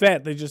 because I'm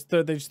fat. They just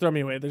throw me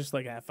away. They're just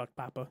like, fuck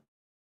Papa.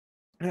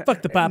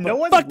 Fuck the Papa. No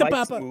one Fuck the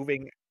likes Papa.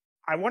 moving.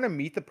 I want to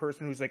meet the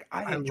person who's like,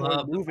 I enjoy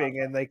love the moving,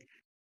 and like,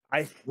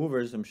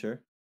 Movers, I'm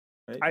sure.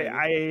 Right?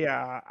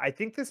 I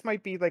think this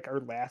might be like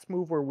our last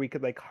move where we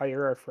could like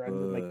hire our friends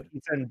and like Good.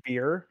 pizza and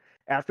beer.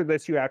 After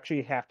this, you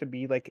actually have to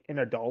be like an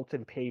adult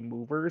and pay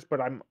movers, but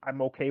I'm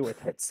okay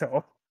with it.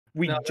 So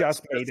we No,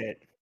 just made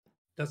it.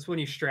 That's when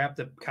you strap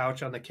the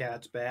couch on the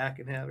cat's back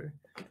and have her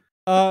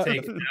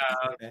take it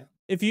down.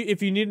 If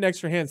you need an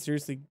extra hand,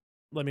 seriously,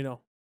 let me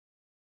know.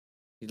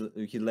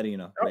 He's letting you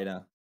know right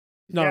now.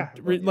 No, Yeah.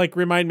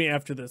 remind me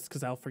after this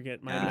because I'll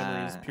forget. My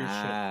memory is pure shit.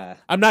 Ah.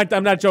 I'm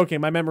not joking.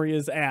 My memory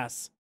is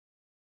ass.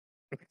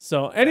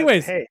 So,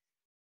 anyways,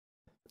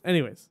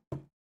 anyways,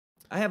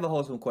 I have a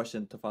wholesome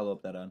question to follow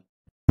up that on.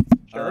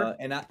 Sure.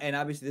 And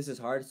obviously this is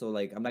hard, so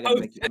like I'm not gonna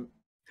make you.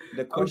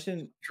 The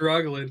question.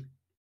 Struggling.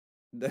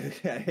 I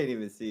didn't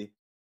even see.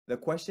 The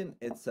question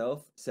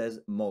itself says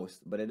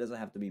most, but it doesn't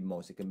have to be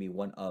most. It can be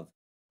one of.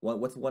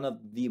 What's one of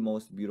the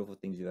most beautiful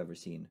things you've ever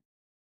seen?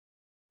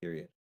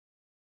 Period.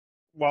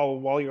 Well,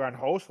 while you're on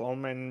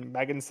Wholesome and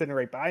Megan's sitting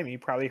right by me,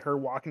 probably her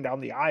walking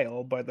down the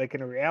aisle, but like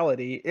in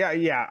reality,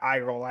 yeah, eye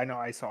roll. I know,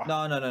 I saw.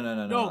 No.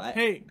 No,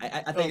 hey. I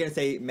thought you were gonna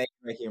say Megan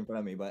right here in front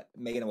of me, but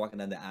Megan walking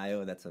down the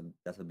aisle. That's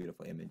a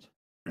beautiful image.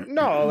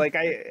 No, like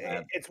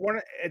it's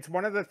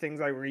one of the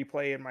things I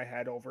replay in my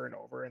head over and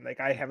over, and like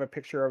I have a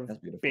picture of That's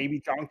beautiful.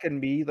 baby Duncan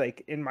me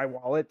like in my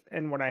wallet,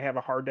 and when I have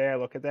a hard day, I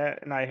look at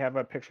that, and I have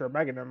a picture of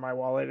Megan in my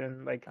wallet,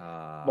 and like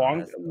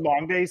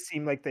long days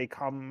seem like they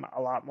come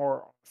a lot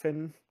more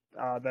often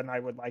than I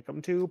would like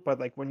them to, but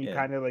like when you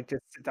kind of like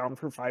just sit down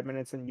for 5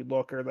 minutes and you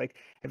look, or like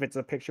if it's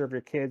a picture of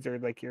your kids or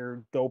like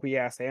your dopey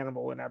ass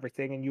animal and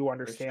everything, and you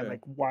understand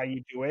like why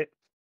you do it.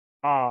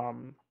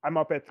 I'm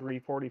up at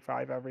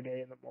 3:45 every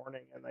day in the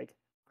morning, and like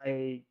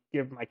I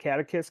give my cat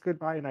a kiss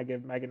goodbye, and I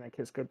give Megan a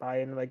kiss goodbye,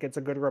 and like it's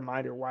a good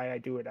reminder why I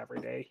do it every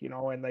day, you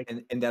know. And like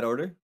In that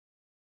order?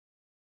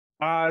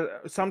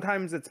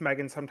 sometimes it's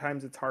Megan,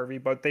 sometimes it's Harvey,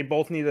 but they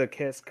both need a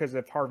kiss because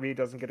if Harvey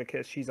doesn't get a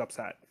kiss, she's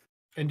upset.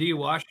 And do you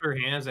wash your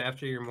hands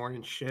after your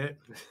morning shit?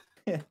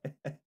 Yes,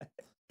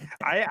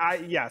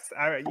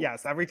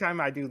 every time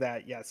I do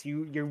that, yes,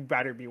 you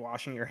better be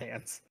washing your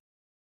hands.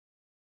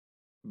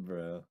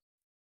 Bro.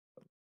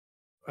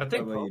 I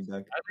think What about you, post.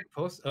 Doug? I think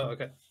post. Oh,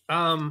 okay.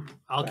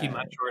 I'll keep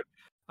mine short.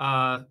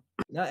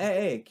 No,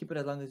 hey, keep it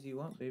as long as you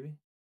want, baby.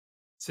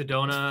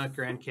 Sedona,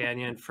 Grand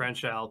Canyon,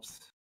 French Alps.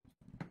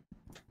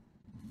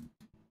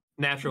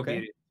 Natural Okay.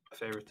 beauty is my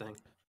favorite thing.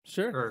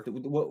 Sure. Or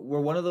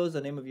Were one of those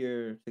the name of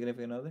your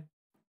significant other?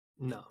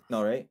 no.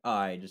 No, right? All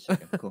right, just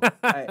checking. Cool. All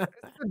right.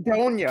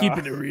 Sedonia.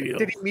 Keeping it real.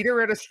 Did he meet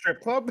her at a strip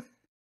club?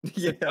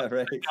 Yeah,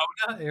 right.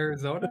 Sedona,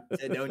 Arizona.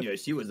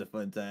 Sedonia, she was a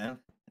fun time.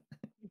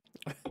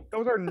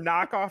 Those are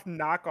knockoff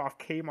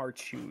Kmart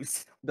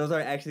shoes. Those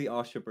are actually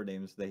all stripper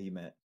names that he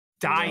met.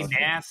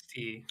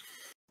 Dynasty.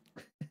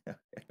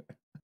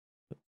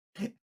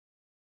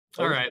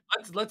 All right,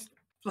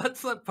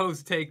 let's let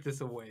Post take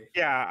this away.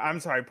 Yeah, I'm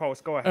sorry,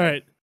 Post. Go ahead. All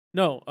right.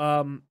 No.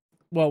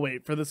 Well,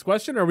 wait for this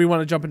question, or we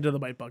want to jump into the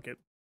bite bucket.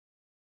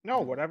 No,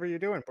 whatever you're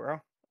doing, bro.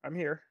 I'm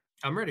here.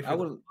 I'm ready for I the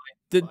would.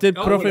 Did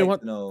Oh, Profe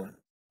want?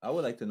 I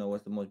would like to know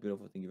what's the most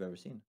beautiful thing you've ever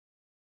seen.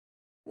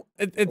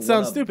 It One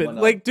sounds up, stupid. one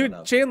Like, up, dude,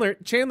 one up.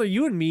 Chandler,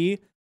 you and me,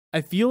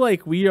 I feel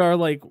like we are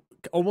like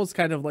almost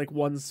kind of like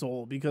one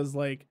soul because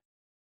like,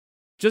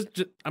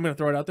 just I'm gonna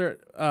throw it out there.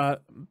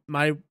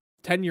 My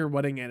 10-year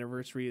wedding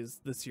anniversary is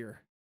this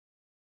year.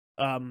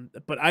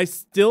 But I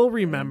still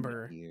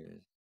remember,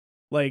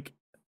 like,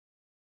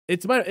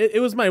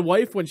 it was my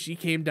wife when she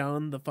came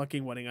down the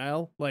fucking wedding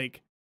aisle.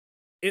 Like,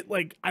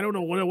 I don't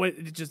know what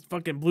it just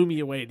fucking blew me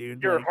away,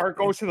 dude. Your like, heart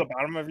goes to the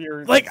bottom of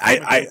your. like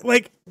I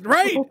like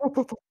right.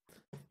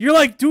 You're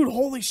like, dude,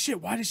 holy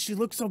shit, why does she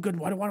look so good?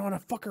 Why do I want to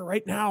fuck her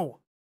right now?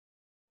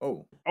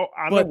 Oh,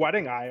 On the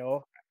wedding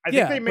aisle. I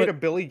think they made a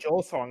Billy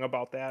Joel song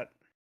about that.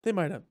 They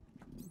might have.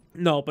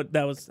 No, but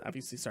that was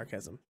obviously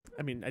sarcasm.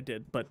 I mean, I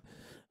did, but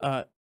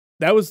that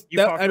was You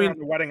that. fucked I her mean, on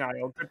the wedding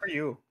aisle. Good for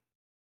you.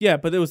 yeah,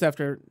 but it was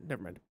after.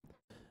 Never mind.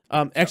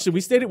 Actually,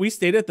 we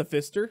stayed at the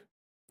Pfister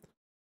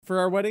for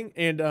our wedding,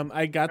 and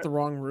I got the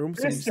wrong room,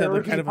 so we just had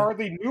like kind of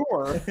hardly knew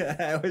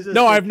her.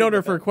 No, I've known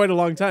her for quite a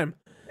long time.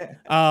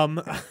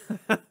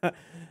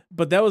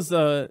 But that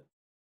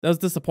was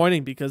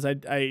disappointing because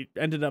I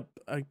ended up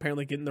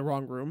apparently getting the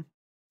wrong room.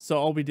 So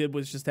all we did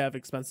was just have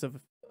expensive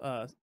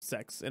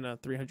sex in a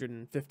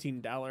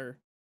 $315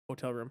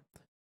 hotel room.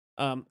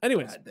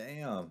 Anyways. God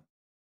damn.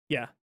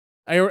 Yeah.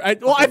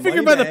 I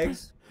figured by the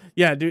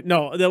yeah, dude.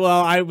 No, well,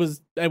 I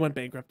went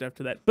bankrupt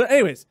after that. But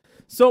anyways,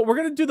 so we're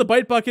gonna do the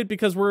bite bucket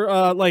because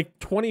we're like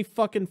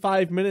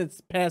 5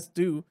 minutes past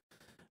due.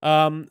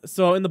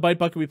 So in the bite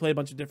bucket we play a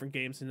bunch of different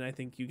games, and I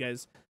think you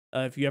guys,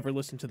 if you ever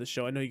listen to the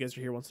show, I know you guys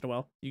are here once in a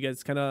while, you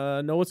guys kind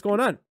of know what's going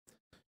on.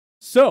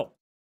 So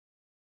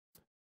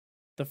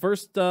the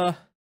first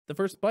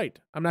bite,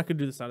 I'm not gonna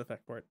do the sound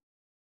effect for it.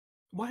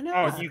 Why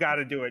not? Oh, you got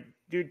to do it,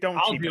 dude. Don't.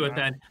 I'll cheapen do it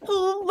that. then.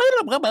 Oh.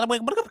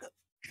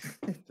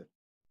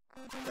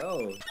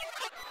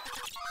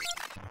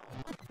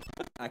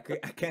 I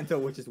can't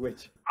tell which is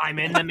which. I'm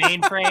in the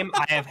mainframe.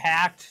 I have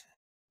hacked.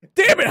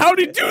 Damn it! How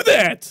did he do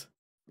that?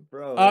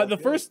 Bro.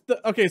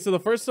 Okay, so the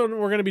first one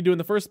we're gonna be doing,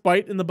 the first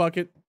bite in the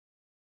bucket,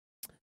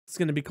 it's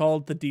gonna be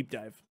called the deep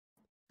dive.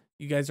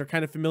 You guys are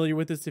kind of familiar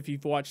with this if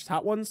you've watched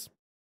Hot Ones.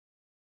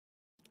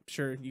 I'm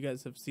sure you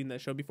guys have seen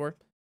that show before.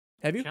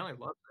 Have you? Chandler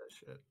loves that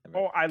shit.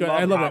 Oh, I I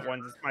love love Hot it.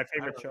 Ones. It's my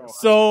favorite show.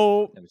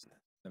 So Never seen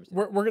it.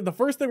 we're the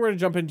first thing we're gonna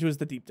jump into is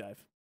the deep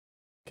dive.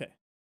 Okay.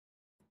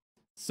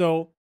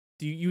 So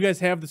do you guys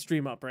have the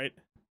stream up, right?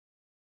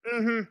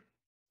 Mm-hmm.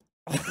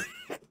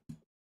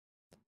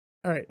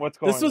 All right. What's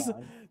going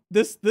on?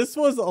 This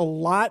was a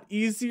lot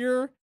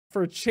easier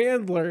for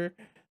Chandler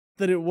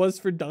than it was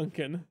for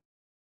Duncan.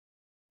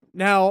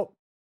 Now,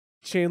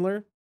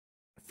 Chandler,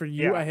 for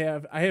you, Yeah.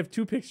 I have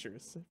two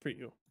pictures for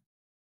you.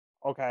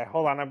 Okay,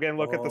 hold on. I'm gonna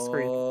look at the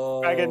screen.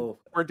 Megan,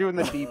 we're doing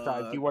the deep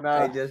dive. Do you wanna?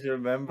 I just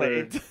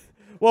remembered.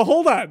 Well,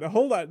 hold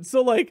on.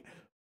 So like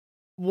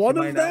one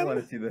You of might not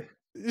want them, to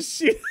see the.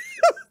 she,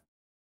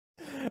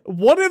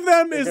 one of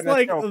them You're is gonna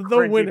like show the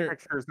cringy winner.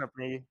 Pictures of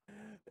me.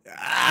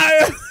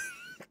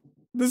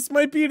 This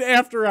might be an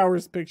after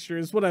hours picture,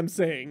 is what I'm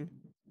saying.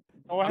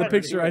 Go The ahead,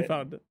 picture do I it.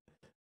 found.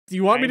 Do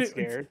you want I me ain't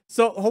to? scared.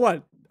 So hold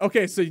on.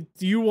 Okay, so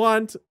do you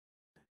want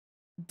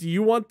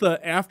the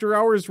after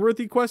hours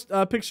worthy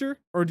picture,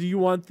 or do you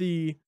want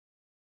the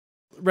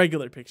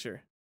regular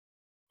picture?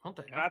 What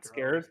the Not after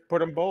scared. hours? Put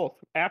them both.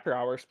 After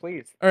hours,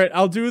 please. All right,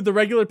 I'll do the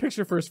regular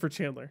picture first for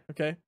Chandler.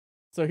 Okay,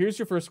 so here's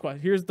your first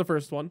question. Here's the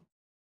first one.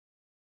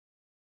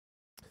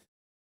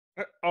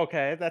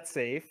 Okay, that's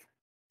safe.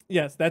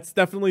 Yes, that's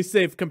definitely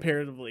safe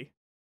comparatively.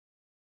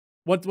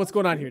 What's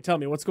going on here? Tell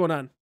me what's going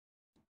on.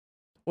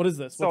 What is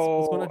this?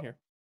 What's going on So- here?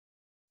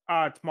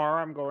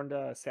 Tomorrow I'm going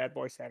to Sad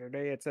Boy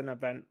Saturday. It's an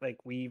event like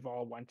we've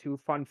all went to.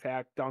 Fun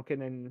fact,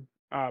 Duncan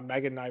and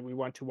Megan and I, we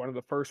went to one of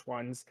the first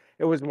ones.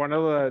 It was one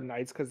of the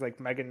nights because like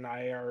Megan and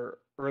I are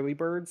early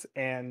birds,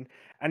 and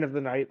end of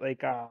the night,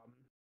 like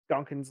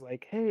Duncan's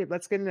like, "Hey,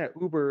 let's get in an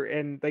Uber,"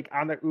 and like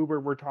on the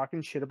Uber, we're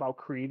talking shit about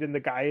Creed, and the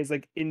guy is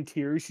like in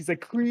tears. He's like,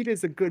 "Creed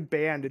is a good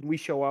band," and we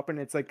show up, and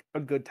it's like a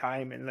good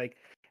time, and like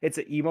it's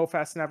an emo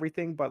fest and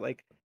everything, but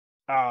like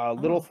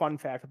little fun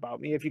fact about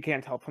me, if you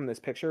can't tell from this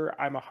picture,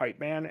 I'm a hype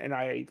man and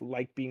I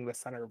like being the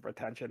center of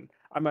attention.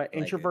 I'm an I like it.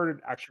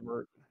 introverted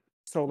extrovert.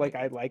 So like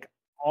Like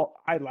it.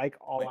 I like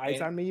all Wait,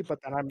 eyes on me, but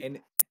then I'm and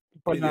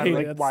but is then it I'm Hey,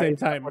 like, at the why same is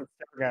time. everyone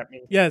staring at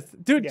me? Yes,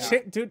 dude, Yeah.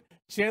 dude,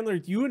 Chandler,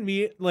 you and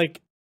me, like,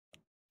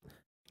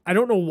 I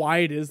don't know why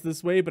it is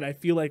this way, but I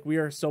feel like we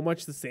are so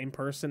much the same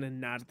person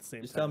and not at the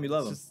same just time. tell me you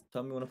love It's him. just-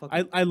 Tell me you want to fuck I,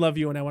 him. I love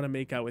you and I want to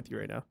make out with you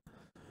right now.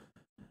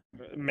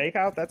 Make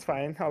out, that's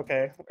fine.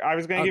 Okay. I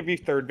was gonna give you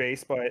third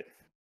base, but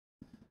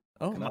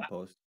Oh, Come on,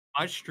 post.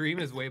 My stream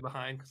is way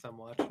behind because I'm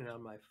watching it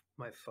on my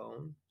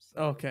phone.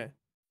 So. okay.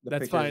 The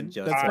That's picture's fine.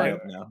 just That's right fine.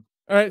 up now.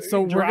 All right,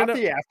 so we're drop gonna.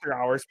 the after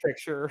hours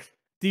picture.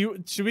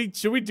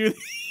 Should we do?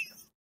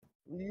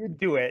 You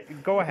do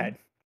it. Go ahead.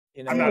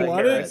 You I'm Do not you a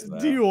want hero. it?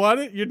 Do you want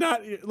it? You're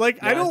not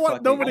like I don't Just want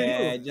fucking- nobody.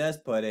 Yeah,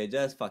 just put it.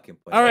 Just fucking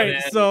put All it. right,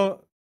 Yeah.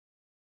 so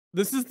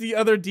this is the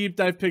other deep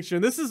dive picture.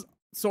 And this is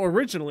so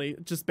originally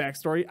just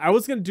backstory. I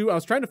was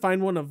trying to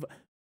find one of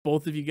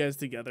both of you guys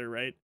together,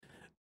 right?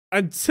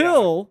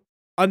 Until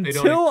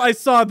I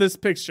saw this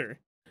picture,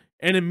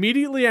 and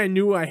immediately I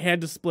knew I had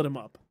to split them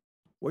up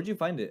Where'd you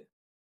find it?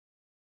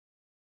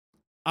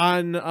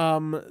 on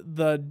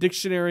the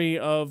dictionary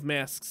of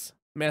masks,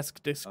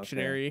 mask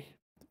dictionary,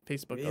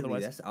 Facebook. Really?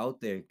 Otherwise, That's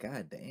out there.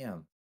 God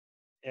damn.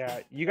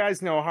 Yeah, you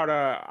guys know how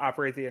to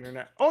operate the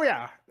internet. Oh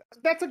yeah,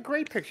 that's a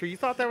great picture. You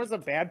thought that was a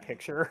bad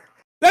picture.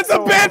 that's a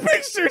So- bad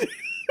picture.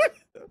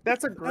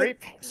 That's a great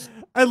picture.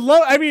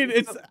 I mean,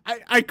 it's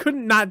I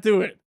couldn't not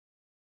do it.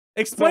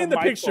 Explain the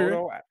my picture.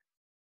 photo-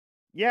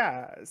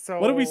 yeah. So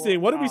What are we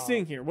seeing? What are we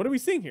seeing here? What are we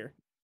seeing here?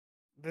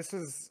 This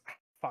is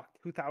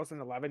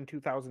 2011,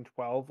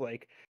 2012,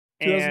 like,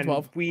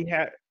 2012.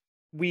 and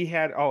we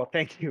had. Oh,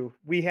 thank you.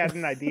 We had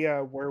an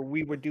idea where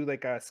we would do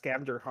like a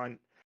scavenger hunt,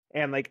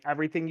 and like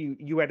everything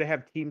you had to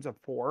have teams of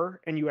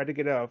 4, and you had to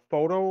get a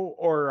photo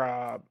or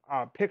a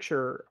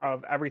picture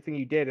of everything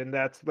you did, and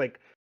that's like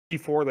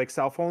before like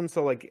cell phones.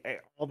 So like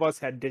all of us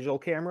had digital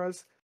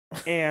cameras,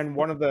 and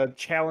one of the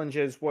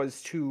challenges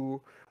was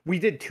we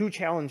did 2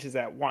 challenges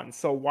at once.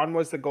 So one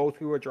was to go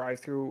through a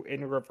drive-through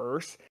in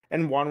reverse,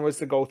 and one was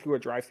to go through a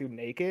drive-through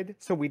naked.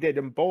 So we did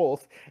them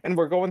both, and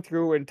we're going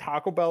through, and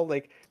Taco Bell,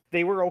 like,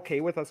 they were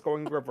okay with us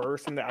going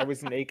reverse and that I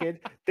was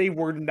naked. They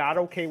were not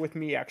okay with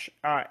me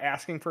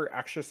asking for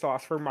extra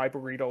sauce for my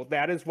burrito.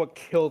 That is what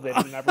killed it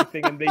and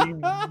everything. And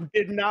they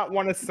did not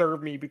want to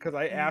serve me because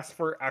I asked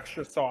for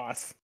extra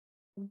sauce.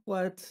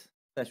 What?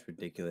 That's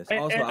ridiculous. And-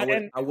 Also,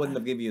 and- I wouldn't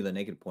have given you the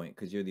naked point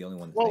because you're the only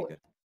one that's Well, naked.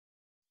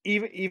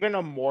 Even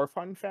a more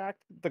fun fact: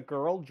 the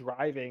girl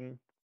driving,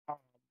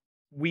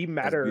 we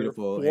met Has her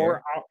beautiful 4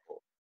 hair.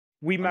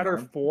 We met her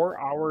Unarmed. 4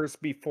 hours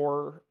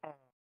before.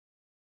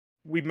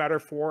 We met her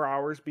 4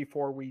 hours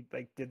before we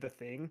like did the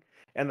thing,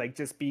 and like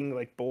just being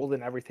like bold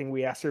and everything.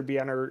 We asked her to be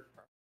on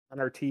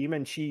our team,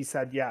 and she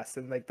said yes.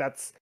 And like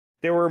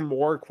there were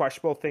more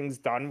questionable things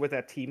done with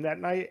that team that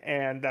night,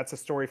 and that's a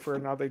story for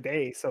another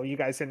day. So you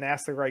guys didn't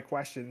ask the right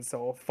questions,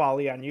 so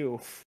folly on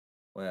you.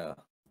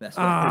 Well, that's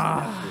why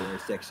there's an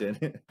after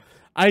section.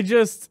 I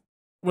just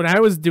when I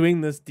was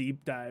doing this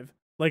deep dive,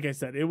 like I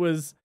said, it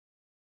was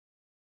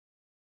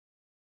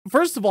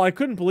first of all, I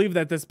couldn't believe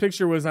that this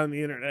picture was on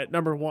the internet.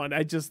 Number one,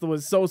 I just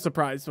was so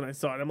surprised when I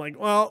saw it. I'm like,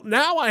 well,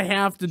 now I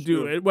have to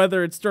do it,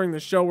 whether it's during the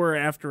show or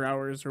after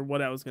hours or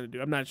what I was gonna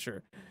do. I'm not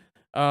sure.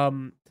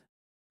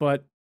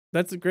 But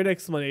that's a great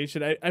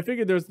explanation. I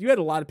figured you had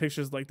a lot of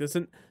pictures like this,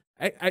 and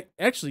I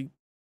actually,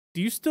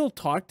 do you still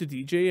talk to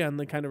DJ on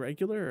the kind of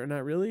regular or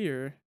not really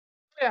or?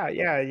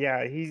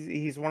 Yeah.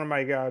 He's one of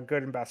my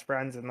good and best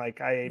friends, and like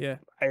I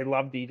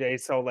love DJ.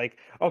 So like,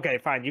 okay,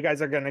 fine. You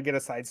guys are gonna get a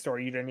side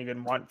story you didn't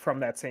even want from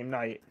that same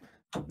night.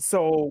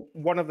 So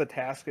one of the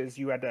tasks is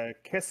you had to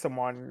kiss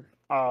someone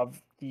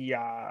of the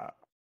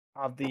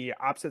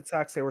opposite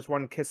sex. There was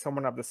one kiss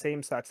someone of the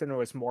same sex, and it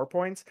was more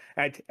points.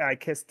 I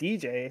kissed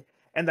DJ.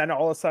 And then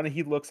all of a sudden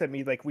he looks at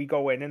me, like we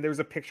go in and there's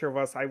a picture of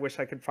us. I wish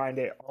I could find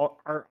it.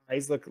 Our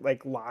eyes look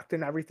like locked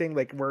and everything,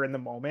 like we're in the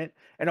moment.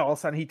 And all of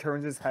a sudden he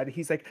turns his head.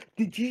 He's like,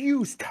 "Did you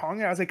use tongue?"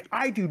 And I was like,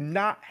 "I do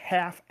not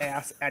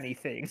half-ass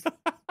anything."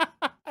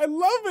 I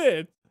love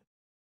it,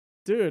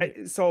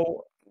 dude.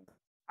 So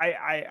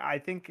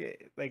I think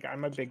like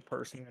I'm a big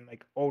person, and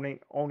like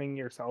owning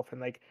yourself,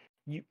 and like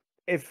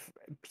if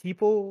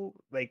people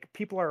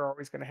are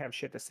always going to have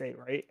shit to say,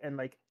 right? And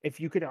like if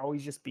you could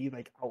always just be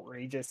like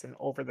outrageous and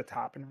over the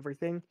top and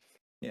everything,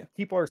 Yeah.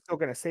 people are still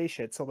going to say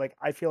shit. So like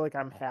I feel like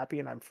I'm happy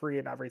and I'm free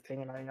and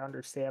everything, and I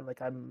understand like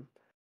I'm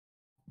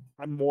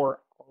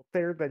more out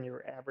there than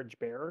your average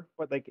bear,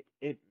 but like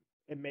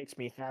it makes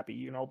me happy,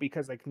 you know,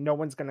 because like no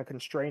one's gonna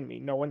constrain me.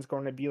 No one's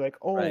going to be like,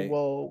 oh, Right.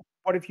 well,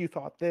 what if you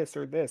thought this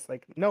or this?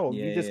 Like, no,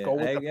 you Yeah, just yeah. go I,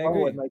 with I the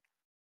flow and agree. like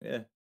Yeah.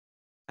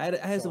 I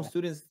had some so.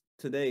 students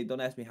today. Don't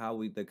ask me how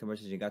the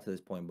conversation got to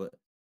this point, but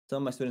some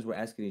of my students were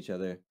asking each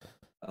other,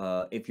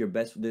 if your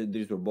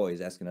these were boys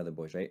asking other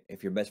boys, right?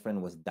 If your best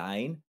friend was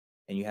dying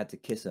and you had to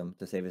kiss him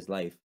to save his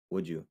life,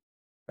 would you?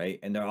 Right?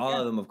 And they're all Yeah.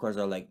 of them, of course,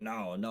 are like,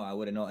 no, I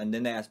wouldn't know. And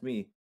then they asked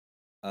me,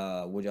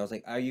 would you? I was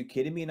like, are you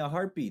kidding me? In a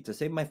heartbeat to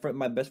save my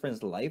best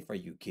friend's life? Are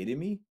you kidding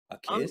me? A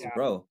kiss, Yeah.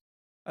 bro?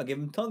 I'll give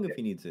him tongue if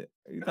he needs it.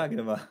 What are you talking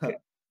about? Give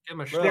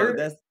him a Bro,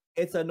 shot.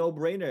 it's a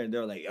no-brainer. And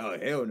they're like, oh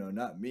hell no,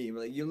 not me. We're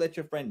like, you let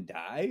your friend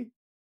die?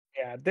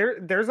 Yeah,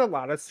 there's a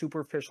lot of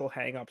superficial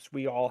hangups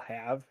we all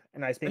have,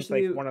 and I think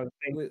like Especially one of the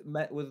things,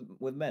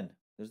 with men.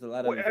 There's a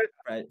lot w-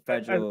 of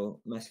fragile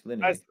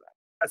masculinity. es-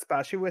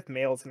 especially with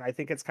males, and I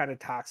think it's kind of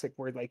toxic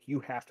where like you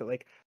have to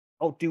like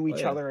outdo Oh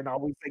each yeah. other and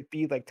always like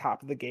be like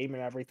top of the game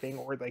and everything,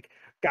 or like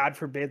God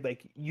forbid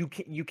like you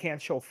can't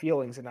show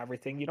feelings and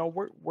everything. You know,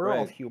 we're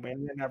all Right.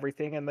 human and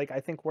everything, and like I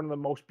think one of the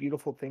most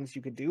beautiful things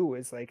you could do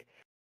is like,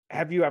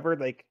 have you ever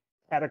like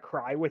had a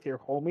cry with your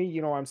homie?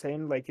 You know what I'm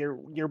saying? Like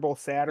you're both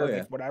sad Oh or yeah.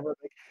 like whatever.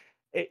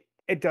 Like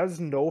it does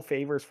no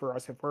favors for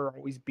us if we're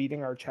always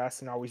beating our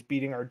chest and always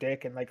beating our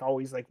dick and like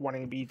always like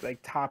wanting to be like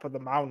top of the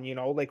mountain, you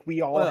know? Like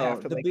we all have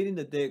Well, to the like beating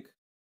the dick.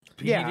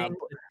 yeah, Beating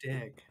the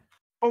dick.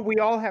 but we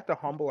all have to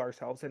humble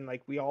ourselves and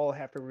like we all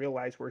have to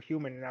realize we're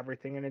human and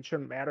everything, and it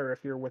shouldn't matter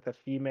if you're with a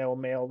female,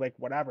 male, like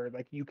whatever.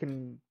 Like you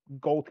can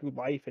go through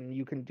life and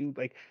you can do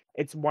like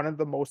it's one of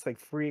the most like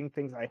freeing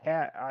things I've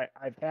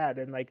had.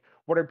 And like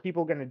what are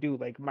people gonna do?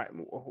 Like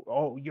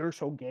oh, you're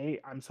so gay,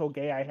 I'm so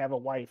gay, I have a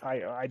wife,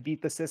 I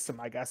beat the system,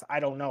 I guess. I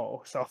don't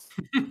know. So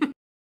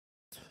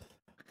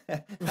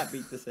I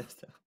beat the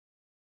system.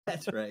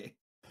 That's right.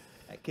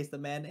 I kissed a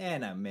man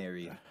and I'm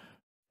married.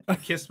 I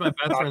kissed my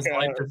best friend's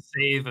life to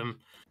save him.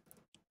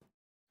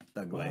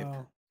 Thug life.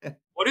 Wow.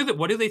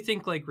 What do they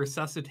think like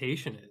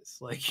resuscitation is?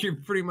 Like you're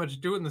pretty much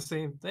doing the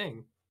same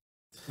thing.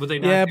 Would they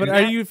not? Yeah, do but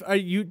that?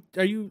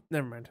 are you?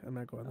 Never mind. I'm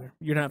not going there.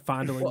 You're not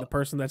fondling the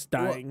person that's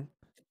dying.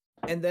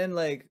 And then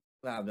like,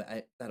 wow,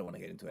 I don't want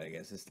to get into it. I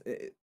guess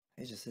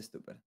it's just so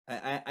stupid.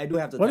 I do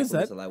have to What tackle is that?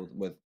 this a lot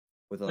with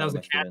a That lot was of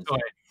a my cat students.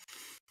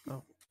 toy.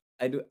 Oh.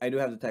 I do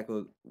have to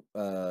tackle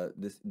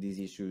these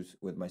issues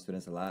with my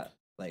students a lot,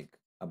 like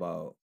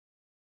about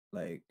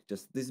like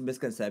just these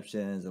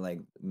misconceptions and like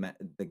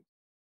the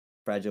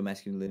fragile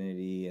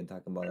masculinity, and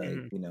talking about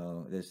like you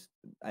know this.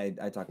 I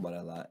talk about it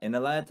a lot, and a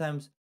lot of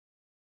times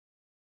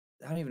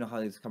I don't even know how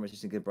this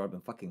conversation get brought up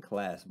in fucking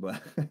class,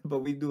 but but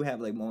we do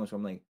have like moments where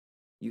I'm like,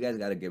 you guys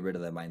got to get rid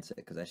of that mindset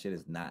because that shit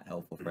is not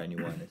helpful for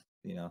anyone,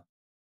 you know.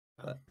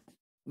 But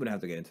we don't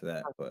have to get into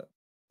that, but.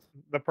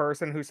 the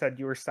person who said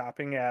you were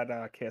stopping at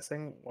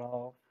kissing,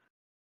 well,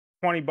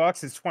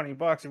 $20 is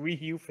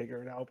 $20. You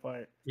figure it out,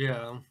 but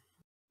Yeah,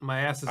 my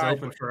ass is All right,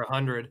 open for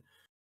 100.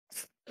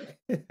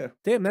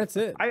 Damn, that's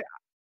it.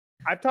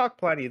 I've talked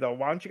plenty though.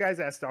 Why don't you guys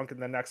ask Duncan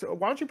the next?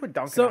 Why don't you put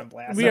Duncan So on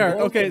blast? we are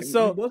both okay. can-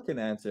 So you both can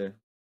answer.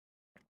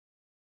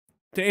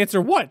 to answer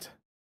what?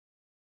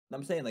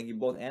 I'm saying like you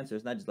both answer.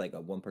 It's not just like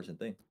a one person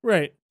thing.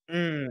 Right.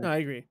 Mm. No, I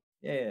agree.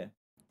 Yeah,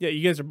 Yeah,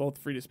 you guys are both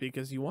free to speak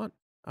as you want.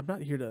 I'm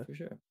not here to for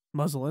sure.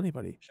 muzzle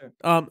anybody. Sure.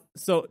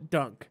 So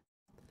Dunk,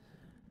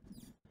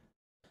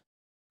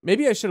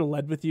 maybe I should have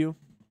led with you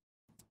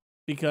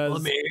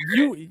because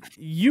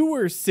you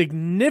were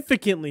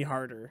significantly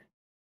harder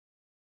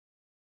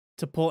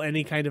to pull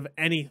any kind of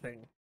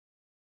anything.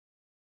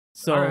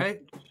 So all right,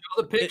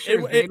 show the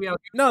pictures. Maybe I'll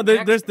no,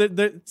 there's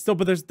still,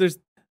 but there's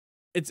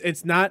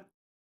it's not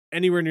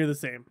anywhere near the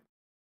same.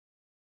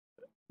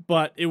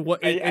 But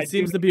it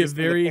seems to be a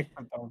very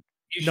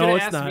You no, should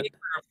it's ask not. me for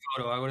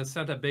a photo. I would have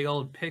sent a big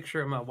old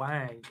picture of my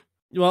wang.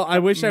 Well, I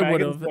wish I would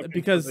Megan's have looking for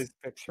because these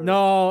pictures.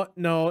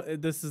 no,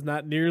 this is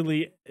not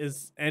nearly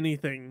as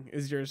anything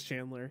as yours,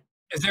 Chandler.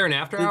 Is there an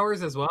after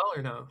hours as well,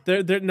 or no?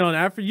 There, no,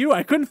 not for you.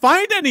 I couldn't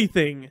find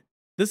anything.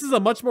 This is a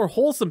much more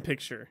wholesome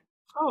picture.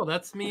 Oh,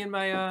 that's me and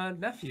my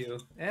nephew,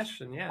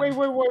 Ashton. Yeah.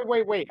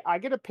 Wait. I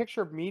get a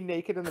picture of me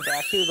naked in the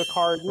backseat of the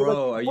car. And you're Bro,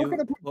 like, are we're you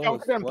gonna put close?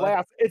 Duncan on What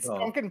blast. It's the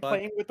Duncan fuck?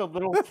 playing with a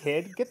little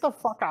kid. Get the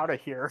fuck out of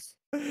here.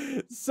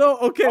 So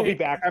okay, I'll be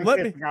back. I'm let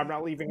me- pissing. I'm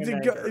not leaving in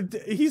anger.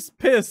 He's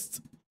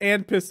pissed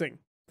and pissing.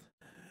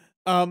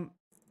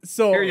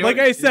 So Here, like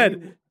I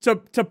said, to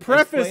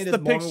preface Explain the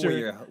this moment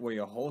picture. where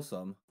you're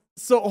wholesome.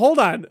 So hold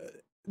on.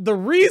 The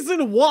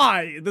reason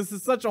why this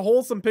is such a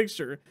wholesome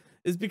picture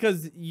is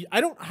because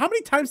how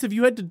many times have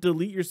you had to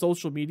delete your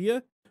social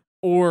media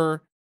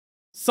or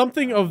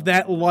something of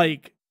that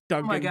like,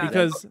 Duncan? Oh my God.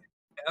 Because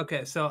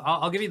Okay, so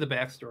I'll give you the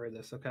backstory of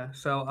this. Okay,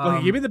 so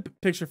okay, give me the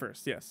picture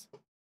first. Yes.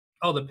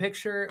 Oh, the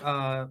picture.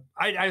 I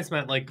just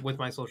meant like with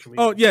my social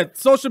media. Oh yeah,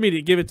 social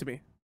media. Give it to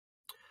me.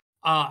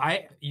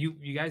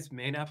 You guys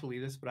may not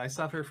believe this, but I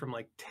suffer from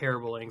like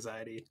terrible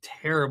anxiety.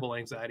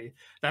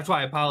 That's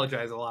why I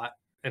apologize a lot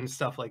and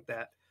stuff like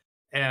that.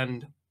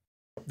 And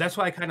that's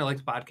why I kind of like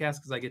podcasts,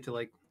 because I get to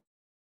like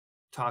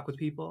talk with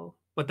people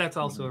But that's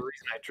also a Mhm.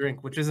 reason I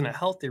drink, which isn't a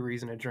healthy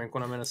reason to drink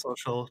when I'm in a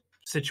social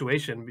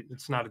situation.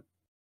 It's not a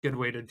good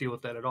way to deal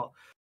with that at all.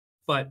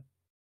 But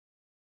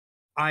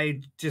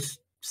I just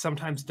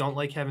sometimes don't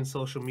like having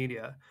social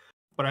media.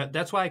 But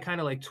that's why I kind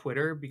of like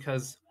Twitter,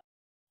 because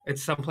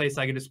it's someplace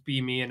I can just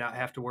be me and not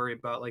have to worry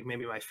about like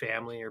maybe my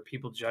family or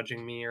people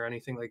judging me or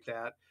anything like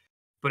that.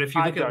 But if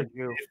you I look at judge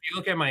you. if you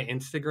look at my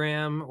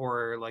Instagram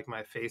or like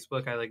my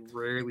Facebook, I like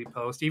rarely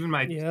post, even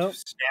my Yep.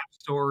 Snap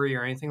story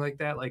or anything like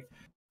that. Like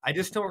I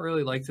just don't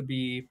really like to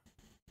be.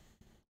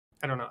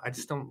 I don't know. I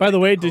just don't. By the like to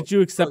way, post. did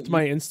you accept you-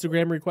 my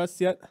Instagram requests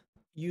yet?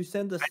 You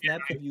send the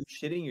snaps of you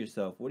shitting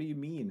yourself. What do you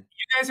mean?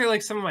 You guys are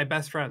like some of my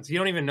best friends. You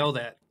don't even know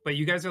that, but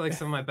you guys are like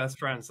some of my best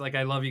friends. Like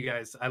I love you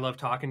guys. I love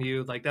talking to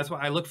you. Like that's why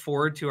I look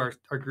forward to our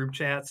group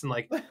chats and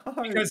like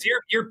because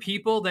you're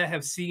people that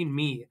have seen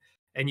me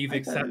and you've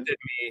accepted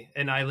me,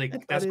 and I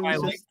like that's why I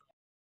like.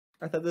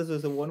 I thought this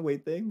was a one-way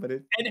thing, but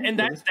it And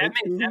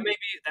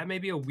that may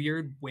be a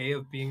weird way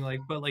of being like,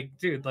 but like,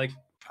 dude, like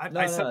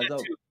I send that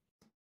to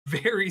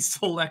very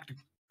select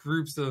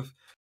groups of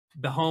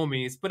the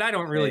homies, but I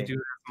don't really do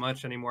that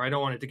much anymore. I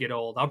don't want it to get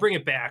old. I'll bring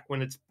it back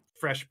when it's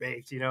fresh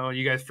baked. You know,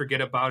 you guys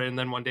forget about it, and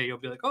then one day you'll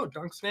be like, "Oh,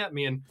 Dunk snapped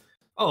me," and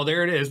oh,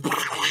 there it is.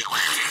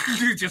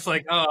 You're just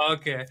like, "Oh,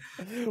 okay."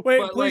 Wait,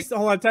 But, please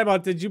hold on. Time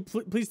out. Did you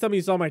please tell me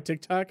you saw my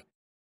TikTok?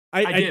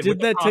 I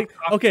did that.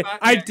 Okay,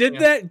 I did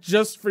that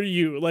just for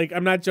you. Like,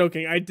 I'm not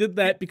joking. I did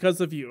that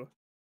because of you.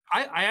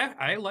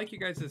 I like you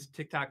guys'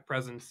 TikTok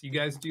presence. You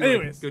guys do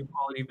like, good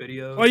quality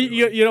videos. Well,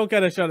 you don't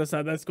gotta shut us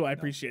out. That's cool. I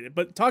appreciate it.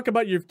 But talk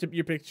about your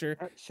picture.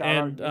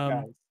 Shout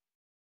out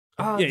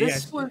you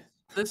guys.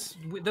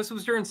 This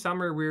was during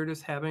summer. We were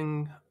just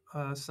having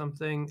a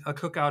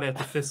cookout at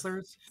the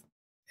Fizzlers,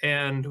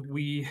 and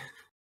we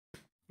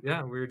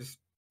were just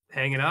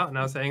hanging out, and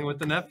I was hanging with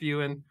the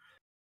nephew, and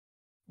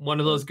one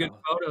of those good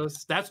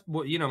photos. That's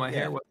what my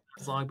hair wasn't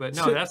as long, but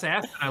no, that's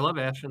Ashton. I love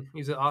Ashton.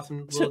 He's an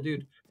awesome little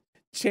dude.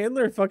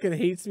 Chandler fucking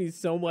hates me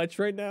so much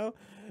right now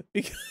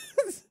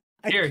because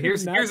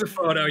here's a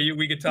photo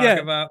we could talk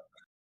about.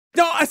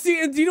 No, I see.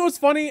 And do you know what's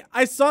funny?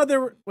 I saw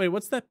there. Wait,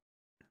 what's that?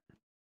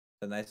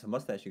 A nice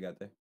mustache you got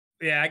there.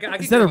 Yeah,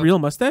 is that a real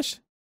mustache?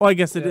 Oh, I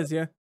guess it is.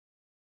 Yeah,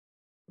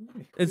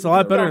 it's a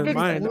lot better than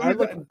mine.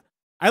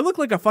 I look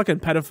like a fucking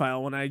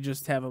pedophile when I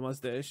just have a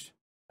mustache.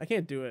 I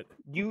can't do it.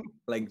 You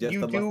like just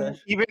you a do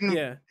mustache?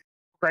 even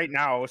right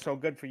now, so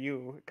good for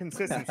you.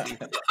 Consistency.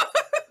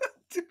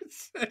 Dude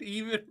said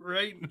even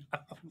right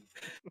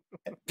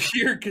now.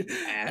 Pure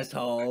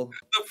asshole.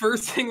 The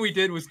first thing we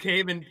did was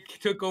came and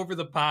took over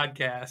the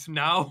podcast.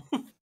 Now,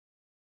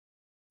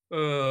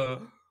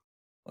 well,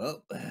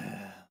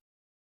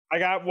 I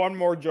got one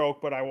more joke,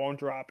 but I won't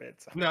drop it.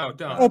 So. No,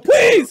 don't. Oh,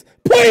 please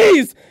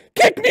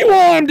kick me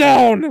while I'm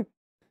down.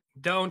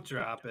 Don't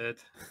drop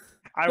it.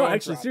 No,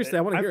 actually, seriously,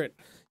 I want to hear it.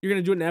 You're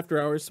gonna do it in after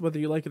hours, whether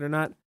you like it or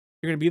not.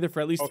 You're gonna be there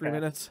for at least 3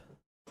 minutes.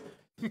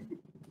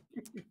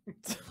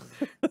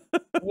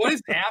 What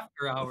is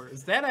after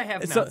hours? That I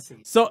have not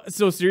seen. So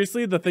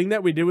seriously, the thing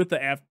that we did with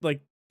the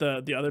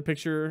the other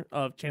picture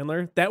of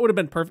Chandler, that would have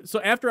been perfect.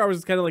 So after hours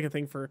is kind of like a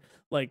thing for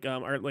like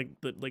our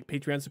the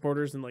Patreon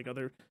supporters and like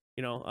other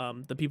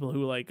the people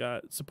who like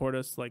support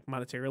us like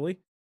monetarily.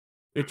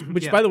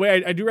 Which by the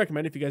way, I do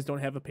recommend if you guys don't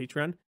have a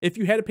Patreon. If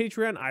you had a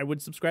Patreon, I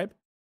would subscribe,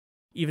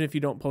 even if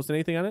you don't post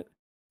anything on it.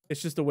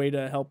 It's just a way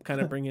to help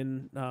kind of bring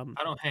in. I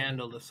don't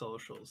handle the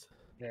socials.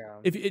 Yeah.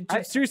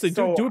 Seriously,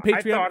 do a Patreon.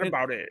 I thought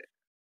about it.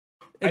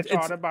 I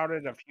thought about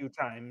it a few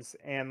times,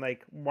 and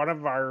like one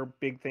of our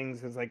big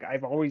things is like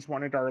I've always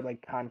wanted our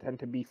like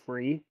content to be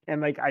free, and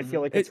like I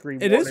feel like it's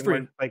rewarding. It is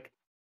free.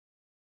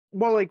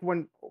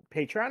 When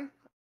Patreon.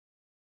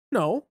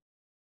 No,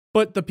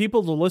 but the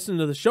people to listen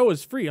to the show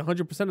is free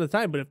 100% of the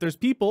time. But if there's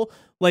people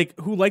like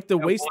who like to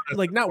waste,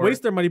 like not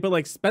waste their money, but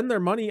like spend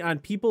their money on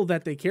people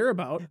that they care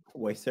about,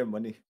 waste their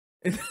money.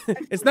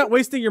 It's not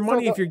wasting your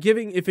money if you're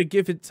giving if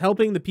it's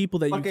helping the people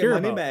that you care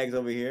money about. Bags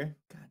over here.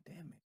 God damn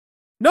it.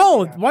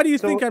 No, why do you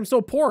think I'm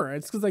so poor?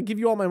 It's because I give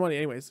you all my money.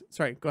 Anyways,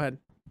 sorry, go ahead.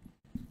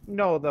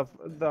 No,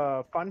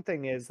 the fun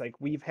thing is like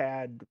we've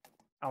had,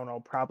 I don't know,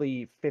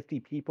 probably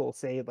 50 people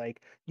say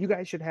like you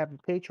guys should have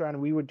a Patreon.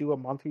 We would do a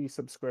monthly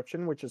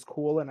subscription, which is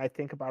cool, and I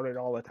think about it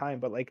all the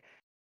time. But like,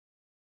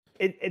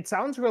 it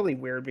sounds really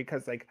weird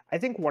because like I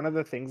think one of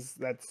the things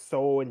that's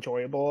so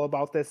enjoyable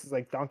about this is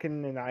like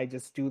Duncan and I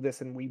just do this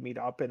and we meet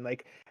up, and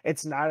like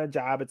it's not a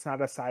job, it's not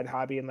a side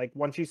hobby, and like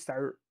once you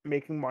start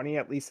making money,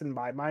 at least in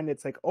my mind,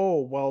 it's like,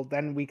 oh well,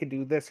 then we could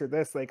do this or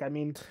this. Like I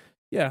mean,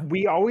 yeah,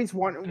 we always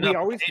want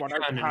our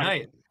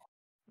content.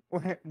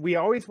 We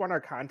always want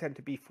our content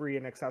to be free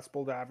and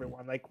accessible to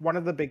everyone. Like one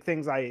of the big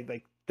things I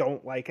like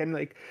don't like, and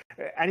like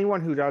anyone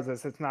who does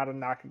this, it's not a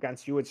knock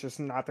against you. It's just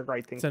not the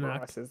right thing for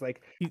us. Is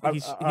like he's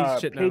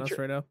shitting on us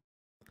right now.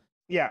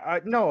 Yeah,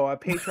 no, a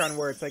Patreon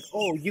where it's like,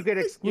 oh, you get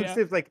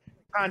exclusive like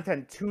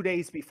content 2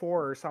 days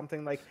before or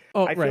something. Like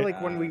I feel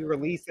like when we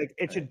release, like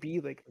it should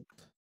be like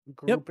a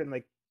group and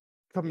like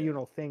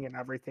communal thing and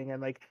everything.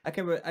 And like I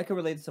can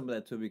relate to some of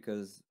that too,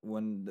 because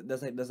when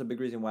that's a big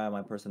reason why on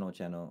my personal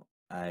channel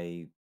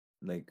I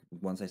like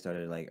once I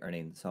started like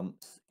earning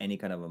any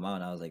kind of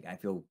amount, I was like, I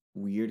feel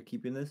weird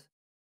keeping this.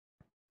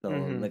 So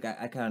like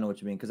I kind of know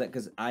what you mean,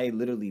 because I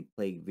literally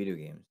play video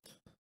games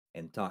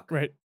and talk.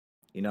 Right.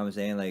 You know what I'm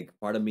saying? Like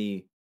part of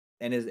me,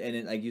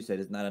 like you said,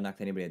 it's not a knock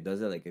to anybody that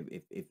does it. Like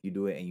if you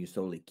do it and you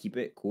solely keep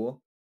it,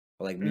 cool.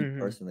 But like me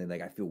personally,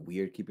 like I feel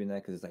weird keeping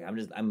that because it's like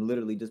I'm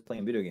literally just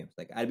playing video games.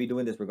 Like I'd be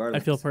doing this I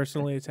regardless. feel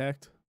personally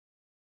attacked.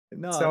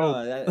 No,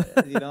 So-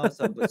 that, you know.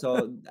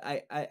 So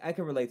I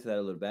can relate to that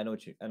a little bit. I know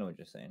what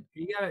you're saying.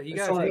 You gotta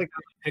So, take like-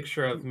 a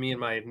picture of me and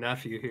my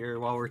nephew here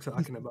while we're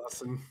talking about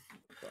some.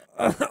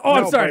 I'm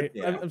No, sorry. but-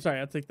 yeah. I'm sorry.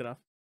 I'll take that off.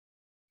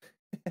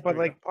 But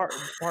like part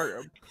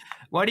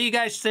What do you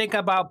guys think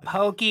about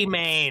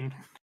Pokemon?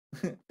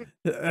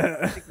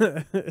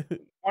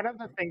 one of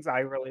the things I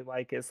really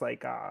like is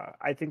like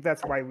I think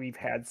that's why we've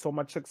had so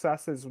much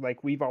success is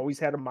like we've always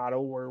had a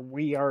model where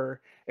we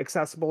are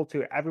accessible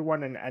to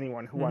everyone and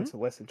anyone who wants to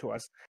listen to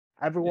us.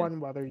 Everyone,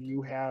 whether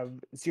you have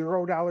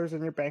 $0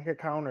 in your bank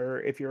account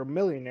or if you're a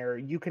millionaire,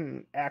 you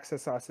can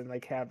access us and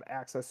like have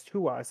access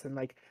to us. And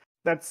like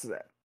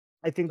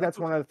I think that's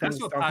one of the things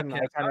That's what Duncan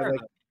and I podcasts kind of are,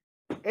 like.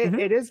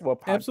 It is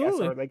what podcasts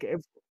Absolutely. are like.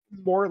 If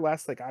more or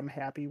less, like I'm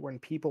happy when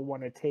people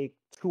want to take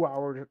 2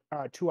 hours,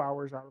 2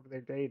 hours out of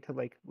their day to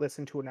like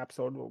listen to an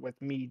episode with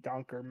me,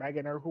 Dunk, or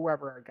Megan, or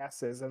whoever our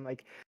guest is. And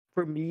like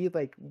for me,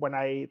 like when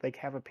I like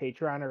have a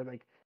Patreon or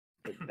like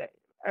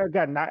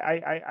again,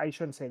 I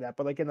shouldn't say that,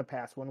 but like in the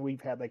past when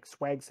we've had like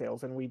swag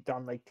sales and we've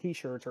done like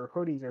T-shirts or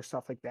hoodies or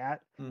stuff like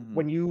that.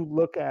 When you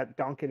look at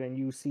Duncan and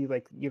you see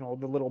like the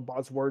little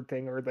buzzword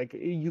thing or like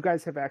you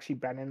guys have actually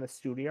been in the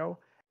studio.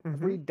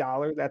 Every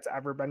dollar that's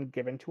ever been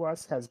given to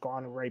us has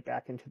gone right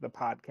back into the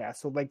podcast.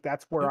 So like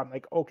that's where I'm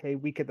like, okay,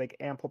 we could like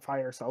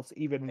amplify ourselves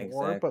even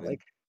more. But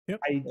like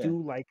I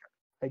do like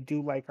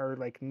our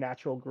like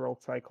natural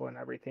growth cycle and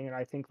everything. And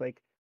I think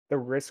like the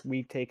risk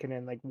we've taken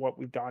and like what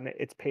we've done,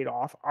 it's paid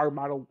off. Our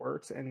model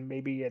works, and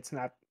maybe it's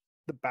not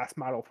the best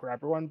model for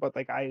everyone, but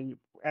like I,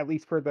 at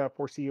least for the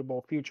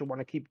foreseeable future,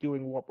 want to keep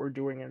doing what we're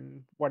doing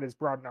and what has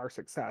brought in our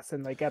success.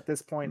 And like at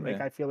this point,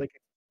 like I feel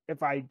like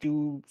if I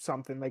do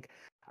something, like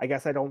I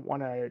guess I don't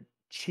want to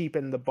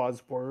cheapen the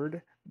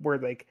buzzword where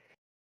like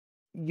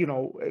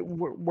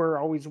we're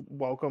always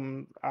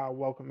welcoming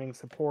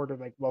support or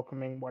like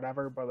welcoming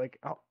whatever, but like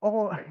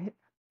oh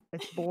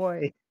it's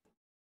boy.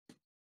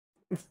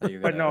 So you're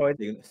But no,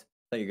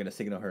 you're gonna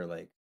signal her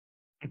like.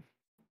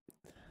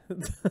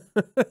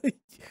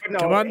 no,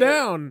 Come on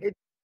down.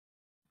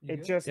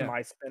 It's just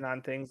my spin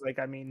on things. Like,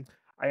 I mean,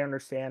 I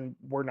understand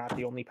we're not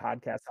the only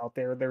podcast out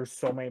there. There's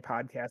so many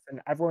podcasts,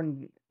 and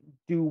everyone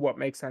do what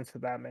makes sense to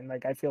them. And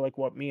like, I feel like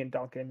what me and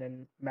Duncan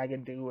and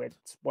Megan do,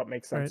 it's what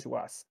makes sense to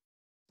us.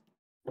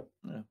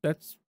 Yeah.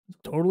 That's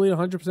totally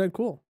 100%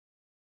 cool.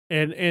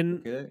 And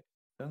Okay.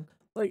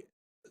 like,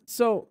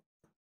 so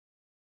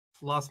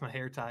Lost my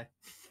hair tie.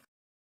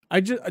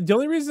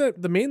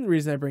 the main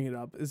reason I bring it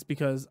up is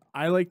because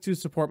I like to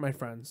support my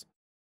friends.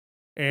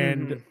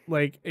 And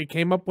like it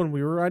came up when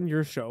we were on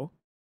your show.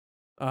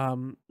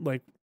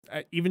 Like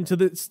even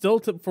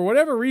for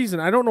whatever reason,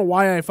 I don't know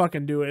why I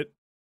fucking do it,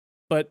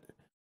 but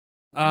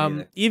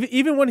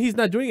even when he's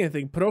not doing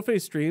anything,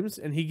 Profe streams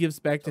and he gives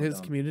back to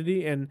his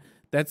community, and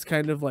that's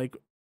kind of like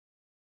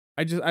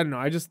I don't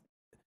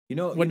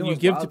know, when you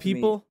give to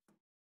people,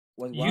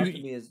 what's wild to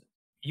me is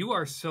you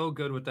are so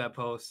good with that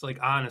post. Like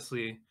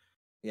honestly,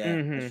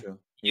 that's true.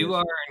 You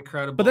are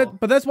incredible.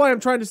 But that's why I'm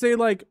trying to say,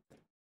 like,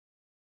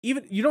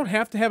 even you don't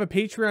have to have a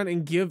Patreon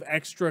and give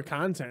extra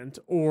content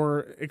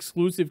or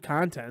exclusive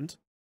content.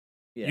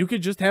 Yeah. You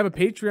could just have a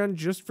Patreon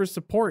just for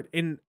support.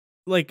 And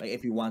like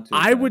if you want to,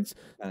 I would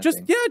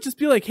just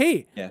be like,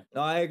 hey. Yeah.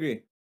 No, I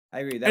agree.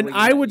 That and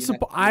I would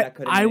support.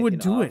 I would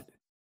do it.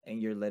 And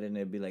you're letting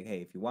it be like,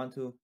 hey, if you want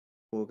to,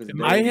 cool. Because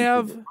I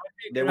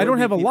don't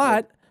have a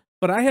lot,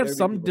 but I have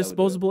some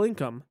disposable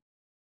income.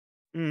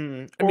 I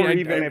mean,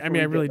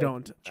 I really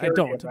don't. I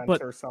don't.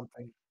 But or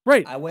something.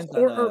 Right. I went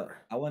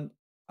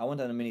on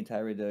a mini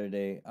tirade the other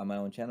day on my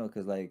own channel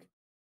because like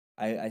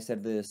I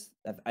said this.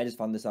 I just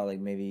found this out like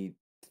maybe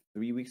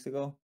 3 weeks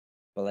ago.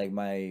 But like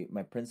my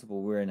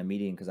principal, we're in a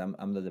meeting because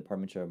I'm the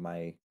department chair of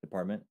my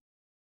department,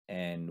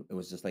 and it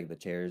was just like the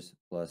chairs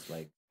plus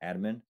like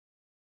admin,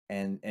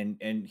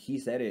 and he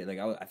said it like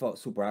I felt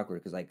super awkward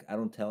because like I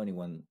don't tell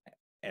anyone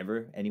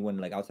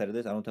like outside of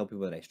this, I don't tell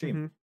people that I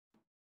stream,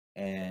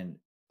 and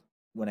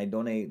when I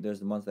donate, there's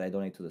the months that I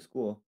donate to the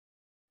school.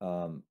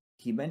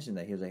 He mentioned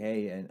that he was like,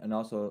 hey, and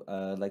also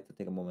I'd like to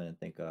take a moment and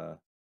thank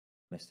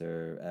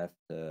Mr. F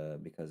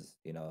because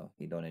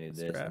he donated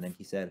this, and then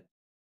he said.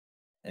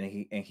 And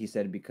he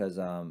said because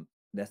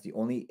that's the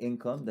only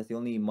income, that's the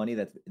only money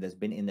that's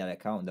been in that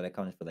account. That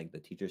account is for like the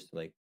teachers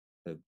to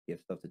give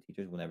stuff to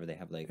teachers whenever they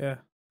have like I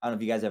don't know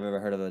if you guys have ever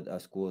heard of a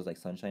school's like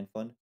Sunshine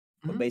Fund,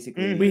 but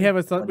basically we have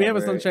a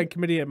Sunshine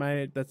committee at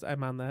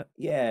I'm on that.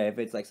 Yeah, if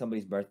it's like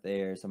somebody's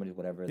birthday or somebody's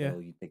whatever,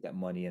 you take that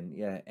money and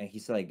he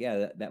said like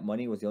that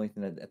money was the only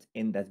thing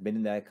that's been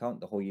in that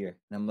account the whole year.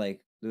 And I'm like,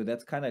 dude,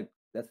 that's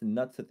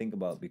nuts to think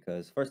about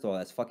because first of all,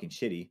 that's fucking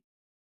shitty.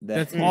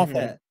 That's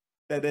awful.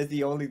 that's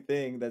the only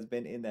thing that's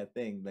been in that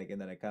thing, like in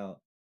that account.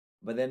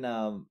 But then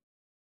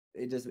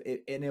it just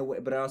in a way,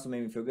 but it also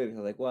made me feel good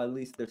because like, well, at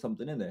least there's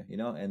something in there, you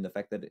know. And the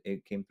fact that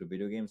it came through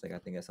video games, like I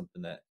think that's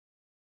something that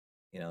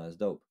is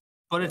dope.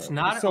 But it's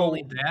not So-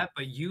 only that,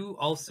 but you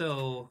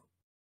also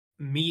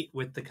meet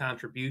with the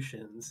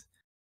contributions,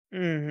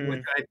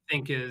 which I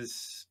think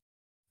is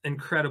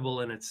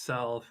incredible in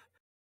itself.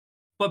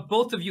 But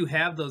both of you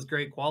have those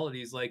great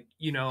qualities, like,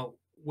 you know,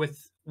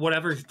 with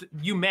whatever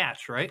you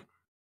match, right?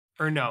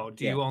 Or no?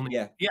 Do you only?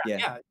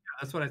 Yeah.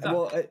 That's what I thought.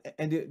 Well,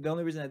 and the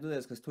only reason I do that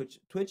is because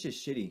Twitch is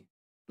shitty.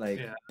 Like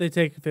Yeah. They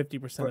take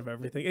 50% of For-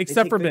 everything, they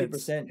except take for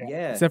bits. 50%,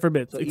 yeah. Except for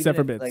bits. So Except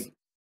for even if, bits. Like,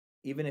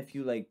 even if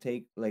you like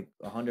take like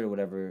 100 or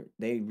whatever,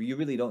 you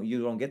really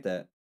don't get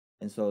that,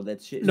 and so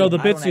that shit. No, like, the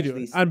I bits don't you do.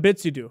 actually On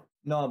bits you do.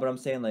 No, but I'm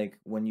saying like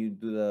when you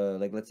do the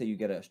like, let's say you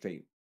get a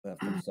straight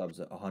from subs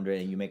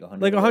 100 and you make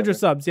 100. Like or 100 whatever,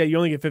 subs, yeah, you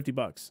only get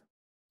 $50.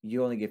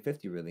 you only get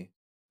 50 really.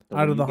 So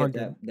Out when of the you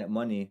get 100. that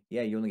money,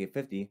 yeah, you only get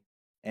 50,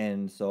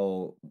 and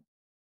so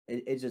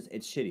it's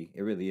shitty.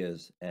 It really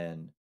is,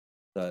 and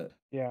the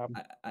Yeah.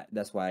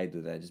 that's why I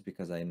do that, just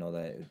because I know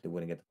that they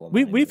wouldn't get the full.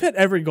 We've hit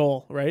every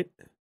goal, right?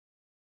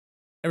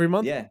 Every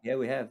month. Yeah,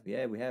 we have.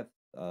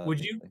 Would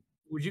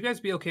you guys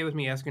be okay with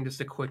me asking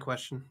just a quick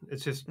question?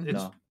 It's just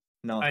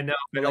no. I know.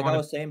 But like I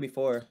was saying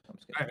before, I'm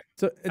just kidding. All right.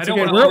 So it's don't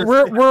okay.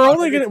 wanna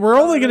We're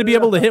only gonna be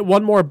able to hit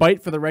one more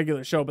bite for the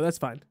regular show, but that's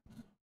fine.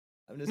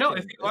 I'm just No,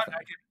 kidding. if you want,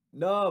 I can.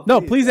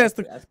 No, Please ask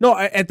the. No,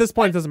 at this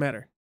point it doesn't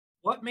matter.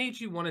 What made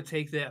you want to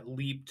take that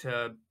leap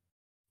to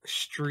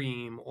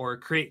stream or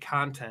create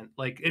content?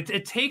 Like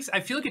it takes. I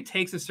feel like it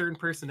takes a certain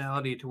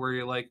personality to where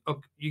you're like,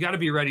 oh, you got to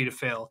be ready to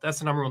fail. That's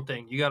the number one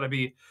thing. You got to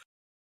be.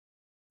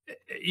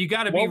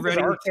 What was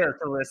ready. our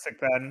characteristic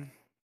then?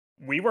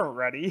 We weren't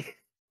ready.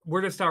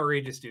 We're just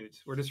outrageous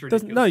dudes. We're just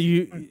ridiculous. No,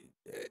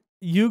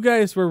 you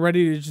guys were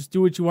ready to just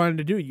do what you wanted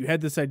to do. You had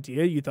this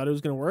idea, you thought it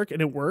was going to work,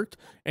 and it worked,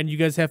 and you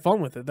guys have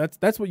fun with it.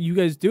 That's what you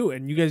guys do,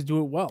 and you guys do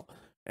it well.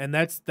 And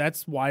that's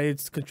why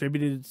it's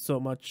contributed so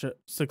much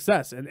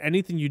success. And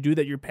anything you do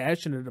that you're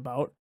passionate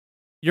about,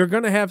 you're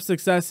going to have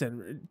success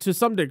in to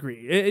some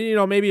degree.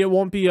 Maybe it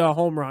won't be a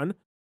home run,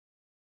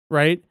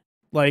 right?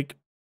 Like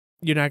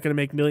you're not going to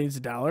make millions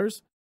of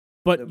dollars,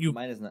 but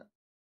mine is not.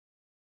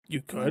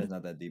 You could. Mine is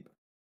not that deep.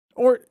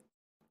 Or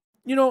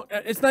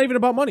it's not even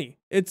about money.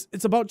 It's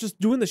about just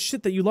doing the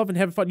shit that you love and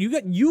having fun.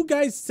 You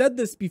guys said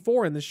this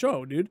before in the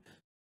show, dude.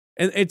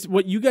 And it's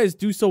what you guys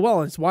do so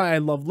well. And it's why I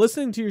love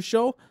listening to your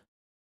show.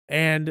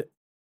 And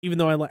even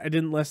though I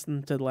didn't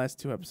listen to the last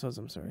 2 episodes,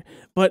 I'm sorry.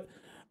 But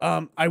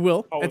I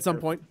will at some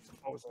point.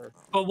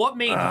 But what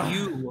made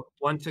you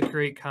want to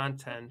create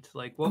content?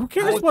 Like, who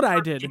cares what I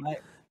did?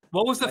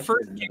 What was the My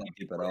first shit game? isn't that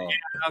deep at all.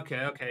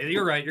 Yeah, okay.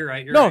 You're right. You're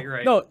right.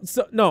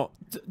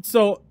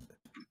 So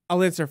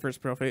I'll answer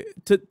first, Profe.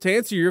 To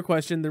answer your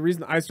question, the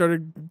reason I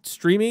started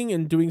streaming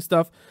and doing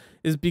stuff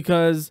is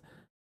because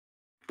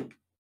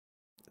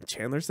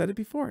Chandler said it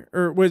before.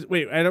 Or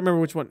wait, I don't remember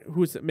which one.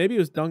 Who was it? Maybe it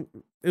was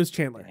It was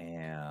Chandler.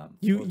 Damn.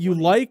 You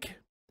like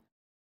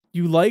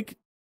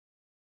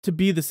to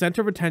be the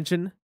center of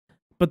attention,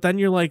 but then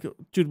you're like,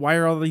 dude, why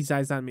are all these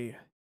eyes on me?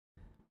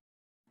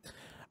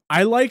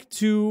 I like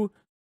to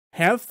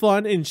have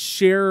fun and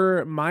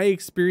share my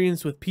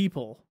experience with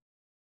people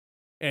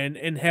and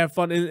have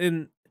fun.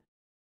 And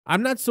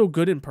I'm not so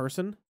good in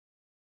person,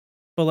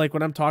 but like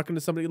when I'm talking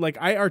to somebody, like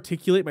I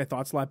articulate my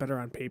thoughts a lot better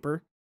on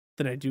paper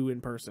than I do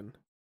in person.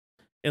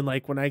 And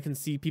like when I can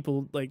see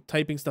people like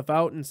typing stuff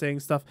out and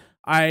saying stuff,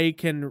 I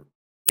can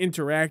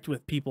interact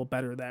with people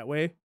better that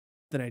way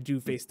than I do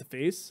face to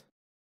face.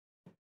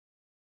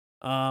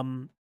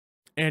 And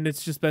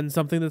it's just been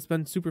something that's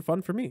been super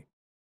fun for me.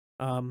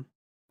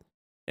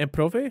 And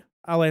Profe,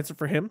 I'll answer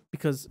for him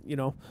because,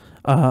 go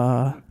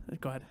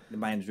ahead.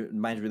 Mine's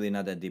really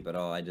not that deep at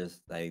all.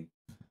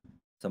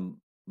 Some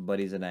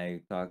buddies and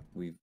I talk,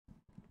 we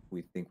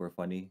think we're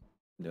funny.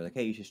 And they're like,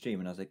 hey, you should stream.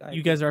 And I was like,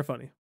 you guys are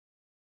funny.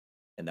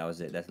 And that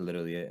was it. That's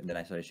literally it. And then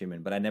I started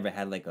streaming. But I never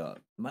had like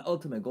my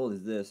ultimate goal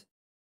is this.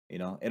 It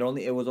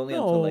was only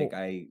until like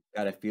I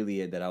got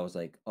affiliate that I was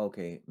like,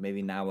 okay,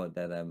 maybe now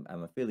that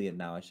I'm affiliate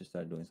now, I should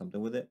start doing something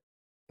with it.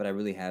 But I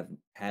really have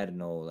had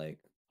no like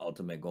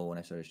ultimate goal when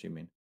I started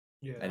streaming.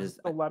 Yeah.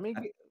 So let me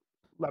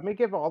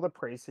give all the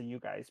praise to you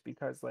guys,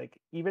 because like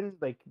even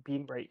like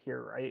being right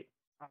here, right?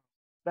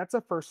 That's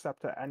a first step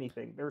to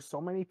anything. There's so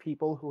many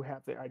people who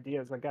have the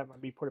ideas. Again,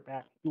 let me put it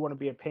back. You want to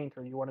be a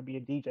painter, you want to be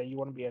a DJ, you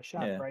want to be a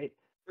chef, right?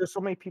 There's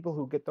so many people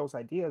who get those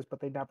ideas, but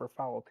they never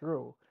follow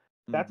through.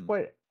 That's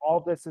what all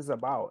this is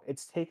about.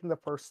 It's taking the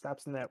first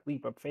steps in that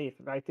leap of faith.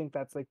 And I think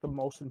that's like the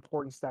most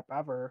important step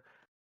ever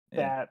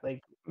that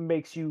like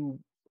makes you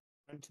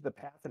into the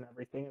path and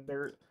everything.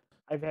 And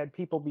I've had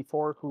people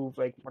before who've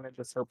like wanted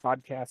to start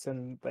podcasts,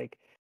 and like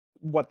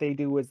what they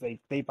do is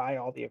they buy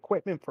all the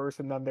equipment first,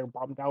 and then they're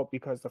bummed out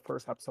because the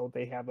first episode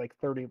they have like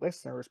 30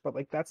 listeners. But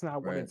like that's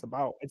not what it's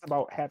about. It's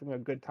about having a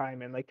good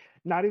time, and like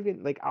not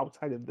even like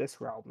outside of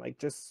this realm, like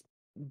just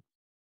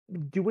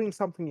doing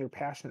something you're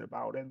passionate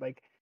about. And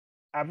like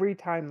every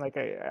time, like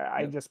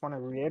I Yep. just want to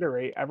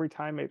reiterate, every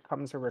time it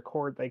comes to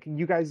record, like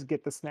you guys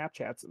get the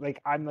Snapchats,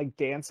 like I'm like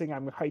dancing,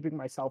 I'm hyping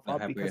myself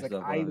Not up hyping because like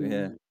yourself up.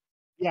 Yeah.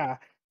 yeah,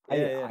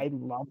 Yeah.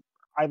 Yeah.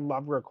 I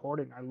love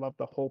recording. I love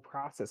the whole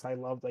process. I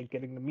love like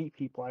getting to meet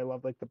people. I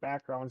love like the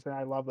backgrounds, and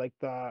I love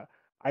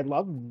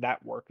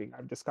networking.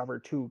 I've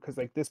discovered too, because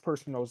like this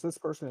person knows this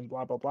person and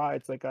blah blah blah.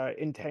 It's like a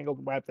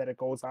entangled web that it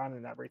goes on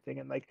and everything.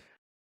 And like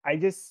I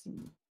just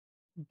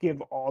give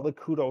all the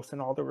kudos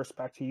and all the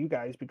respect to you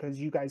guys because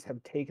you guys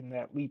have taken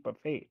that leap of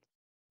faith.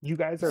 You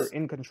guys are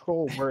in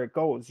control where it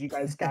goes. You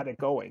guys got it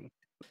going.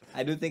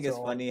 I do think it's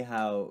So funny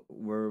how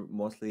we're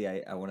mostly,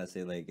 I want to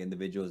say, like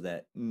individuals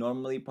that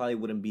normally probably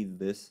wouldn't be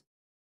this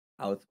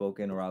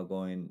outspoken or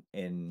outgoing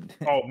in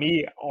oh,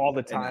 me all the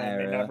an time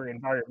in era, every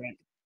environment.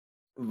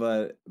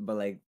 but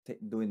like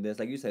doing this,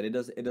 like you said, it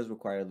does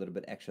require a little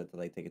bit extra to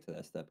like take it to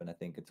that step, and I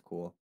think it's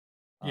cool.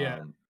 Yeah.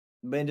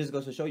 But it just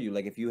goes to show you,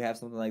 like if you have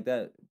something like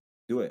that,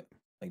 do it.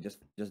 Like just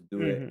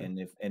do it,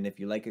 Hmm. and if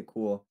you like it,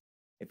 cool.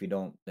 If you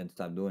don't, then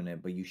stop doing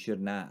it. But you should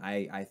not.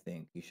 I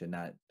think you should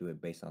not do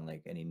it based on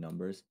like any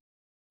numbers,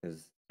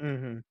 because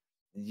Hmm.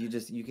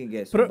 you can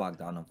get so But bogged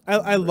down on I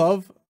numbers.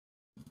 love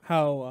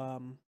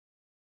how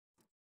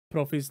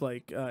Profi's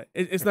like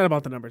it's not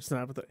about the numbers, it's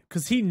not about the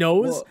because he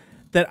knows Well,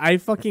 that I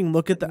fucking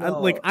look at the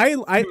like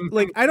no,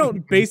 I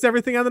don't base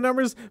everything on the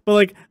numbers, but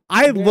like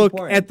I very look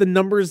important. at the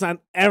numbers on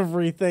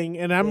everything,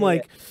 and I'm Yeah,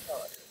 like,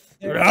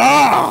 they're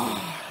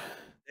ah.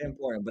 they're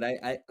important. But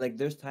I like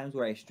there's times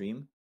where I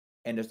stream,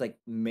 and there's like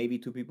maybe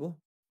two people,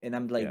 and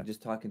I'm like Yeah.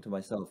 just talking to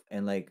myself,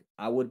 and like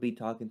I would be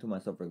talking to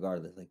myself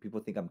regardless. Like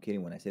people think I'm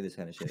kidding when I say this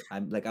kind of shit.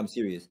 I'm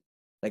serious.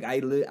 Like I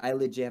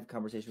legit have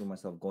conversation with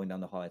myself going down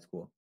the hall at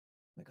school.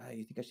 Like, oh,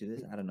 you think I should do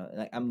this? I don't know.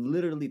 Like, I'm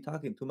literally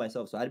talking to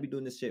myself, so I'd be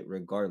doing this shit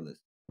regardless.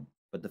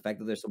 But the fact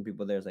that there's some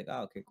people there is like,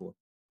 oh, okay, cool.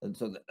 And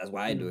so that's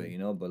why I do it, Mhm. you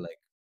know. But like,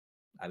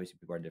 obviously,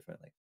 people are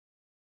different. Like,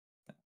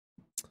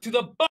 To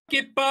the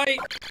bucket bite.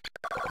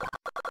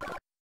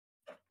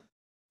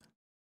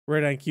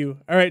 Right on cue.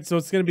 All right, so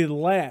it's gonna be the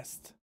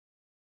last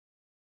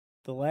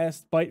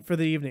bite for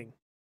the evening.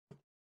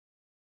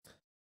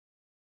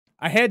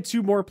 I had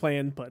two more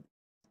planned, but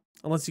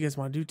unless you guys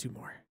want to do two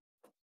more.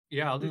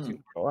 Yeah, I'll do two.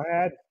 Go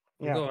ahead.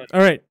 I'm Yeah. going. All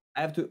right.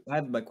 I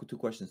have my two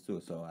questions too,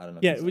 so I don't know.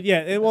 if Yeah, you said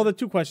yeah. that. Well, the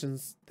two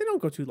questions, they don't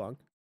go too long.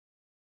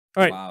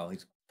 All right. Wow,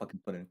 he's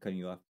fucking cutting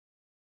you off.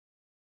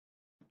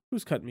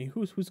 Who's cutting me?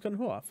 Who's cutting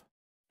who off?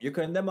 You're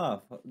cutting them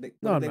off. They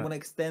No, I'm they not. want to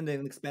extend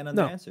and expand on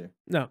No. the answer.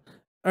 No.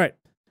 All right.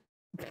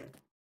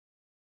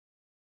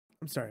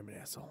 I'm sorry, I'm an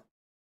asshole.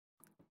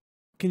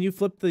 Can you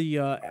flip the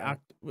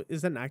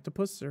is that an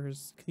octopus or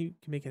can you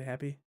make it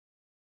happy?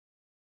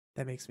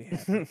 That makes me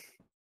happy.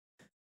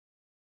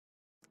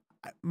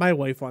 My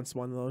wife wants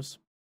one of those.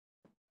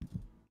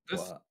 This,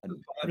 Well,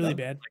 Really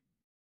bad.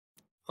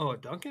 oh, a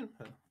Duncan?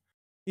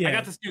 Yeah. I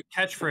got this new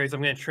catchphrase.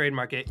 I'm going to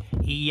trademark it.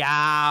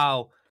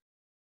 Yow.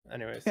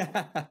 Anyways. All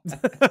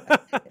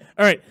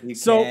right. You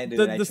So can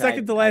do it. I the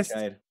second to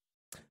tried.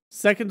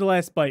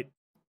 last bite.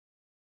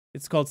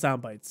 It's called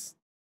Sound Bytes.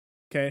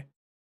 Okay.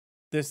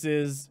 This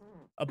is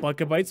a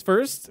bucket bites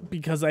first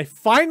because I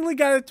finally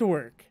got it to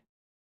work.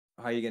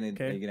 How are you gonna?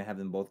 Okay. Are you gonna have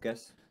them both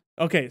guess?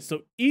 Okay,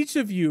 so each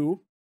of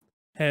you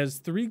has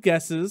 3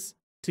 guesses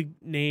to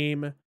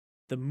name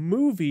the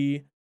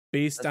movie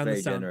based That's on the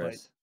very sound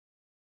generous. bite.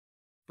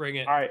 Bring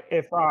it. All right.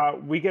 If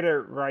we get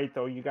it right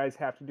though, you guys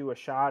have to do a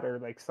shot or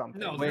like something.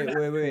 No, Wait. It's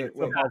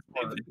above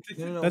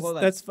No, board. hold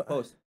on. That's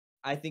Post.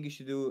 I think you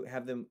should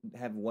have them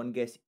have one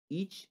guess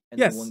each and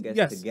Yes, then one guess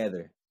yes.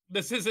 together.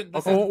 This isn't.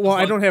 This Oh, isn't well, I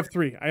like- don't have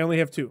 3. I only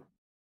have 2. You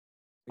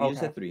just Okay.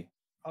 said 3.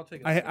 I'll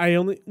take it. I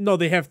only no,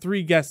 they have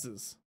 3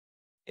 guesses.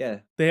 Yeah.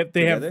 They have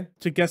Together?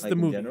 to guess Like the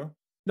in movie. general?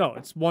 No,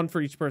 it's one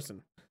for each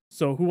person.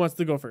 So who wants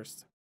to go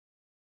first?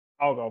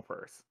 I'll go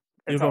first.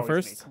 You'll It's go always me,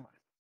 first? come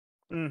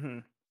on. Mm-hmm.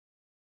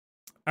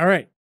 All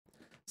right.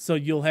 So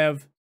you'll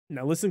have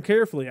now listen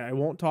carefully. I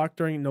won't talk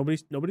during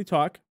nobody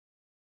talk.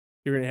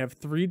 You're going to have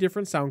 3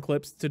 different sound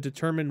clips to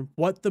determine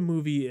what the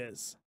movie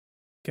is.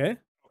 Okay?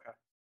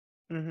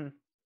 Mm-hmm.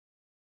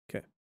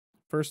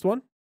 First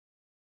one.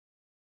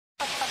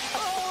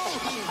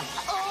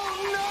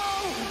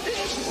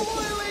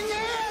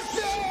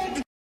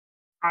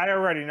 I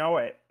already know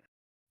it.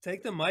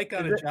 Take the mic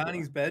out Is of it-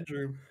 Johnny's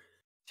bedroom.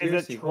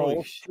 Seriously, Is it holy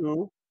Trolls sh-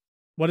 2?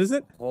 What is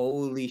it?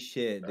 Holy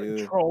shit,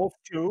 dude. Trolls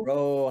 2?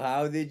 Bro,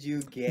 how did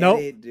you get Nope.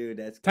 it, dude?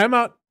 That's Time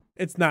out.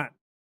 It's not.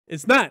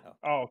 It's not.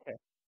 Oh, okay.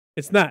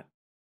 It's not.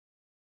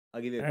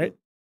 I'll give you a All right. clue.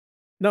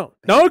 No.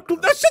 No. Shut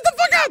the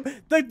fuck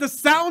up. The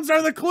sounds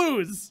are the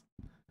clues.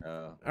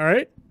 Oh. All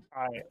right.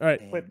 All right. All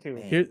right. Flip 2.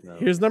 Here, bro.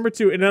 here's number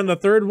 2. And on the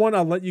third one,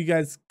 I'll let you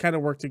guys kind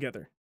of work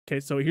together. Okay.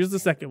 So here's the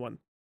second one.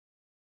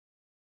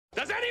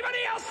 Does anybody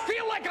else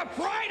feel like a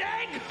fried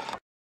egg?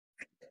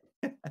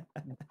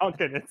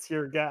 Duncan, it's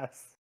your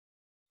guess.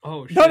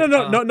 Oh shit.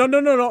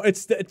 No.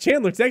 It's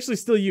Chandler. It's actually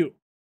still you.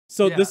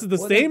 So Yeah. this is the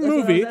Well, same that's what I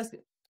was movie. asking.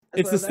 That's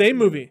It's what I the was same asking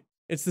you. movie.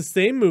 It's the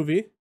same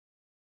movie.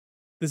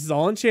 This is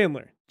all on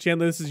Chandler.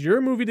 Chandler, this is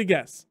your movie to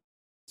guess.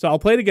 So I'll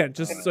play it again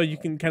just so you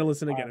can kind of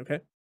listen again,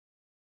 okay?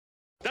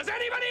 Does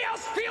anybody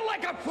else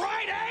a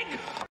fried egg?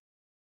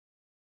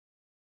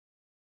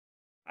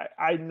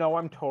 I know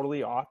I'm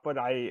totally off, but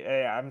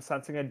I'm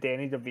sensing a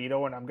Danny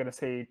DeVito, and I'm gonna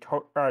say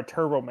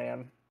Turbo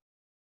Man.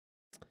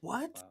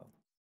 What? Wow.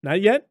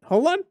 Not yet.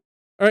 Hold on.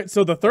 All right,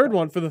 so the third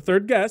one for the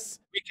third guess,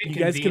 you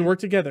guys can convene. work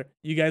together.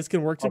 You guys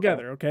can work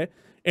together, okay?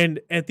 And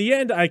at the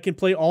end, I can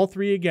play all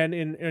three again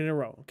in a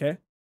row, okay?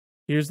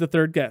 Here's the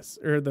third guess,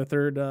 or the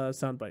third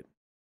soundbite.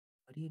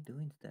 What are you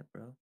doing, step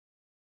bro?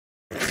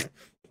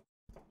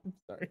 I'm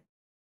sorry.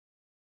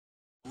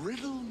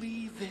 Riddle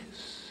me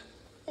this.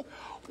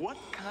 What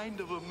kind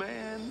of a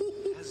man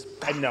has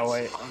I know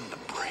it. on the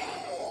brain?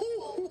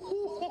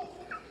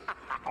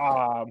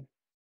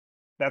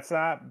 That's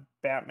not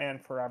Batman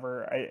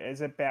Forever.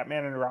 Is it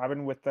Batman and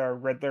Robin with the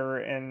Riddler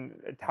and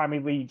Tommy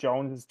Lee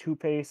Jones is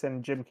Two-Face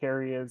and Jim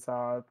Carrey is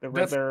the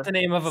That's Riddler? the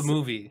name of a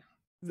movie.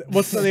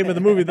 What's the name of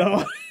the movie,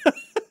 though?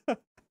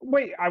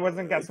 Wait, I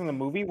wasn't guessing the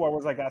movie. What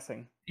was I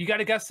guessing? You got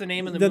to guess the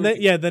name of the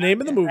movie. Yeah, the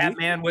name of the movie.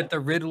 Batman with the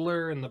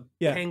Riddler and the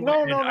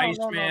Penguin and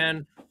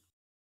Iceman.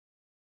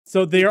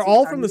 So they are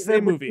all from the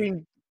same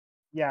movie.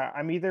 Yeah,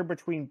 I'm either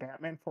between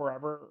Batman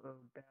Forever or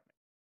Batman.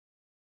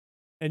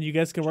 And you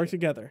guys can work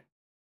together.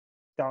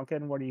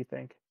 Duncan, what do you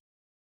think?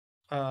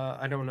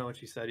 I don't know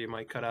what you said. You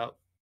might cut out.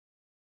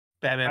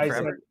 Batman I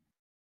Forever.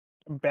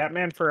 said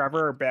Batman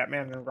Forever or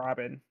Batman and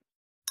Robin.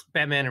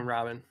 Batman and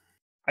Robin.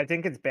 I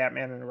think it's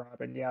Batman and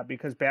Robin, yeah,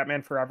 because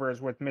Batman Forever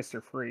is with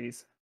Mr.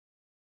 Freeze.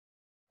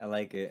 I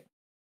like it.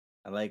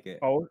 I like it.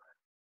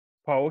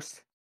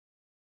 Post.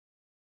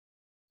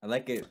 I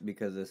like it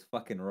because it's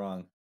fucking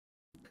wrong.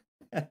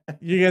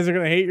 You guys are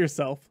gonna hate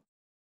yourself.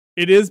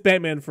 It is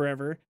Batman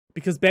Forever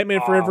because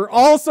Batman Forever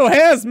also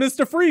has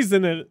Mr. Freeze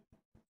in it.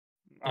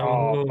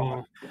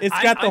 Oh, it's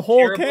got the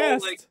whole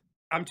cast. Like,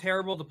 I'm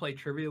terrible to play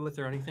trivia with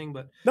or anything,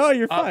 but no,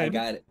 you're fine. I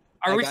got it.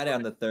 I got it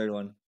on the third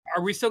one.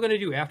 Are we still gonna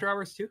do after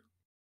hours too?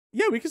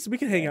 Yeah, we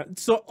can hang out.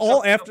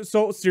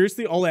 So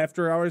seriously, all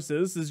after hours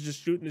is just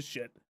shooting the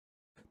shit.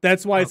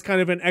 That's why it's kind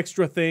of an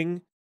extra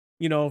thing,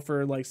 you know,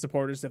 for like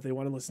supporters if they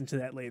want to listen to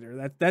that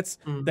later. That's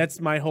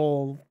my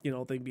whole, you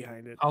know, thing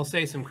behind it. I'll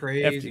say some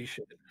crazy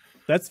shit.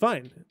 That's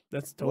fine.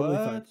 That's totally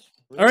fine.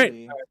 Really? All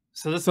right.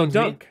 So this one's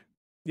Dunk.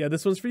 Yeah,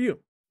 this one's for you.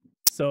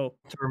 So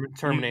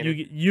Terminator.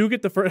 You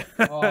get the first.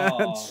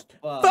 Oh,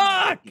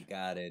 fuck! You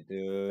got it,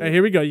 dude. All right,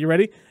 here we go. You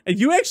ready? And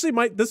you actually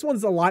might. This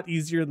one's a lot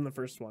easier than the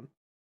first one.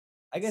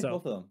 I guess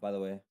both of them, by the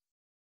way.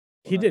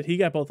 He did. He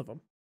got both of them.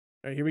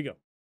 All right, here we go.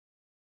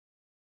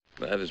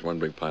 That is one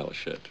big pile of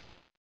shit.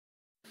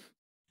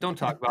 Don't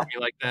talk about me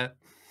like that.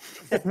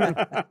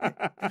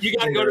 You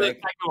gotta go to the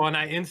second one.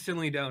 I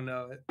instantly don't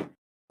know it.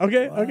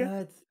 Okay. What?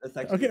 Okay.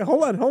 Okay.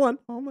 Hold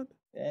on.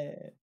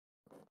 Yeah.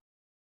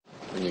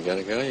 When you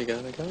gotta go, you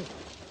gotta go.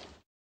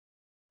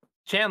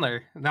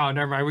 Chandler. No,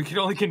 never mind. We can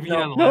only convene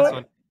on the last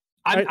one.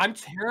 I'm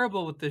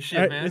terrible with this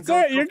shit, man. It's all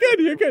right. You're good.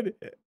 You're good.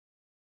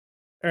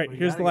 All right,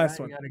 here's the last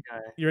one.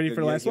 You ready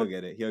for the last one?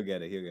 He'll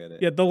get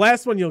it. Yeah, the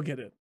last one you'll get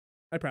it.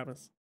 I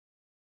promise.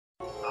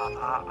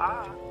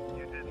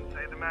 You didn't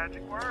say the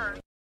magic word.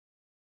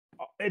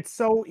 It's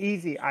so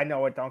easy. I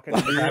know it, Duncan.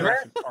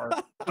 Jurassic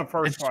Park, the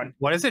first one.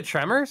 What is it?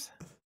 Tremors?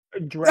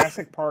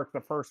 Jurassic Park,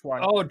 the first one.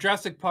 Oh,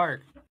 Jurassic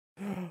Park.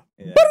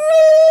 Yeah.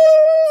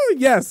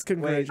 Yes,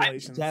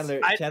 congratulations.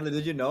 Chandler,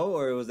 did you know,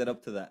 or was it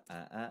up to that?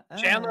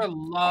 Chandler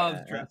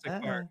loves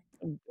Jurassic Park.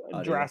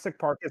 Jurassic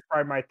Park is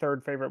probably my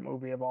third favorite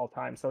movie of all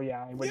time. So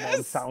yeah, I would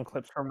know sound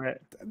clips from it.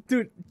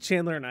 Dude,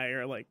 Chandler and I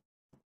are like,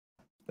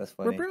 that's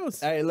funny. We're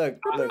bros. All right, look.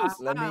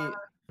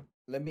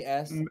 Let me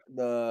ask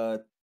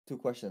the two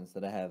questions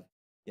that I have.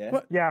 Yeah.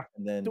 What? Yeah.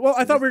 And then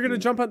I thought we were gonna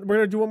jump on. We're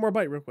gonna do one more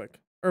bite real quick.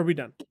 Or are we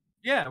done?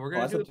 Yeah, we're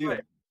gonna do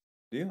it.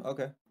 Do you?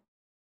 Okay.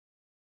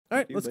 All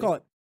right, let's call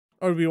it.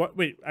 Or do we want?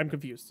 Wait, I'm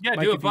confused. Yeah,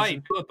 do a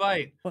bite. Do a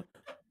bite. What?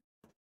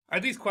 Are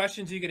these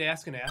questions you could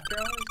ask in after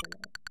hours?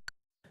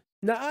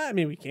 No, I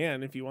mean we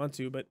can if you want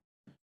to, but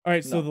all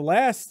right. So the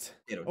last.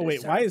 Oh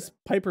wait, why is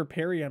Piper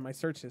Perry on my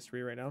search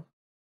history right now?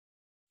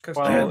 Because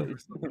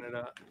looking it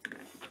up.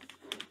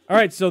 All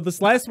right, so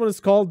this last one is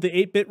called the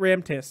 8-bit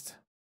RAM test.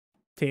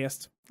 I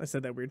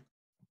said that weird.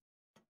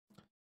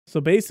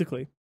 So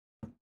basically,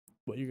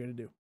 what you're gonna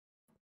do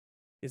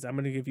is I'm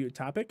gonna give you a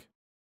topic,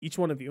 each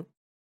one of you,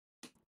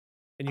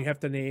 and you have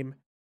to name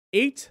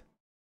 8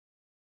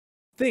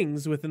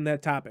 things within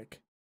that topic.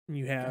 And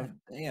you have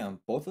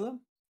both of them.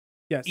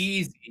 Yes.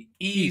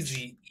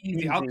 Easy.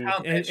 I'll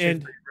count that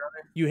shit for you,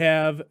 brother. You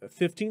have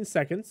 15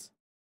 seconds.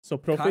 So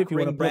Profi, if you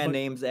want to brand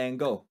names and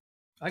go.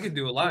 I could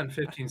do a lot in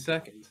 15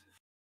 seconds.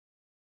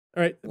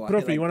 All right,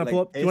 Profi, you want to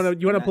pull up? You want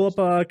to pull up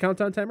a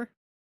countdown timer?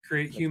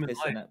 Create human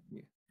life.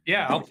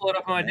 Yeah, I'll pull it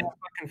up on my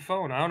fucking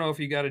phone. I don't know if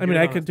you got to. I mean,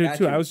 I could do it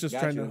too. I was just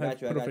trying to have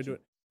Profi do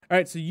it. All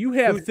right, so you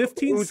have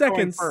 15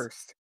 seconds.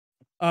 First.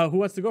 Who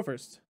wants to go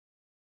first?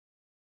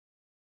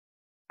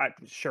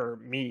 Sure,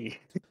 me.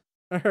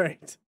 All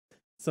right.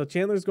 So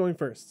Chandler's going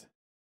first.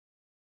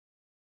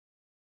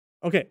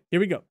 Okay, here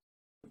we go.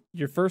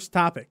 Your first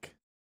topic.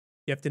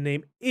 You have to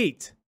name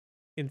 8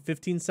 in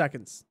 15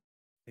 seconds.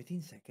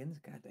 15 seconds?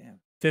 Goddamn.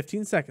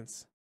 15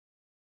 seconds.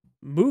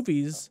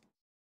 Movies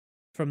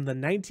from the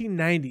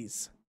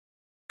 1990s.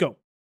 Go.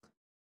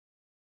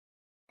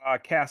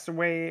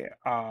 Castaway.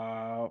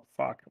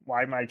 Fuck.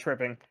 Why am I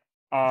tripping?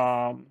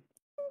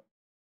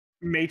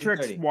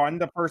 Matrix 30. 1,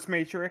 the first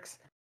Matrix.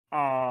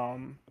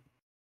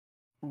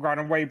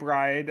 Runaway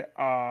Bride.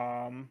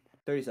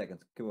 30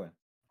 seconds. Keep going.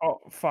 Oh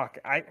fuck.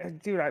 I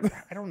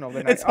don't know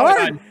the name. It's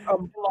hard.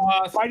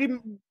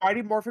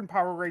 Mighty Morphin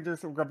Power Rangers,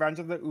 Revenge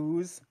of the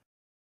Ooze.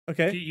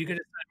 Okay. You could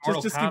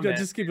Mortal Just keep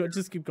going.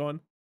 Just keep going.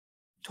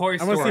 Toy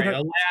I wanna see Story, if I-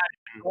 Aladdin,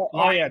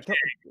 Oh yeah,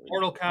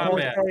 Mortal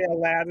Kombat.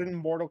 Aladdin,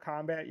 Mortal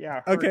Kombat.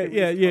 Yeah. Okay,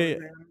 Hercules, yeah.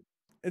 Tarzan.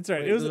 It's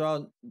right. Wait, It was.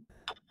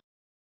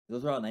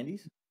 those are all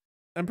 90s?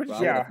 I'm pretty Well,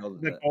 sure. Yeah, I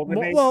would've the thought golden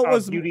Well, age it of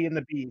was- Beauty and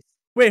the Beast.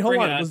 Wait, hold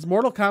Bring on. it on. Was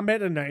Mortal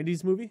Kombat a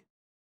 90s movie?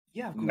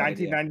 Yeah, of course.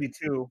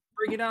 1992.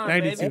 Bring it on,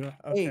 92. baby.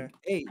 Okay.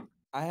 Hey,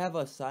 I have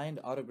a signed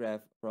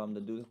autograph from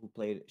the dude who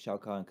played Shao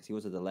Kahn because he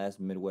was at the last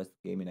Midwest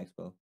Gaming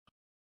Expo.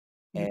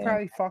 You And-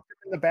 probably fucked him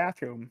in the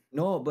bathroom.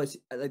 No, but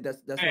like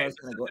that's what Hey, I was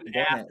kind of this is going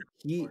an at.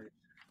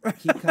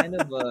 He kind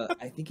of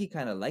I think he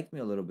kind of liked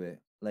me a little bit,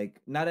 like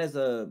not as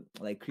a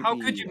like creepy. How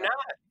could you not?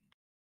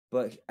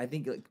 But I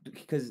think like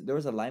because there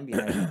was a line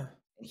behind him,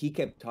 and he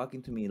kept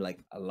talking to me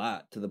like a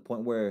lot to the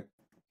point where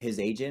his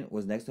agent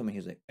was next to him and he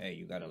was like, "Hey,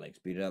 you gotta like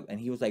speed it up," and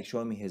he was like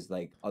showing me his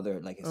like other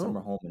like his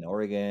summer home in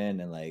Oregon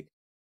and like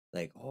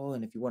oh,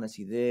 and if you want to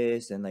see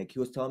this, and like he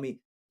was telling me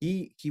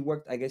he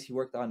worked, I guess he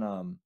worked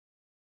on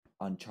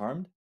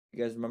Charmed.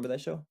 You guys remember that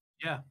show?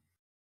 Yeah.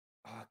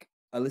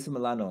 Alyssa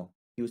Milano.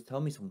 He was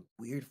telling me some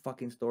weird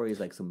fucking stories,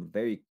 like some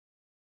very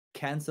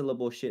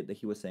cancelable shit that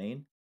he was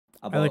saying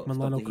about like stuff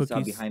Milano that he saw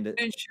cookies. behind it.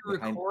 And you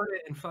behind- record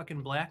it and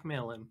fucking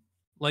blackmail him,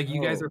 like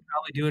you guys No. are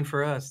probably doing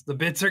for us. The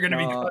bits are gonna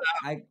be No, cut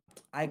out.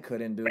 I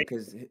couldn't do it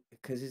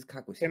because his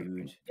cock was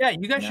huge. Yeah,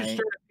 you guys And should I-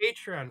 start a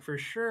Patreon for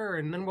sure,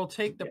 and then we'll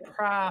take the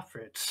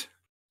profits.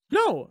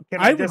 No, Can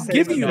I just would say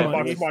give that you the the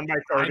money. Bucks won by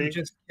 30. I'm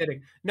just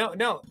kidding. No.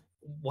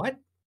 What?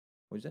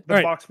 What'd you say? The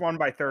Alright. Bucks won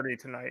by 30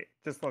 tonight.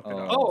 Just looked it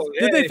up. Oh,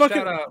 Did they hey, fucking?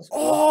 shout out.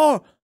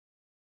 Oh,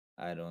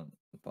 I don't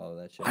follow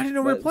that shit. I didn't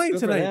know we were But playing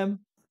good for tonight. them.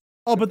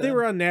 oh, Good but for they them.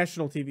 were on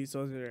national TV,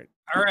 so it's all right.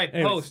 All right,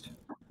 Anyways. post.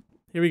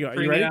 Here we go. Are you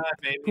Bring ready? it on,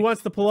 baby. Who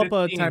wants to pull up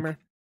a 15. timer?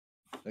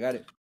 I got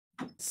it.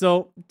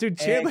 So, dude,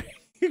 Chandler,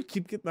 you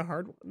keep getting the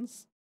hard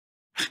ones.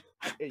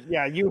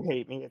 Yeah, you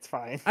hate me. It's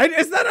fine.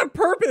 It's not on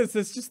purpose.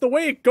 It's just the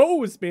way it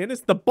goes, man. It's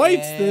the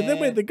bites, the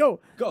way they go.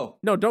 Go.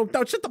 No, don't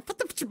shut the.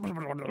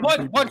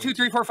 1, 2,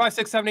 3, 4, 5,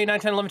 6, 7, 8, 9,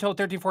 10, 11, 12,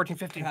 13, 14,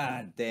 15.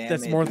 God damn.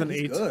 That's it. more than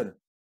He's 8. Good.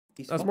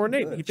 He's That's more than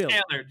 8. fucking He good.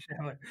 failed.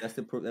 Chandler. That's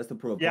the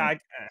proof. Yeah, It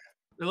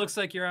looks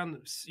like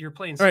you're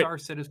playing All right. Star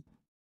Citizen.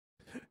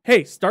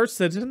 Hey, Star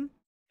Citizen.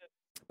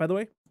 By the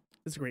way,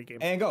 it's a great game.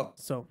 And go.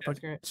 So That's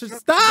great. just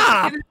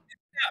stop.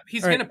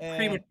 He's All right. gonna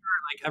premature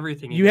like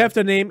everything. You have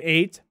to name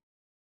 8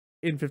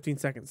 in 15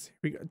 seconds. Here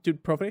we go.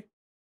 Dude, Profe.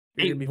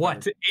 you're gonna 8 be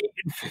what? fine. 8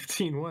 and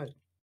 15 what?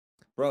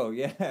 Bro,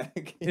 yeah.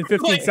 In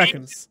 15 Wait,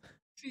 seconds.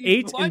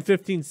 8 in What?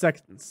 15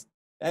 seconds.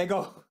 And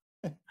go.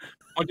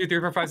 1, 2, 3,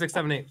 4, 5, 6,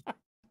 7, 8.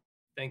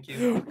 Thank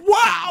you.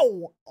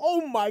 Wow!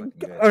 Oh my Fucking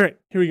god. good. All right,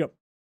 here we go.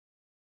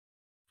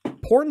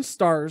 Porn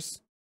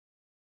stars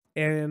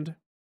and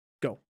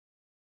go.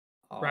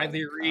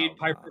 Riley Reid,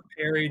 Piper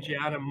Perry,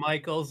 Gianna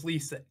Michaels,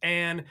 Lisa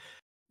Ann,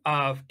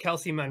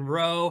 Kelsey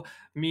Monroe,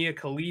 Mia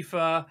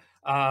Khalifa,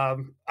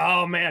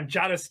 oh man,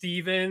 Jada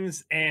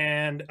Stevens,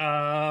 and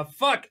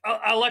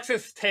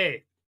Alexis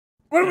Tay.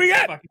 What do we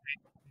got? Fucking-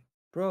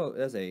 Bro,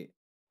 that's 8.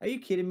 Are you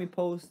kidding me,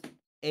 Post?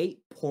 8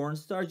 porn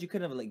stars? You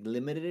could have like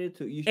limited it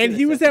to. You And should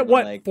he have was said at something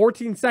what? like-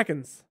 14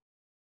 seconds.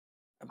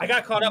 I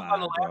got caught up Come on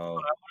the last bro.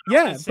 one.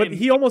 Yeah, the but same-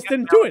 he almost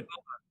didn't do it.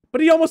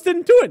 But he almost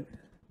didn't do it.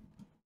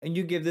 And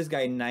you give this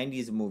guy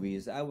 90s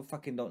movies. I would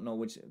fucking don't know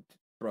which.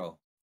 Bro.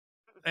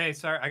 Hey,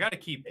 sorry, I gotta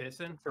keep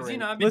pissing. 'Cause, you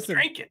know, I've been Listen,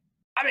 drinking.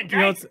 I've been You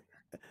know, drinking.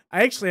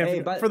 I actually have,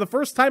 Hey, but- for the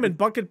first time in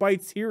Bucket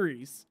Bites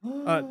series,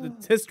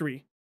 it's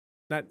history,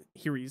 not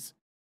heries,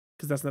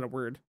 because that's not a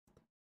word.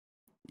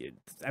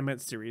 I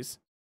meant series.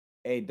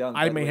 Hey, Dunk.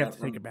 I by the may way, have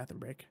to take a bathroom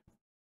break.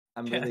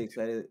 I'm really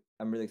excited.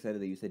 I'm really excited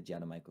that you said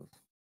Gianna Michaels.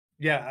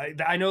 Yeah,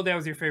 I know that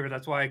was your favorite.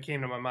 That's why it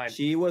came to my mind.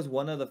 She was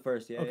one of the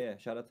first. Yeah, Okay. yeah.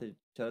 Shout out to.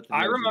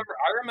 I the OG.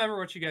 remember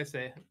what you guys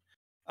say.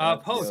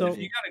 That's Post, the if OG.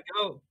 you gotta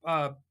go,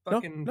 No,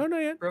 fucking no,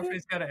 not yet.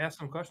 Brofi's gotta ask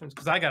some questions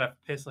because I gotta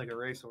piss like a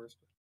racehorse.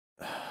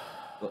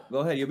 Go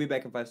ahead. You'll be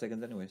back in 5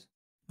 seconds, anyways.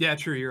 Yeah,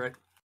 true. You're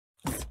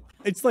right.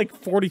 It's like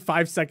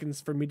 45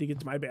 seconds for me to get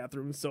to my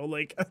bathroom, so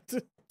like,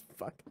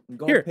 fuck.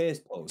 Go Here. piss,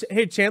 Post.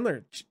 Hey,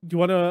 Chandler, do you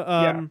want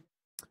to,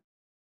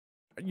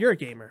 you're a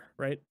gamer,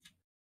 right?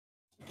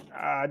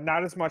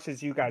 Not as much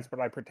as you guys, but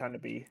I pretend to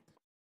be.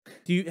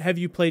 Have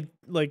you played,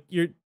 like,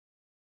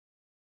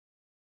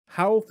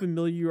 how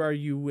familiar are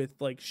you with,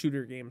 like,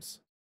 shooter games?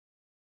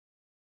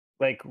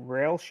 Like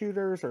rail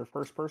shooters or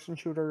first person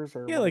shooters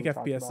or Yeah, what are like we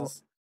talking about?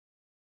 FPSs.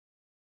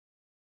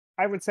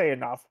 I would say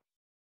enough.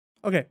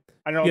 Okay,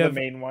 I know You the have-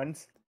 main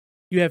ones.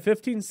 you have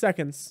 15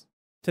 seconds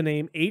to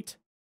name 8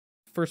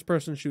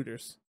 first-person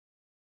shooters,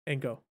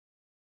 and go.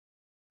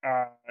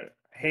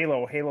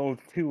 Halo, Halo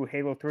 2,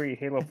 Halo 3,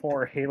 Halo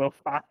 4, Halo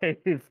 5,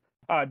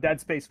 Dead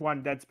Space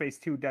 1, Dead Space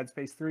 2, Dead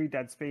Space 3,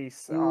 Dead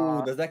Space.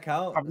 Ooh, does that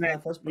count?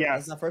 Covenant.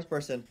 That's not first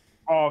person.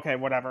 Oh, okay,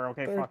 whatever.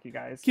 Okay, Third. fuck you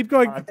guys. Keep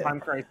going. Time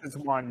Crisis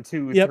 1,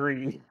 2, Yep.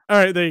 3. All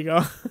right, there you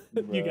go.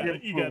 You got Bruh.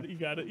 it. You got it. You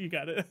got it. You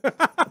got it.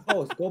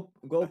 Oh,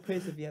 go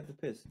piss if you have to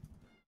piss.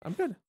 I'm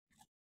good.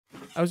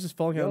 I was just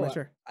falling out of my Yo,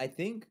 chair. I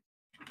think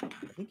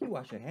you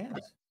wash your hands.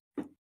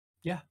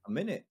 Yeah. A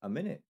minute.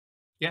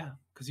 Yeah,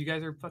 because you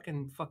guys are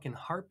fucking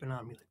harping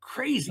on me like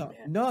crazy, man.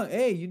 No,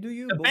 hey, you do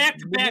you. The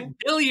back-to-back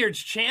billiards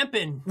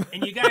champion,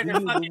 and you guys are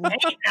fucking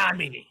hating on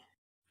me.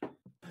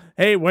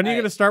 Hey, when are you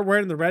Hey. gonna start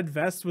wearing the red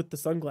vest with the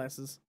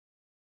sunglasses?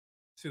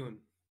 Soon.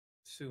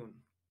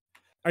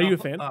 Are you a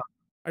fan?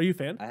 Are you a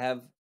fan? I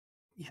have.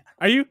 Yeah.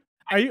 Are you?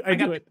 I got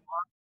do the it.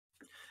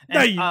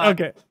 No, you,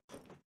 okay.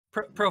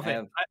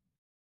 Prophet.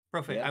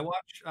 Yeah. I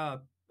watch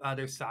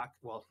there's soccer.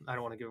 Well, I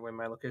don't want to give away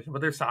my location, but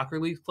there's soccer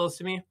leagues close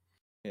to me.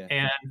 Yeah.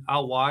 And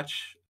I'll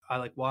watch. I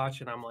like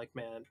watch, and I'm like,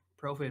 man,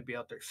 Prophet would be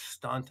out there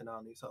stunting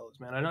on these hoes,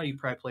 man. I know you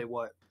probably play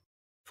what?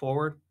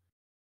 Forward?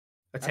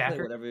 I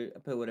Attacker?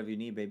 play whatever you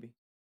need, baby.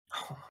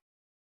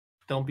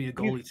 Don't be a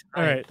goalie tonight.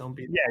 All right. Don't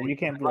be. Yeah, you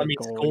can't be Let a me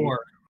goalie. score.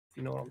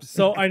 You know what I'm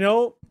saying? So I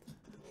know,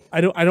 I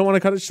don't want to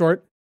cut it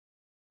short,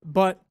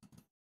 but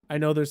I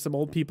know there's some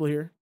old people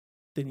here.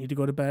 They need to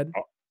go to bed.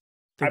 Oh,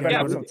 They I gotta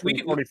bet go it's to-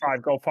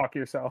 2:45. Go fuck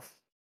yourself.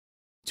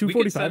 We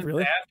could 2:45, send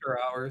really? after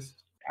hours.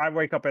 I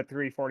wake up at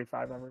 3:45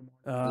 every morning.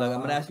 Look,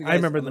 I'm gonna ask you I guys-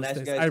 remember I'm gonna those ask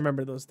you days. guys- I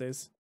remember those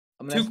days.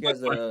 I'm gonna ask you guys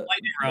quick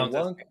lightning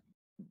rounds.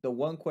 the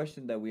one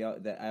question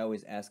that I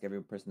always ask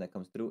every person that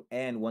comes through,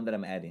 and one that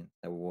I'm adding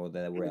that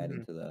we're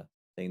adding to the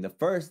thing. The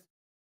first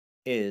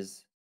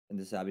is, and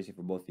this is obviously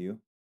for both of you,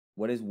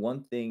 what is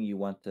one thing you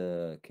want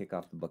to kick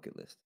off the bucket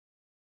list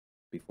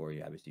before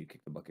you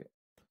kick the bucket?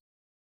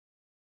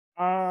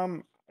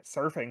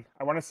 Surfing.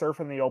 I want to surf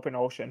in the open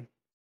ocean.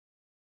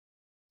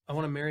 I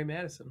want to marry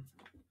Madison.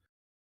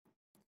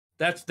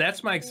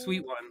 That's my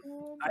sweet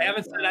one. I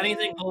haven't said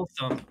anything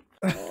wholesome,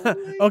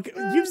 Okay,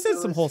 you've said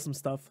some wholesome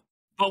stuff.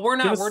 but we're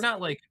Give not. us-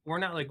 We're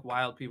not like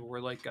wild people. We're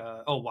like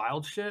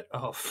wild shit.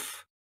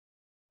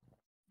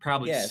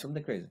 Probably Yeah,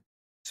 something crazy.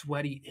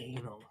 sweaty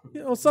anal.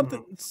 You know,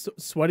 something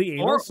sweaty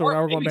anal. Or- So or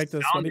now we're going maybe back to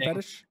the sweaty sounding.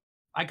 fetish.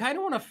 I kind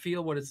of want to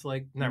feel what it's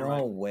like. Never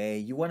No mind. way.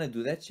 You want to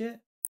do that shit?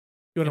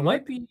 You want It to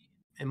might be.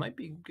 It might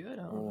be good.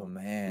 I don't Oh know.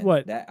 man.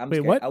 What? I'm Wait,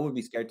 scared. what? I would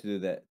be scared to do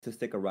that. To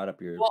stick a rod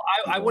up your. Well,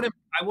 I your wouldn't.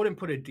 I wouldn't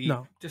put it deep.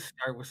 No. Just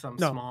start with something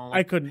No, small. I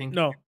like couldn't. pink.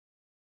 No,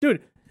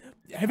 dude.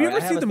 Have you Alright, ever I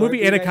have seen a the story movie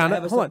for you guys. I Anaconda?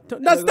 have a Hold on. sto-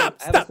 No, wait, stop.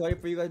 I have a Stop. story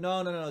for you guys.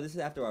 No. This is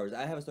after hours.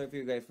 I have a story for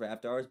you guys for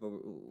after hours, but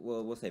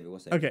we'll save it. We'll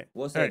save Okay, it.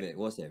 We'll all save right. it.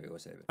 We'll save it. We'll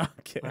save it.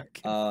 Okay.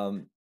 okay.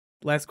 The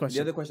Last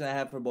question. other question I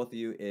have for both of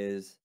you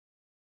is,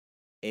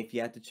 if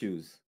you had to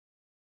choose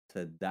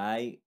to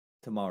die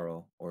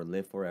tomorrow or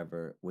live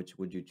forever, which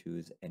would you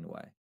choose and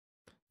why?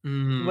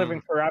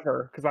 Living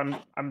forever because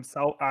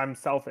I'm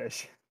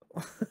selfish.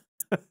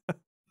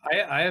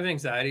 I have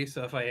anxiety,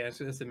 so if I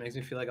answer this, it makes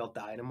me feel like I'll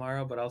die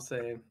tomorrow. But I'll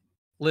say,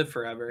 live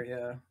forever.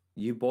 Yeah.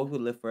 You both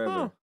would live forever.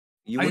 Oh.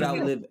 You I would could-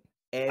 outlive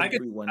I could.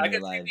 everyone I in your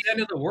could see lives. the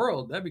end of the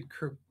world. That'd be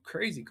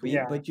crazy cool. But,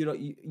 Yeah. but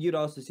you'd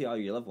also see all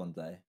your loved ones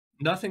die.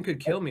 Nothing could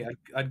kill me.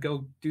 I'd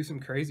go do some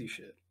crazy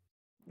shit.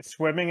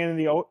 Swimming in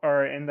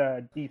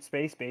the deep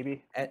space,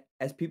 baby.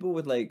 As people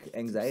with like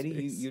anxiety,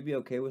 Space. you'd be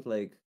okay with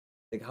like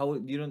how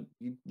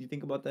you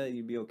think about that?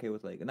 You'd be okay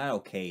with like not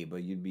okay,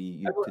 but you'd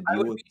be I would- to I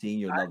deal would with seeing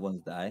your loved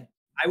ones die.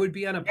 I would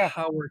be on a Yeah.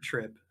 power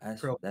trip.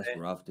 That's Prophet.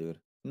 rough, dude.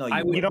 No, I you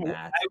would- would You don't-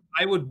 not.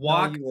 I would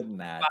walk No, you would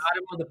not.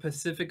 bottom of the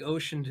Pacific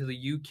Ocean to the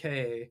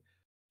UK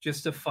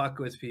just to fuck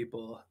with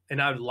people,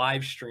 and I would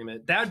live stream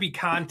it. That would be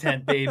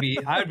content, baby.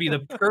 I would be the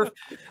perfect.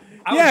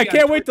 Yeah, I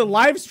can't wait to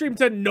live stream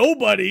to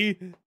nobody.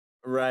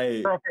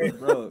 Right, Prophet.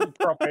 bro.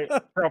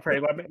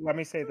 Prophet, let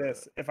me say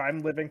this. If I'm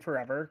living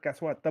forever, guess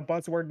what? The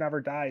buzzword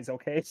never dies,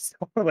 okay? So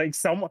like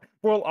someone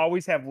we'll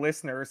always have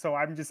listeners, so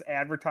I'm just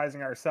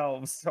advertising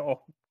ourselves.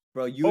 So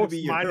Bro, you would be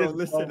your Might own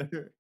as well.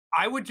 listener.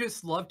 I would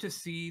just love to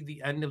see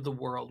the end of the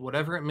world,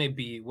 whatever it may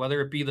be,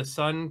 whether it be the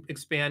sun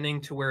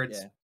expanding to where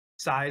it's Yeah.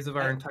 size of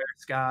our I- entire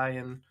sky,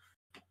 and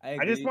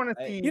I just agree. want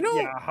to see You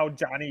know- how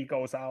Johnny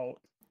goes out.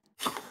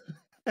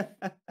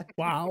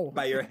 Wow.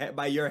 by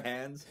your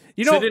hands.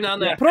 You know, sitting on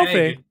that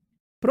Profe,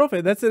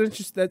 peg. that's an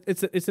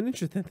it's an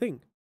interesting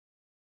thing.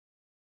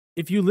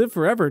 If you live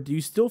forever, do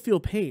you still feel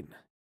pain?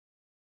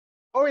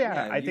 Oh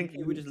yeah, Yeah, I you- think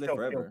you would just live still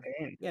feel forever.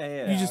 pain.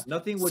 Yeah. You just-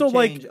 Nothing would so,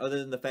 like- change other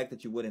than the fact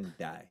that you wouldn't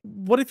die.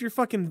 What if you're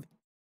fucking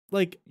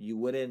like You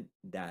wouldn't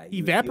die.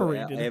 You would feel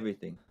evaporated?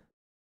 everything.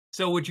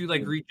 So would you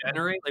like Yeah.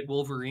 regenerate like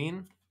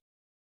Wolverine?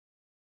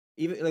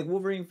 Even like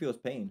Wolverine feels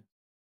pain.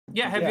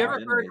 Yeah, have Yeah, you ever heard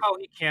regenerate. how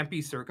he can't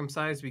be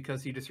circumcised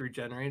because he just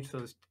regenerates, so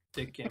his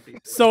dick can't be?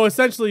 so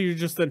essentially you're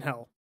just in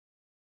hell.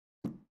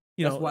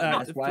 You That's know, why. uh,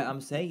 That's why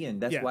I'm saying.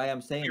 That's yeah. why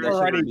I'm saying You're that shit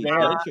already would be there.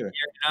 torture. You're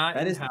not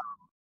That in is. hell.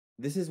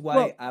 This is why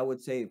Well- I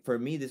would say for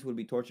me this would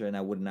be torture, and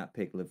I would not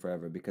pick live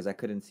forever because I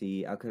couldn't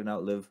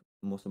outlive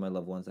most of my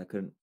loved ones. I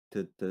couldn't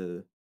to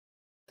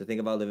think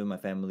about living my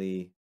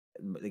family,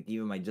 like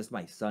even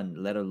my son,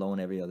 let alone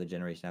every other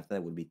generation after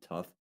that would be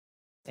tough.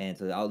 And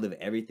to outlive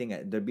everything,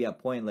 there'd be a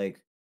point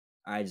like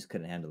I just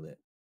couldn't handle it.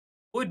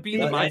 Would be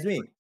the mind.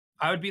 me.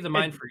 I would be the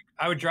mind freak.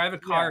 I would drive a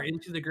car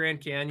into the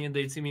Grand Canyon.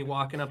 They'd see me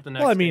walking up the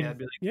next day. I'd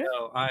be like,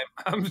 "No,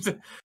 I'm."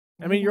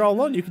 I mean, you're all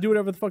alone. You can do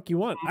whatever the fuck you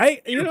want.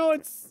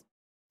 It's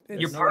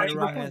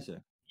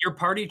your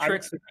party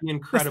tricks would be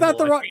incredible. It's not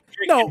the wrong.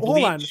 No,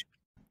 hold on.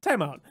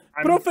 Time out.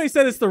 Profe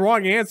said it's the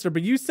wrong answer,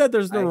 but you said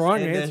there's no wrong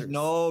answer. There's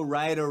no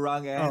right or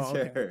wrong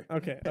answer. Oh,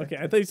 okay.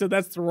 I thought you said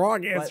that's the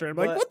wrong answer. I'm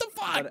like, what the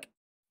fuck?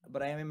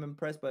 But I am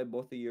impressed by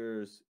both of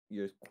your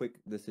quick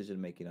decision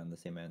making on the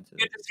same answer.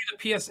 Get to see the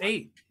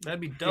PS8.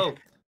 That'd be dope.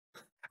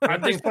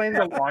 I'm just playing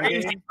the long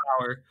game.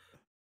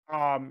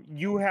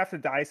 You have to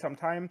die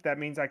sometime. That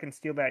means I can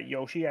steal that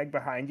Yoshi egg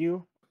behind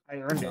you. I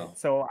earned it,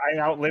 so I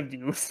outlived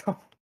you. So.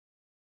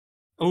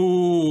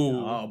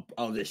 Ooh.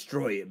 I'll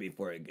destroy it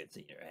before it gets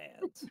in your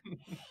hands.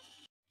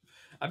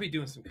 I'd be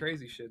doing some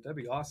crazy shit. That'd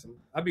be awesome.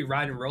 I'd be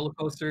riding roller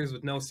coasters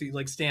with no seat,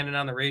 like standing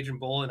on the Raging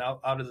Bull and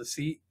out of the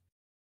seat.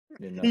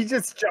 He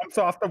just jumps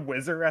off the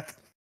wizard.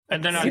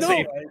 And then I'd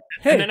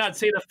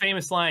say the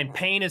famous line,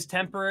 "Pain is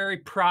temporary,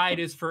 pride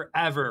is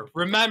forever.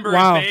 Remember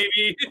it,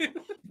 baby."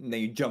 And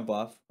then you jump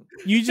off.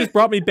 You just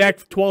brought me back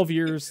for 12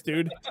 years,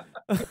 dude.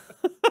 Wow.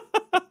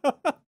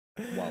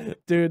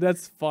 Dude,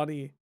 that's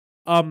funny.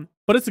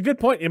 But it's a good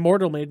point.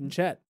 Immortal made in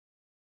chat.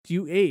 Do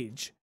you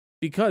age?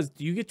 Because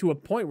do you get to a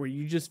point where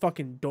you just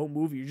fucking don't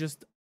move? You're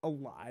just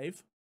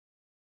alive,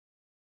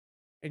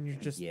 and you're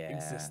just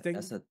existing.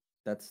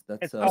 That's.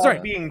 I'm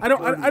sorry. I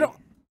don't.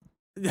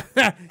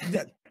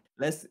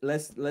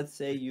 Let's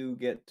say you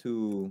get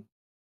to.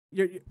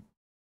 You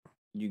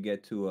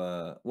get to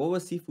what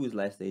was Sifu's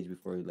last age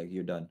before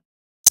you're done?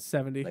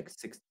 70. Like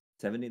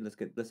 70. Let's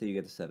say you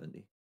get to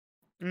 70.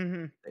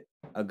 Mm-hmm.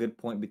 A good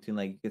point between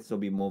you can still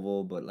be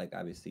mobile, but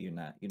obviously you're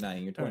not in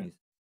your 20s.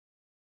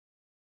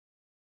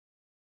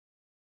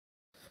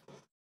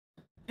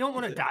 You don't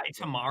want to die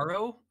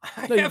tomorrow.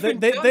 No,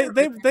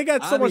 they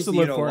got so much to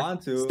live for.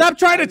 Stop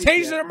trying to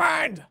change their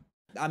mind.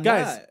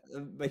 Guys.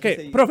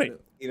 Okay, Profe.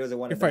 He doesn't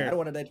want to die. I don't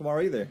want to die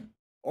tomorrow either.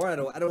 Or I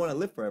don't want to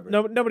live forever.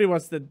 No, nobody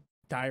wants to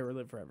die or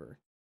live forever.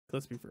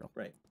 Let's be for real.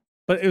 Right.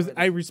 But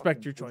I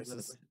respect your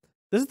choices.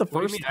 This is the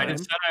first time. I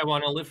just said I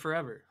want to live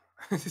forever.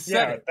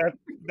 Yeah,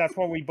 that's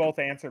what we both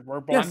answered. We're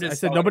both. Yes, I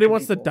said nobody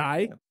wants to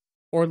die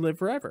or live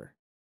forever.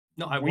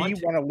 No, we want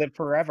to live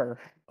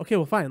forever. Okay,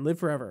 well, fine, live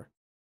forever.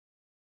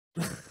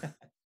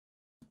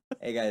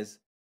 Hey guys,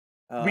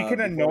 we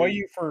can annoy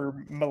you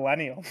for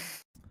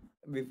millennials.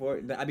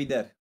 Before I'll be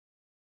dead.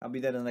 I'll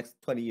be dead in the next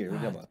 20 years. What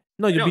are you about?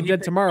 No, you'll be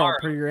dead tomorrow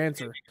per your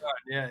answer.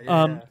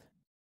 Yeah.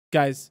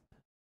 Guys,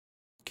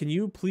 can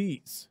you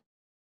please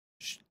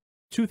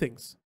two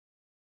things?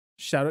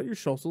 Shout out your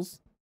socials.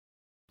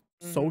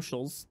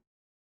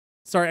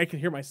 Sorry, I can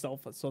hear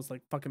myself, so it's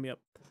fucking me up.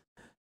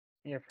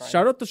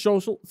 Shout out the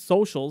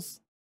socials,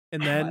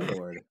 and then My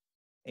Lord.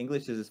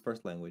 English is his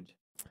first language.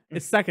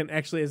 It's second,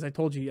 actually, as I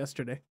told you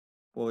yesterday.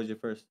 What was your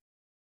first?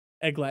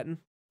 Egg Latin.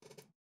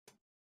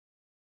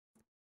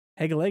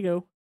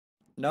 Hegolego.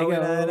 No,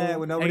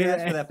 nobody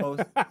asked for that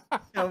post.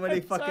 Nobody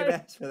fucking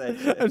asked for that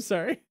shit. I'm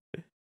sorry.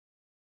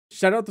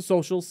 Shout out the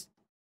socials.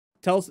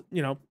 Tell us,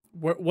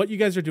 what you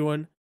guys are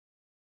doing.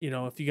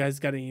 If you guys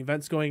got any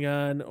events going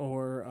on,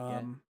 or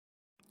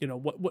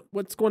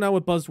what's going on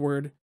with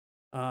Buzzword,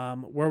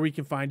 where we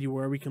can find you,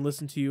 where we can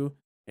listen to you,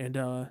 and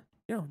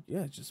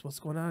just what's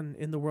going on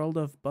in the world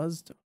of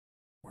Buzzed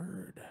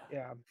Word.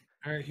 Yeah.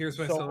 All right, here's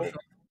my social.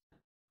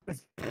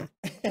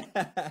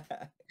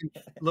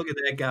 Look at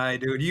that guy,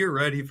 dude. You're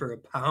ready for a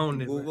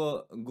pound.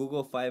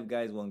 Google 5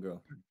 guys, 1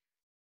 girl.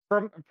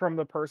 From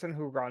the person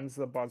who runs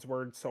the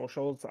Buzzword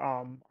socials,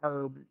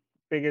 our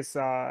biggest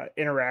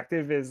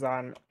interactive is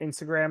on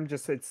Instagram.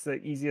 Just it's the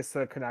easiest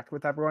to connect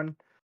with everyone.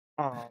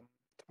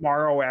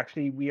 Tomorrow,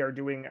 actually, we are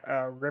doing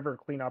a river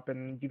cleanup,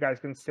 and you guys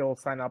can still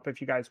sign up if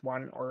you guys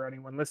want, or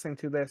anyone listening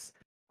to this.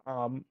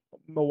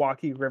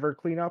 Milwaukee River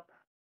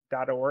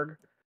Cleanup.org.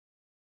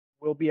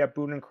 We'll be at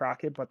Boone and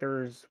Crockett, but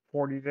there's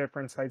 40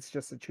 different sites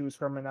just to choose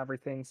from and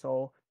everything.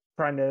 So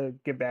trying to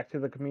give back to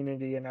the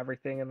community and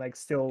everything, and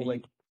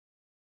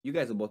you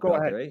guys will both go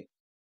out there, right?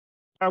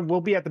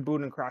 We'll be at the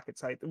Boone and Crockett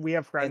site. We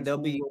have friends. And they'll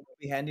be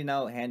handing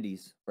out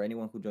handies for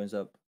anyone who joins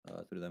up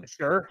through them.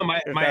 Sure.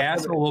 My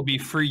asshole will be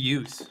free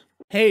use.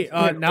 Hey,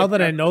 now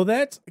that I know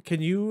that, can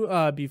you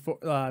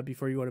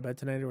before you go to bed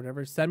tonight or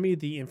whatever, send me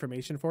the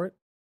information for it?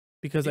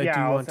 Because I do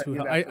want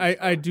to.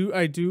 I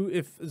do.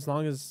 If as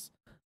long as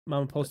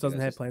Mama Post doesn't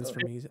have plans for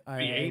me,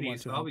 I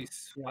want to. I'll be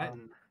sweating.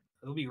 Yeah.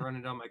 It'll be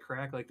running down my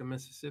crack like the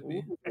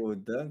Mississippi. Oh,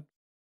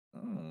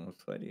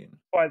 sweating.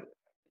 But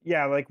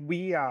yeah,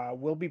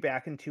 we'll be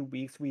back in 2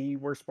 weeks. We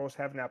were supposed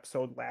to have an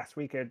episode last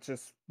week. It's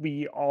just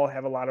we all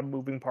have a lot of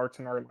moving parts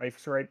in our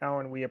lives right now,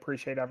 and we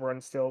appreciate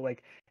everyone still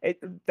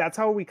that's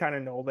how we kind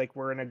of know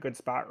we're in a good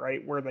spot,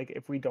 right? Where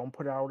if we don't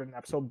put out an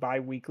episode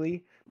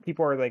bi-weekly,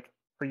 people are like,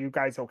 are you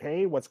guys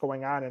okay? What's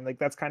going on? And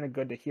that's kind of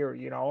good to hear,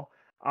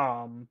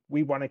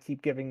 we want to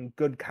keep giving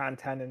good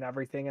content and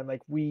everything, and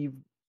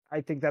I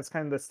think that's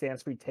kind of the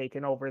stance we've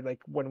taken over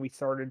when we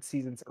started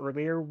seasons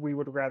earlier. We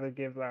would rather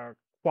give a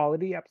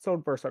quality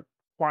episode versus a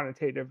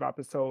quantitative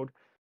episode.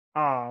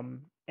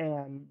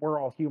 And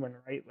we're all human,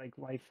 right? Like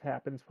life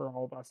happens for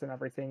all of us and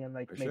everything, and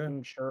like For sure.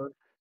 making sure.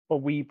 But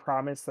we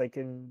promise, like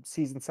in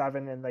season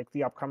 7 and like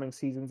the upcoming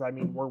seasons, I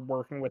mean, we're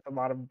working with a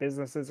lot of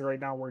businesses right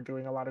now. We're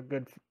doing a lot of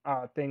good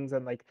things,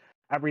 and like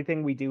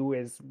everything we do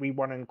is we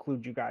want to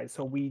include you guys.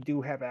 So we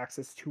do have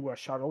access to a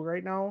shuttle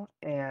right now,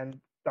 and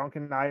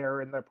Duncan and I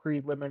are in the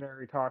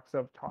preliminary talks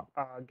of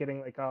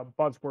getting like a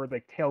buzzword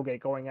like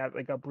tailgate going at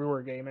like a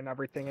Brewer game and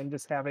everything, and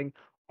just having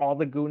all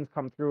the goons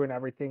come through and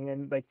everything,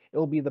 and like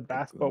it'll be the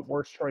best but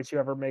worst choice you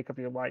ever make of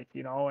your life,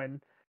 you know. And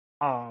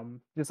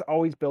just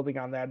always building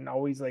on that and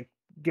always like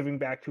giving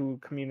back to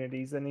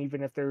communities. And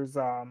even if there's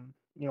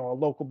you know, a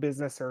local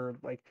business or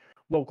like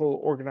local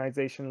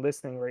organization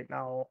listening right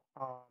now,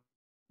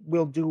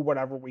 we'll do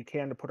whatever we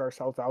can to put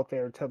ourselves out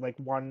there to like,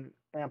 one,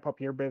 amp up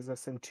your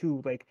business, and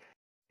two, like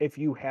if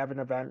you have an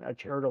event, a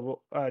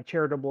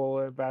charitable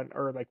event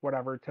or like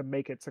whatever, to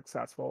make it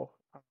successful.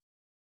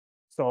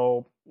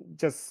 So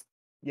just,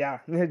 yeah,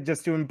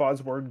 just doing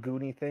buzzword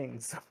goony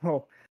things.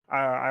 So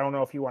I don't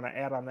know if you want to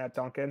add on that,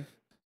 Duncan.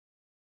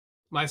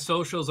 My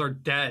socials are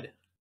dead.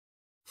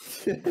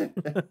 And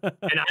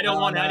I don't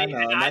want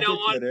anyone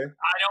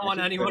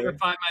to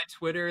find my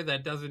Twitter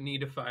that doesn't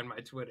need to find my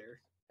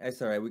Twitter.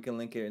 That's all right. We can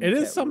link it in it the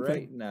is chat something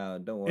right now.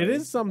 Don't worry. It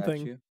is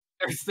something.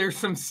 There's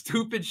some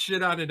stupid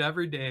shit on it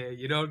every day.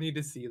 You don't need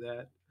to see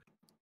that.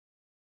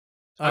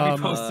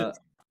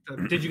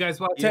 Did you guys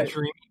watch the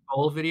Dreamy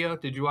Bowl video?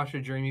 Did you watch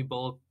the Dreamy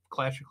Bowl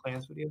Clash of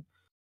Clans video?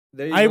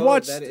 There you I go.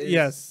 watched. That is,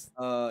 yes.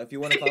 If you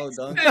want to follow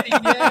Dunk,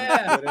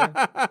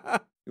 yeah.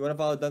 You want to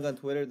follow Dunk on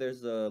Twitter?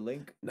 There's a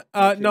link.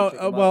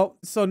 No. Well,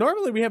 so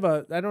normally we have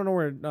a. I don't know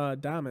where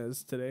Dom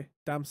is today.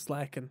 Dom's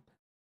slacking.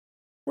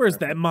 Where's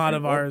that mod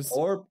of ours?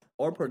 Or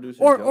producer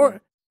Joe.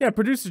 Yeah,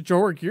 producer Joe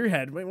or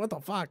Gearhead. Wait, what the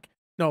fuck?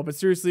 No, but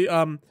seriously,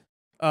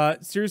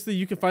 seriously,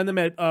 you can find them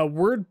at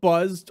Word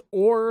Buzzed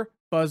or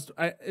Buzzed.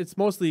 It's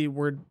mostly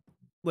Word,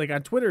 like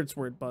on Twitter, it's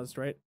Word Buzzed,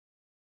 right?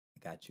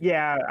 Got you.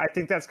 Yeah, I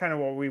think that's kind of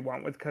what we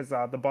went with, because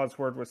the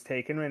buzzword was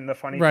taken, and the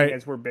funny thing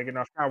is we're big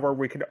enough now where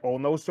we could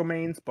own those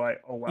domains.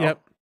 But oh well.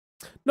 Yep.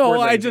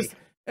 No,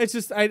 it's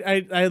just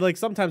I like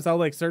sometimes I'll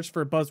like search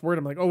for buzzword.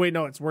 I'm like, oh wait,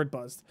 no, it's Word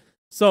Buzzed.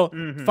 So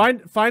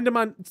find them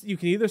on. You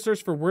can either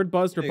search for Word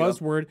Buzzed or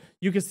Buzzword.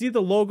 You can see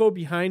the logo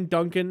behind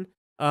Duncan,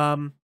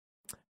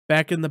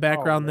 back in the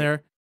background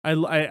there. I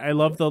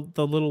love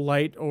the little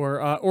light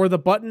or the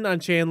button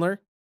on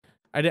Chandler.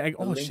 Oh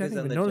shit, I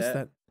didn't even notice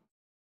that.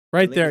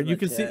 Right there, you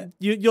can see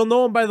you'll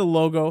know them by the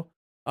logo.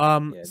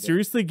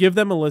 Seriously, give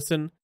them a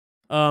listen.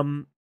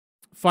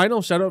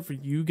 Final shout out for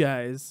you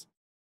guys.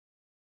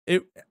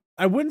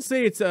 I wouldn't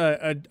say it's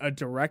a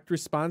direct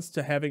response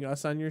to having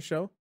us on your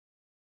show,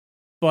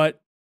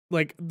 but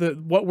like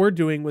what we're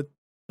doing with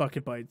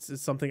Bucket Bytes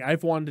is something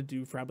I've wanted to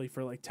do probably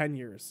for like 10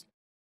 years.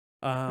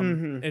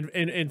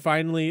 And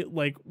finally,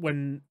 like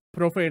when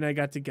Profe and I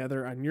got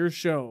together on your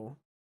show,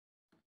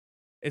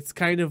 it's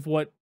kind of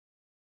what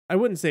I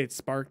wouldn't say it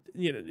sparked,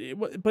 you know,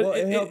 but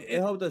it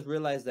helped us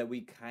realize that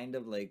we kind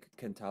of like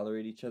can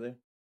tolerate each other.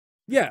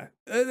 Yeah,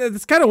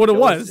 that's kind of what it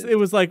was. It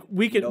was like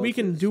we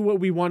can do what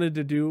we wanted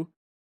to do.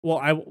 Well,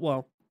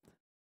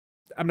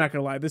 I'm not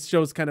gonna lie. This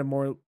show's kind of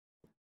more.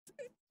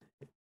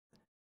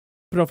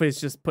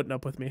 Profe's just putting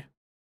up with me,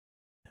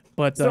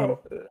 but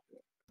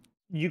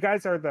you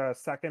guys are the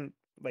second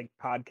like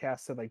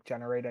podcast to like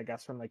generate, I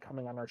guess, from like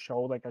coming on our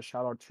show. Like a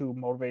shout out to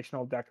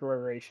Motivational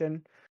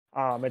Declaration.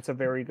 It's a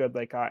very good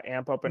like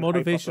amp up and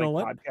motivational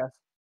hype up, like,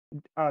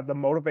 podcast. The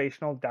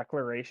Motivational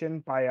Declaration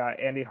by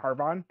Andy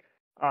Harvon.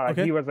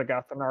 He was a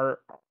guest on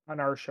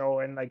our show,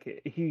 and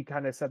like he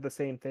kind of said the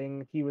same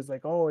thing. He was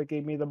like, "Oh, it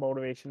gave me the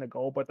motivation to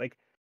go," but like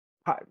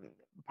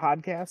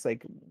podcasts,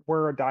 like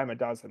we're a dime a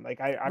dozen.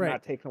 Like I'm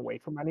not taking away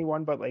from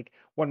anyone, but like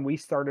when we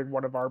started,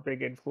 one of our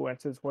big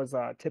influences was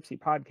Tipsy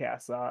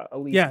Podcast.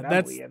 Elise and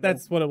Emily,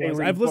 that's what it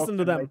was. I've listened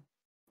to them.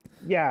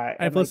 Like,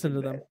 I've listened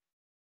to them.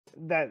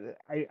 That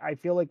I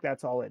feel like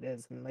that's all it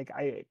is, and like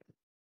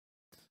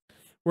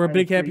we're a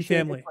big happy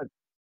family.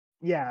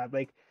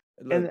 Like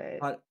and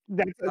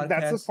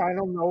that's the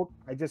final note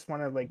I just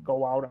want to like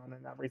go out on,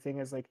 and everything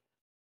is like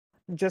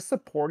just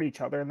support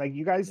each other. And like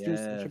you guys do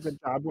such a good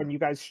job when you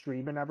guys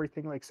stream and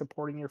everything, like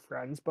supporting your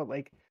friends. But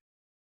like,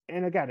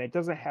 and again, it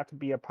doesn't have to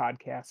be a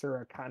podcast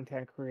or a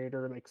content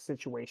creator like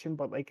situation,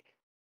 but like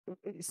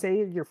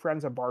say your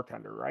friend's a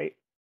bartender, right?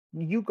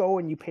 You go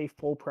and you pay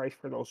full price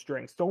for those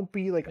drinks. Don't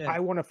be like,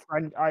 I want a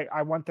friend,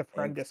 I want the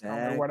friend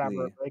discount or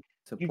whatever. Like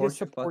you just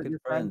support your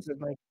friends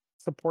and like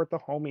support the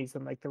homies,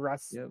 and like the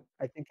rest.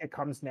 I think it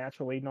comes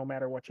naturally no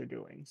matter what you're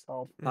doing.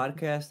 So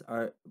podcasts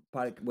are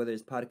whether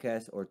it's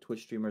podcasts or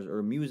Twitch streamers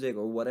or music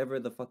or whatever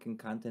the fucking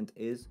content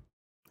is.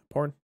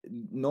 Porn.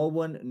 No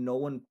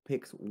one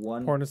picks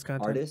one porn is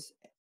content. Artist.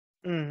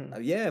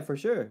 Yeah, for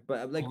sure.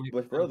 But like,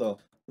 but for real though,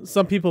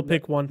 some people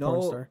pick one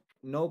porn star.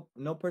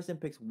 No person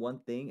picks one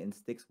thing and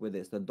sticks with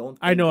it. So don't.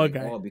 I know like, a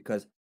guy.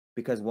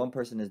 because one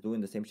person is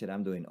doing the same shit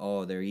I'm doing.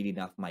 Oh, they're eating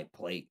off my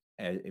plate,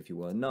 if you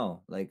will.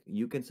 No, like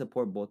you can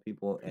support both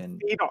people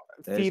and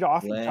feed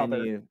off each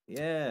other.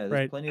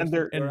 There's plenty of And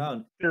stuff and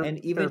around. And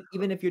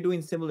even if you're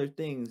doing similar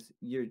things,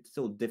 you're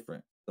still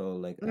different. So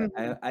like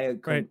I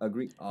agree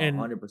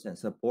 100%.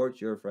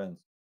 Support your friends.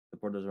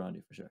 Support those around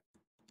you for sure.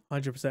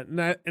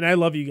 100%. And I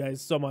love you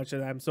guys so much,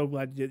 and I'm so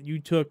glad that you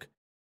took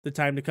the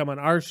time to come on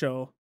our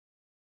show.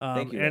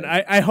 Thank you. And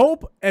I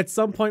hope at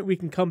some point we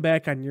can come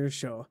back on your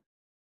show,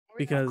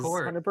 because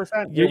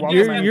 100%.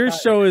 Your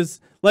show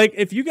is like,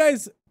 if you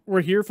guys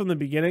were here from the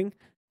beginning,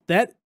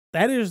 that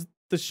is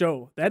the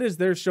show. That is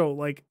their show.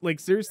 Like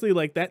seriously,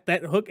 like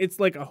that hook. It's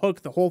like a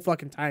hook the whole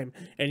fucking time,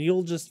 and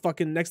you'll just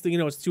fucking, next thing you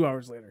know, it's 2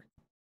 hours later.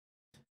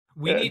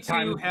 We need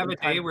to have a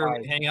day where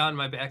we hang out in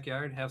my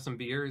backyard, have some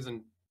beers,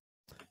 and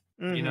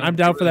you know, I'm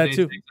down for that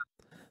too.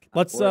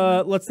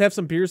 Let's have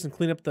some beers and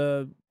clean up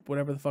the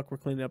whatever the fuck we're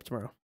cleaning up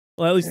tomorrow.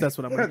 Well, at least that's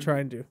what I'm gonna try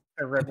and do.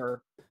 The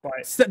river.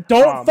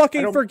 Don't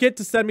fucking forget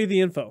to send me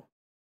the info.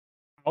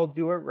 I'll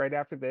do it right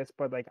after this,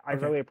 but like I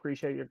really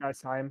appreciate your guys'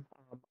 time.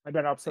 I've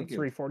been up since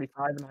 3:45,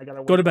 and I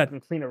gotta go to bed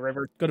and clean a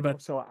river. Go to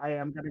bed. So I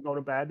am gonna go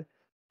to bed.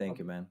 Thank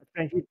you, man.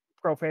 Thank you,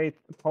 Profaith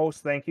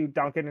Post. Thank you,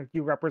 Duncan.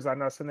 You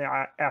represent us in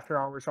the after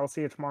hours. I'll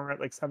see you tomorrow at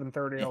like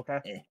 7:30.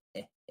 Okay.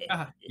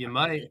 You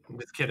might. I'm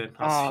just kidding.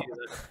 I'll see you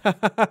then.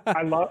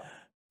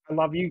 I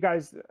love you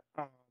guys.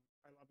 I love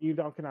you,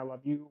 Duncan. I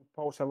love you,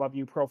 Post. I love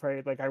you,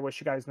 Profaith. Like I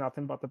wish you guys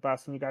nothing but the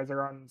best, and you guys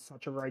are on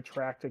such a right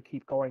track to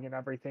keep going and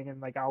everything.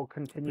 And like I'll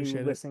continue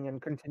listening and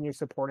continue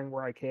supporting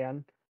where I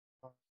can.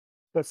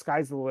 The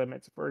sky's the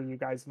limits for you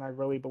guys, and I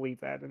really believe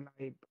that. And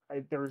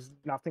I there's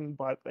nothing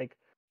but like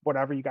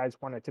whatever you guys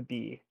want it to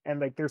be. And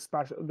like there's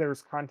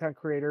content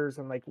creators,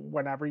 and like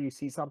whenever you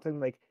see something,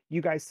 like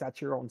you guys set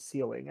your own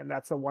ceiling, and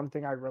that's the one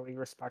thing I really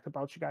respect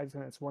about you guys.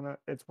 And it's one of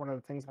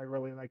the things I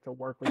really like to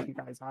work with you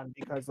guys on,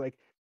 because like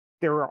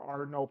there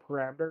are no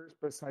parameters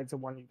besides the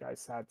one you guys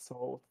set.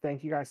 So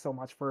thank you guys so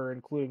much for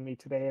including me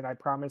today, and I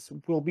promise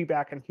we'll be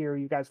back in here.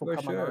 You guys will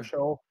come on our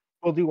show.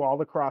 We'll do all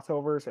the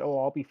crossovers. It'll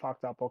all be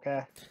fucked up,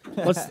 okay?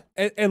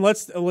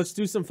 Let's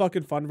do some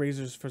fucking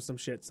fundraisers for some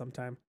shit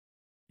sometime.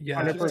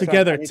 Yeah,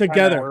 together.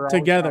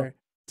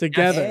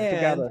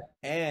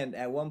 And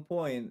at one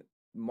point,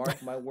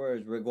 mark my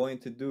words, we're going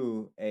to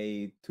do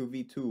a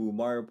 2v2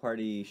 Mario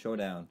Party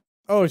showdown.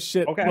 Oh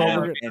shit! Okay,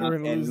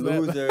 and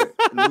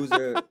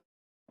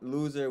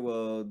loser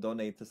will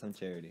donate to some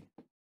charity.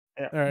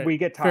 Yeah, all right, we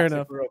get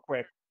toxic real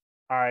quick.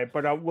 All right,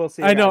 but we'll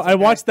see. I know. I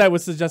watched that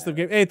with Suggestive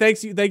Game. Hey,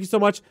 thank you so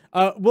much.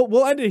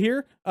 We'll end it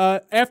here.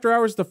 After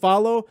hours to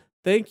follow.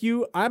 Thank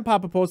you. I'm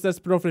Papa Post. That's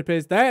Pedophilia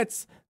Pays.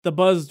 That's the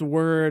buzzed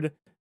word.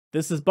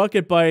 This is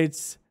Bucket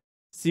Bites.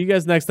 See you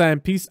guys next time.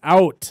 Peace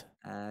out.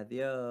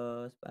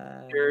 Adios.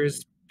 Bye.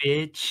 Cheers,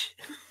 bitch.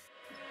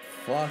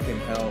 Fucking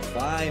hell.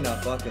 Fine,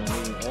 I'll fucking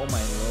leave. Oh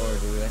my lord,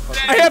 dude.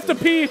 I have to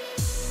pee.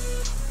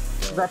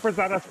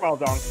 Represent us well,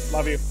 Dunk.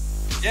 Love you.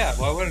 Yeah,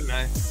 why wouldn't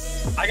I?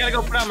 I gotta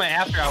go put on my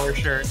after hour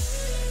shirt.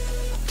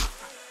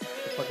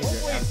 What the fuck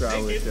is your after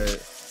hour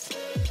shirt?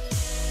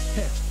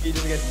 You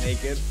just get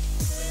naked.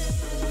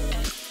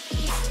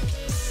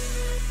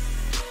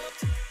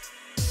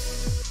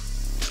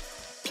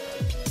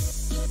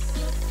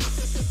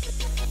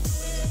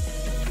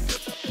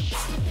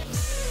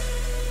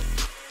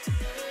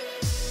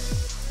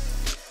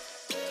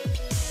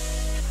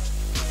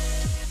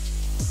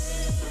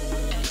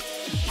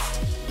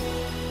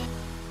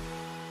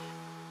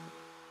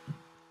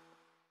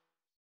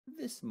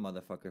 This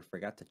motherfucker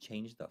forgot to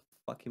change the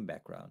fucking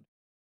background.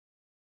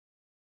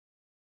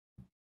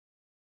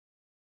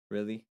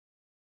 Really?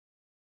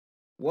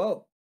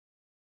 Whoa!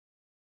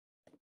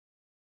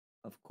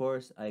 Of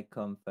course I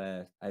come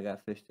fast. I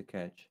got fish to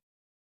catch.